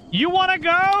 You wanna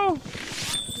go?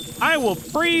 I will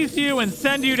freeze you and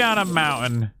send you down a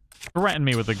mountain. Threaten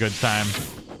me with a good time.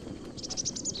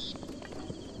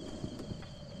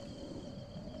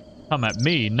 Come at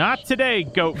me. Not today,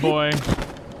 goat boy.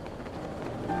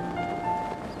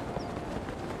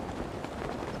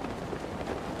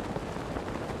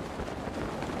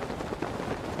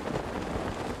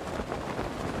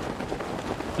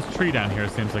 This tree down here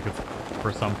seems like it's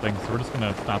for something, so we're just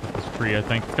gonna stop at this tree. I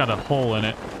think it's got a hole in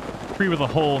it. Tree with a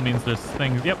hole means there's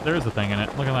things. Yep, there is a thing in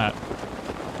it. Look at that.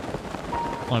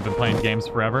 I've been playing games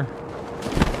forever.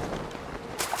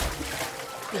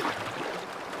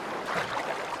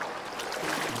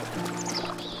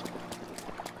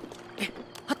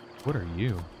 What are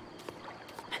you?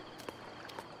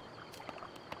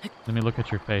 Let me look at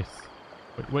your face.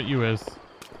 What you is?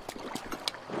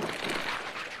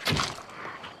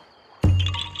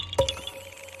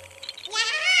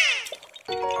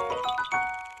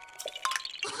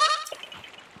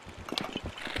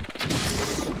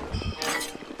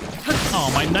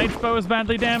 Oh, my knight's bow is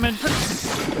badly damaged.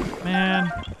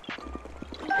 Man.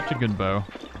 Such a good bow.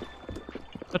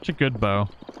 Such a good bow.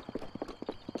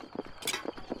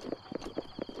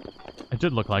 It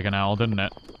did look like an owl, didn't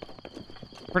it?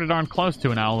 Pretty darn close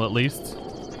to an owl, at least.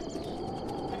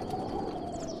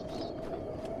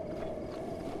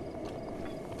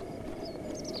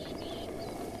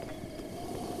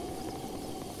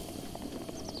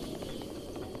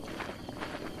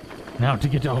 Now to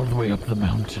get all the way up the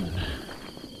mountain.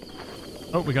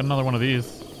 Oh, we got another one of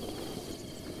these.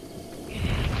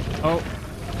 Oh.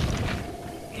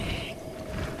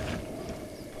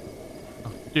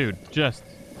 Oh, dude, just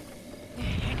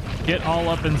get all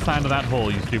up inside of that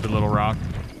hole, you stupid little rock.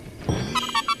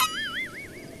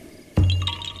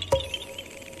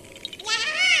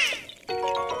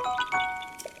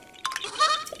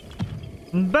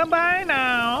 Bye-bye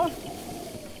now.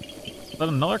 Is that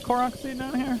another Korok seed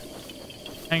down here?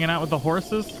 Hanging out with the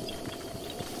horses?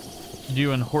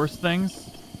 Doing horse things?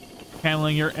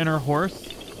 Handling your inner horse?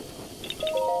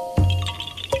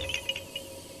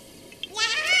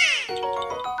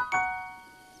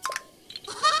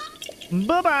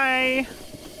 Bye-bye!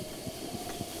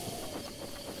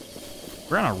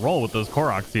 We're on a roll with those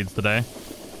Korok seeds today.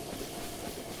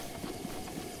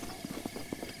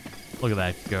 Look at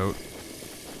that goat.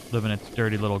 Living its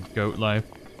dirty little goat life.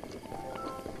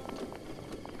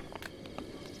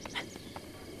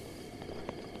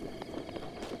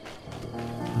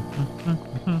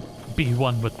 Be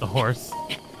one with the horse.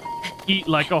 Eat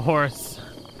like a horse.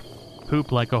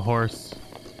 Poop like a horse.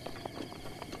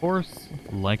 Horse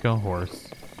like a horse.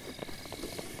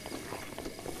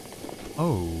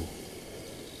 Oh.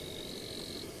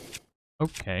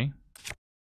 Okay.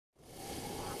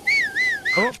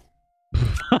 Oh.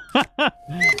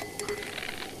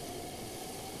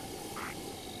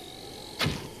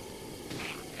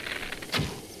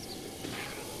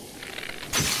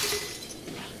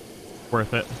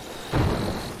 Worth it.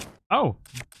 Oh.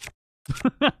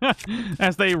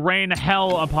 As they rain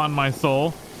hell upon my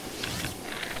soul.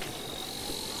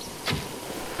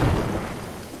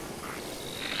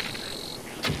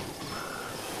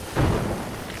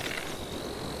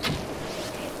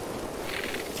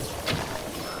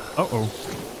 Uh-oh.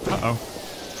 Uh-oh.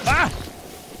 Ah!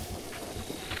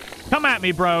 Come at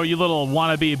me, bro, you little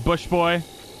wannabe bush boy.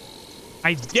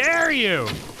 I dare you.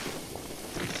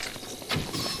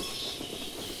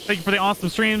 Thank you for the awesome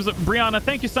streams. Brianna,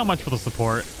 thank you so much for the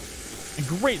support. I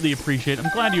greatly appreciate it.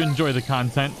 I'm glad you enjoy the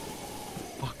content.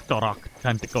 Octorok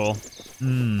tentacle.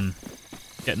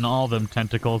 Getting all them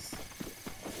tentacles.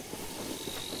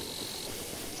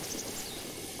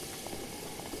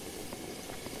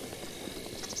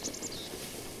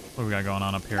 What do we got going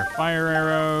on up here? Fire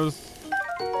arrows,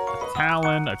 a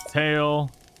talon, a tail,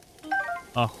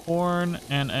 a horn,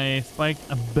 and a spike,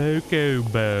 a boko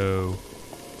bow.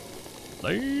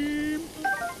 Lame.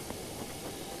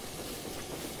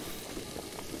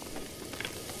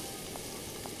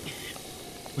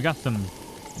 We got some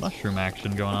mushroom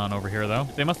action going on over here, though.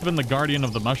 They must have been the guardian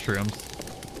of the mushrooms.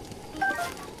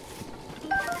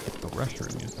 The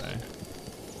mushroom, you say?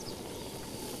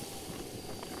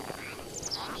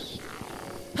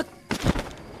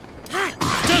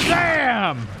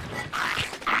 Shazam!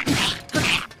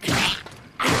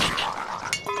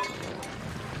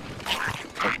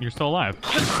 Oh, you're still alive.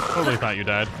 Totally thought you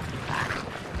died.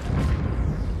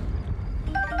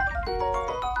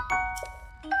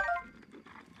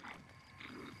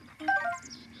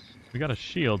 We got a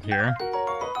shield here.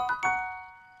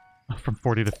 From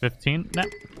 40 to 15? Nah,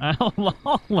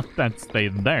 I'll let that stay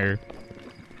there.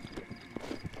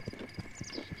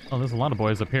 Oh, there's a lot of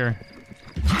boys up here.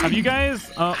 Have you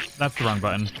guys... Oh, that's the wrong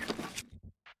button.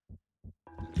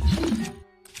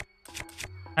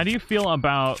 How do you feel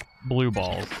about blue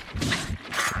balls?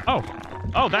 Oh.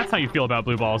 Oh, that's how you feel about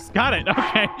blue balls. Got it.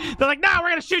 Okay. They're like, no, we're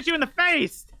going to shoot you in the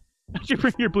face. Don't you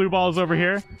bring your blue balls over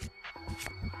here?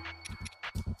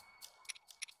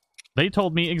 They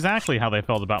told me exactly how they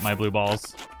felt about my blue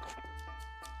balls.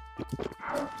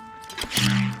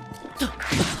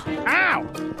 Ow!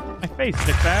 My face,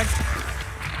 dickbag.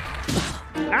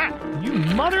 Ah! You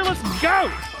motherless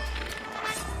goat!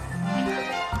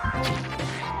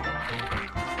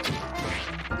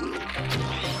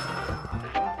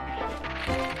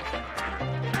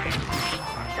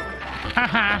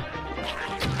 Haha!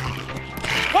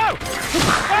 Whoa!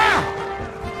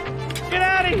 Ah! Get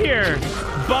out of here!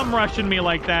 Bum rushing me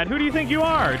like that. Who do you think you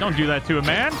are? Don't do that to a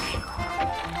man.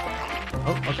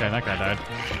 Oh, okay, that guy died.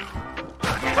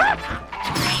 Ah!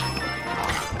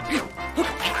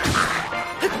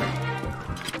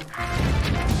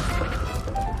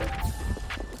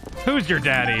 Who's your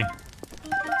daddy?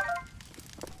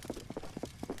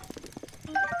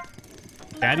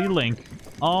 Daddy Link,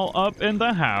 all up in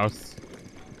the house.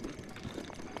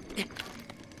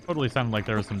 Totally sounded like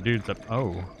there were some dudes up.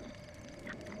 Oh.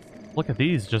 Look at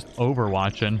these just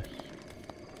overwatching.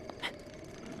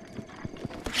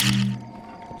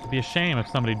 It'd be a shame if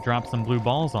somebody dropped some blue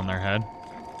balls on their head.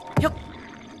 Yep.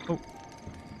 Oh.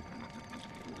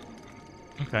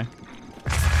 Okay.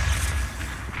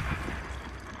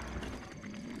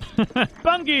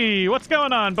 Bungie! What's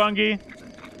going on, Bungie?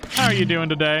 How are you doing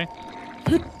today?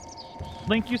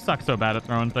 Link, you suck so bad at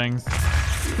throwing things.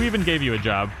 Who even gave you a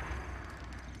job?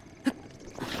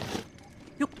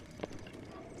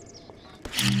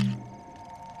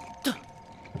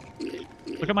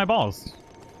 Look at my balls.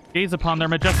 Gaze upon their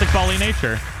majestic bally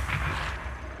nature.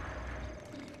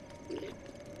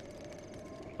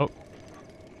 Oh.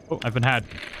 Oh, I've been had.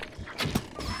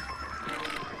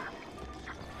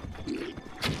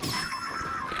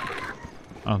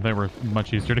 Oh, they were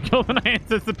much easier to kill than I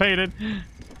anticipated.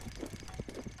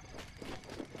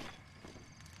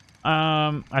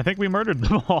 I think we murdered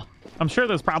them all. I'm sure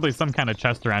there's probably some kind of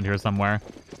chest around here somewhere.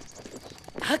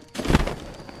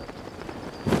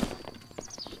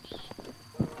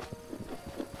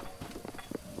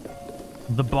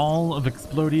 The ball of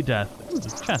explodey death. Ooh,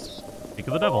 this chest. Speak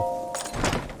of the devil.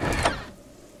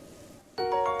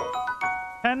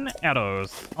 10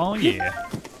 arrows. Oh yeah.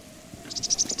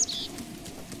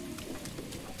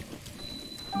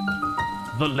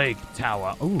 The lake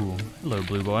tower. Ooh, hello,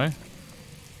 blue boy.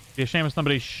 Be a shame if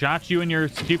somebody shot you in your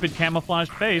stupid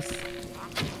camouflaged face.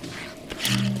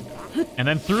 And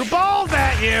then threw balls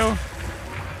at you.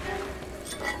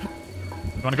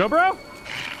 You wanna go, bro?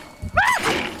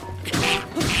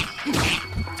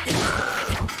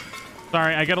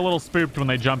 Sorry, I get a little spooked when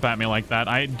they jump at me like that.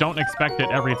 I don't expect it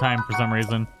every time for some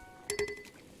reason.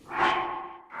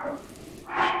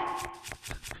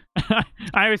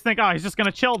 I always think, oh, he's just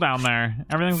gonna chill down there.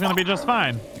 Everything's gonna be just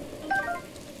fine.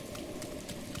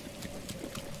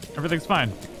 Everything's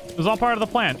fine. It was all part of the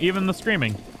plan, even the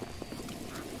screaming.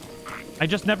 I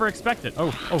just never expect it.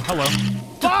 Oh, hello.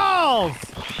 Balls!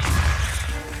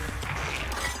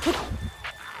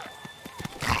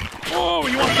 Oh,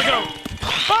 he wants to go.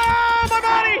 Oh, my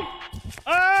body!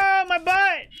 Oh, my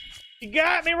butt! You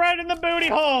got me right in the booty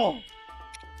hole!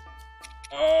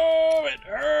 Oh, it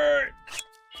hurt!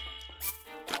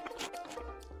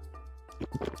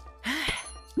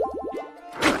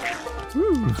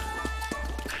 Whew.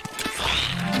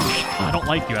 I don't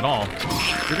like you at all.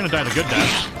 You're gonna die the good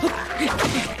death.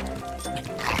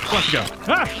 Let's go.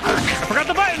 Ah! I forgot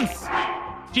the buttons!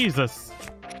 Jesus.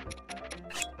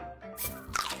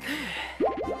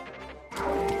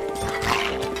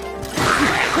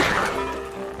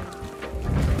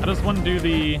 How does one do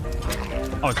the...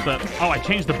 Oh, it's the... Oh, I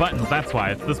changed the buttons. That's why.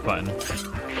 It's this button.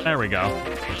 There we go.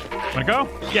 Wanna go?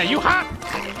 Yeah, you hop!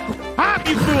 Hop,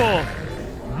 you fool!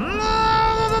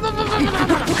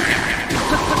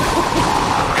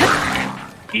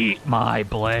 Eat my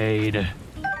blade.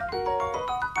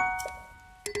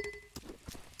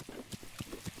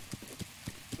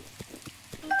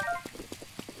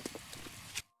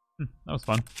 That was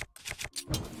fun.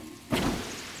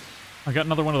 I got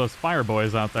another one of those fire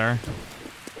boys out there.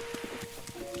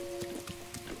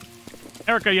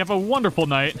 Erica, you have a wonderful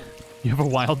night. You have a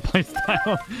wild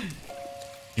playstyle.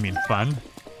 You mean fun?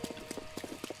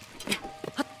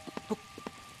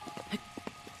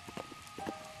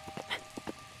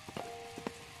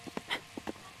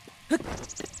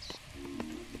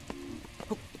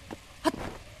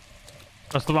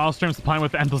 Rest of the wild stream supplying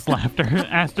with endless laughter.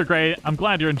 Aster Gray, I'm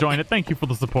glad you're enjoying it. Thank you for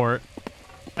the support.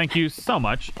 Thank you so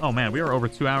much. Oh man, we are over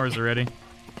 2 hours already.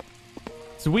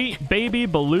 Sweet baby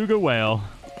beluga whale.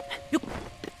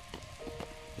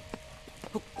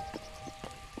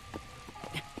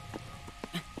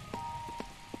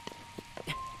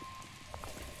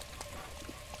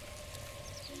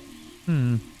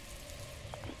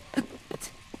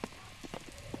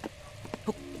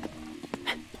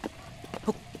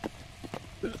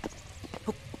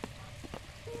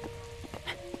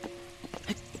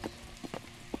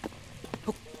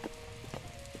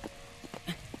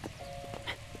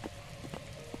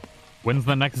 When's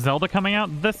the next Zelda coming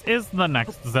out? This is the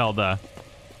next Zelda.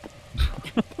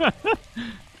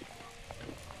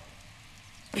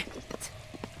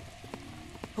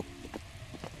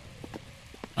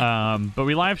 But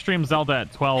we live stream Zelda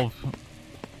at 12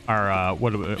 or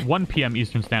 1 p.m.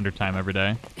 Eastern Standard Time every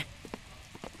day.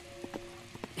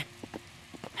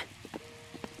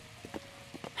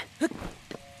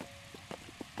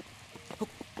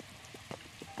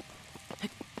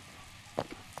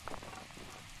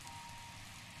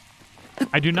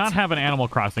 I do not have an Animal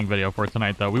Crossing video for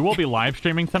tonight, though. We will be live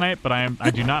streaming tonight, but I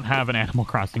do not have an Animal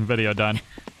Crossing video done.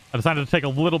 I decided to take a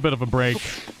little bit of a break.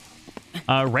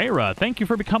 Rayra, thank you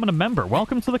for becoming a member.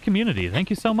 Welcome to the community. Thank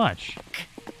you so much.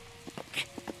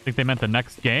 Think they meant the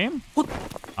next game?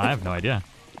 I have no idea.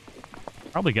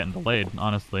 Probably getting delayed,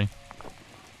 honestly.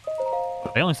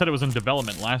 They only said it was in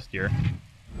development last year.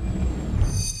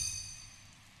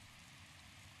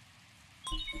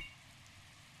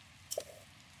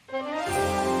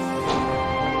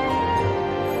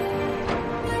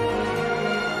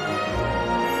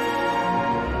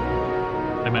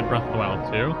 Breath of the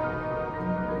Wild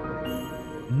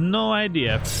 2? No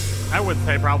idea. I would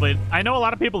say probably... I know a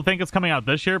lot of people think it's coming out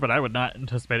this year, but I would not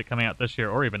anticipate it coming out this year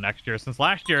or even next year, since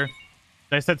last year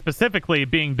they said specifically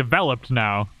being developed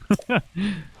now.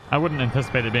 I wouldn't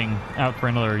anticipate it being out for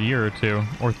another year or 2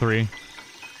 or 3.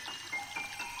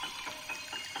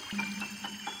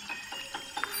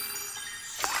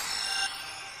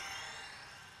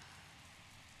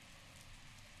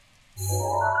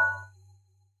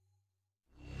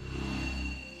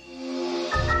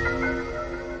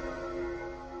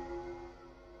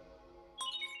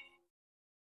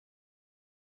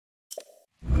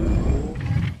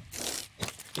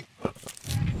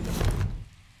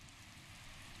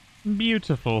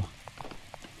 Beautiful.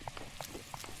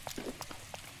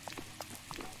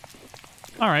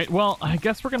 Alright, well, I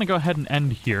guess we're going to go ahead and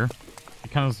end here,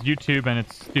 because YouTube and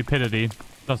its stupidity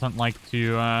doesn't like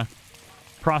to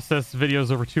process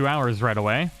videos over 2 hours right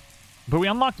away. But we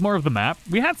unlocked more of the map.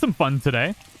 We had some fun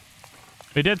today.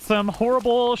 We did some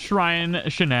horrible shrine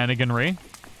shenaniganry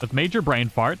with major brain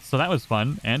farts, so that was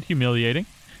fun and humiliating.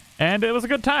 And it was a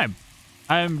good time.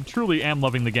 I truly am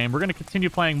loving the game. We're going to continue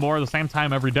playing more the same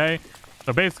time every day.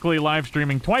 So basically live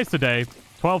streaming twice a day,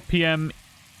 12 p.m.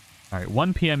 All right,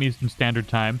 1 p.m. Eastern Standard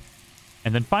Time,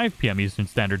 and then 5 p.m. Eastern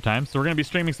Standard Time. So we're going to be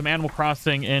streaming some Animal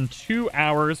Crossing in 2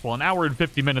 hours, well, an hour and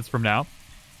 50 minutes from now.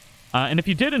 And if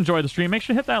you did enjoy the stream, make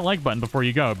sure to hit that like button before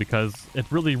you go, because it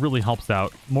really, really helps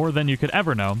out more than you could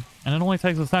ever know, and it only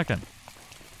takes a second.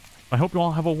 I hope you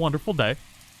all have a wonderful day.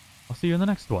 I'll see you in the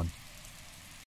next one.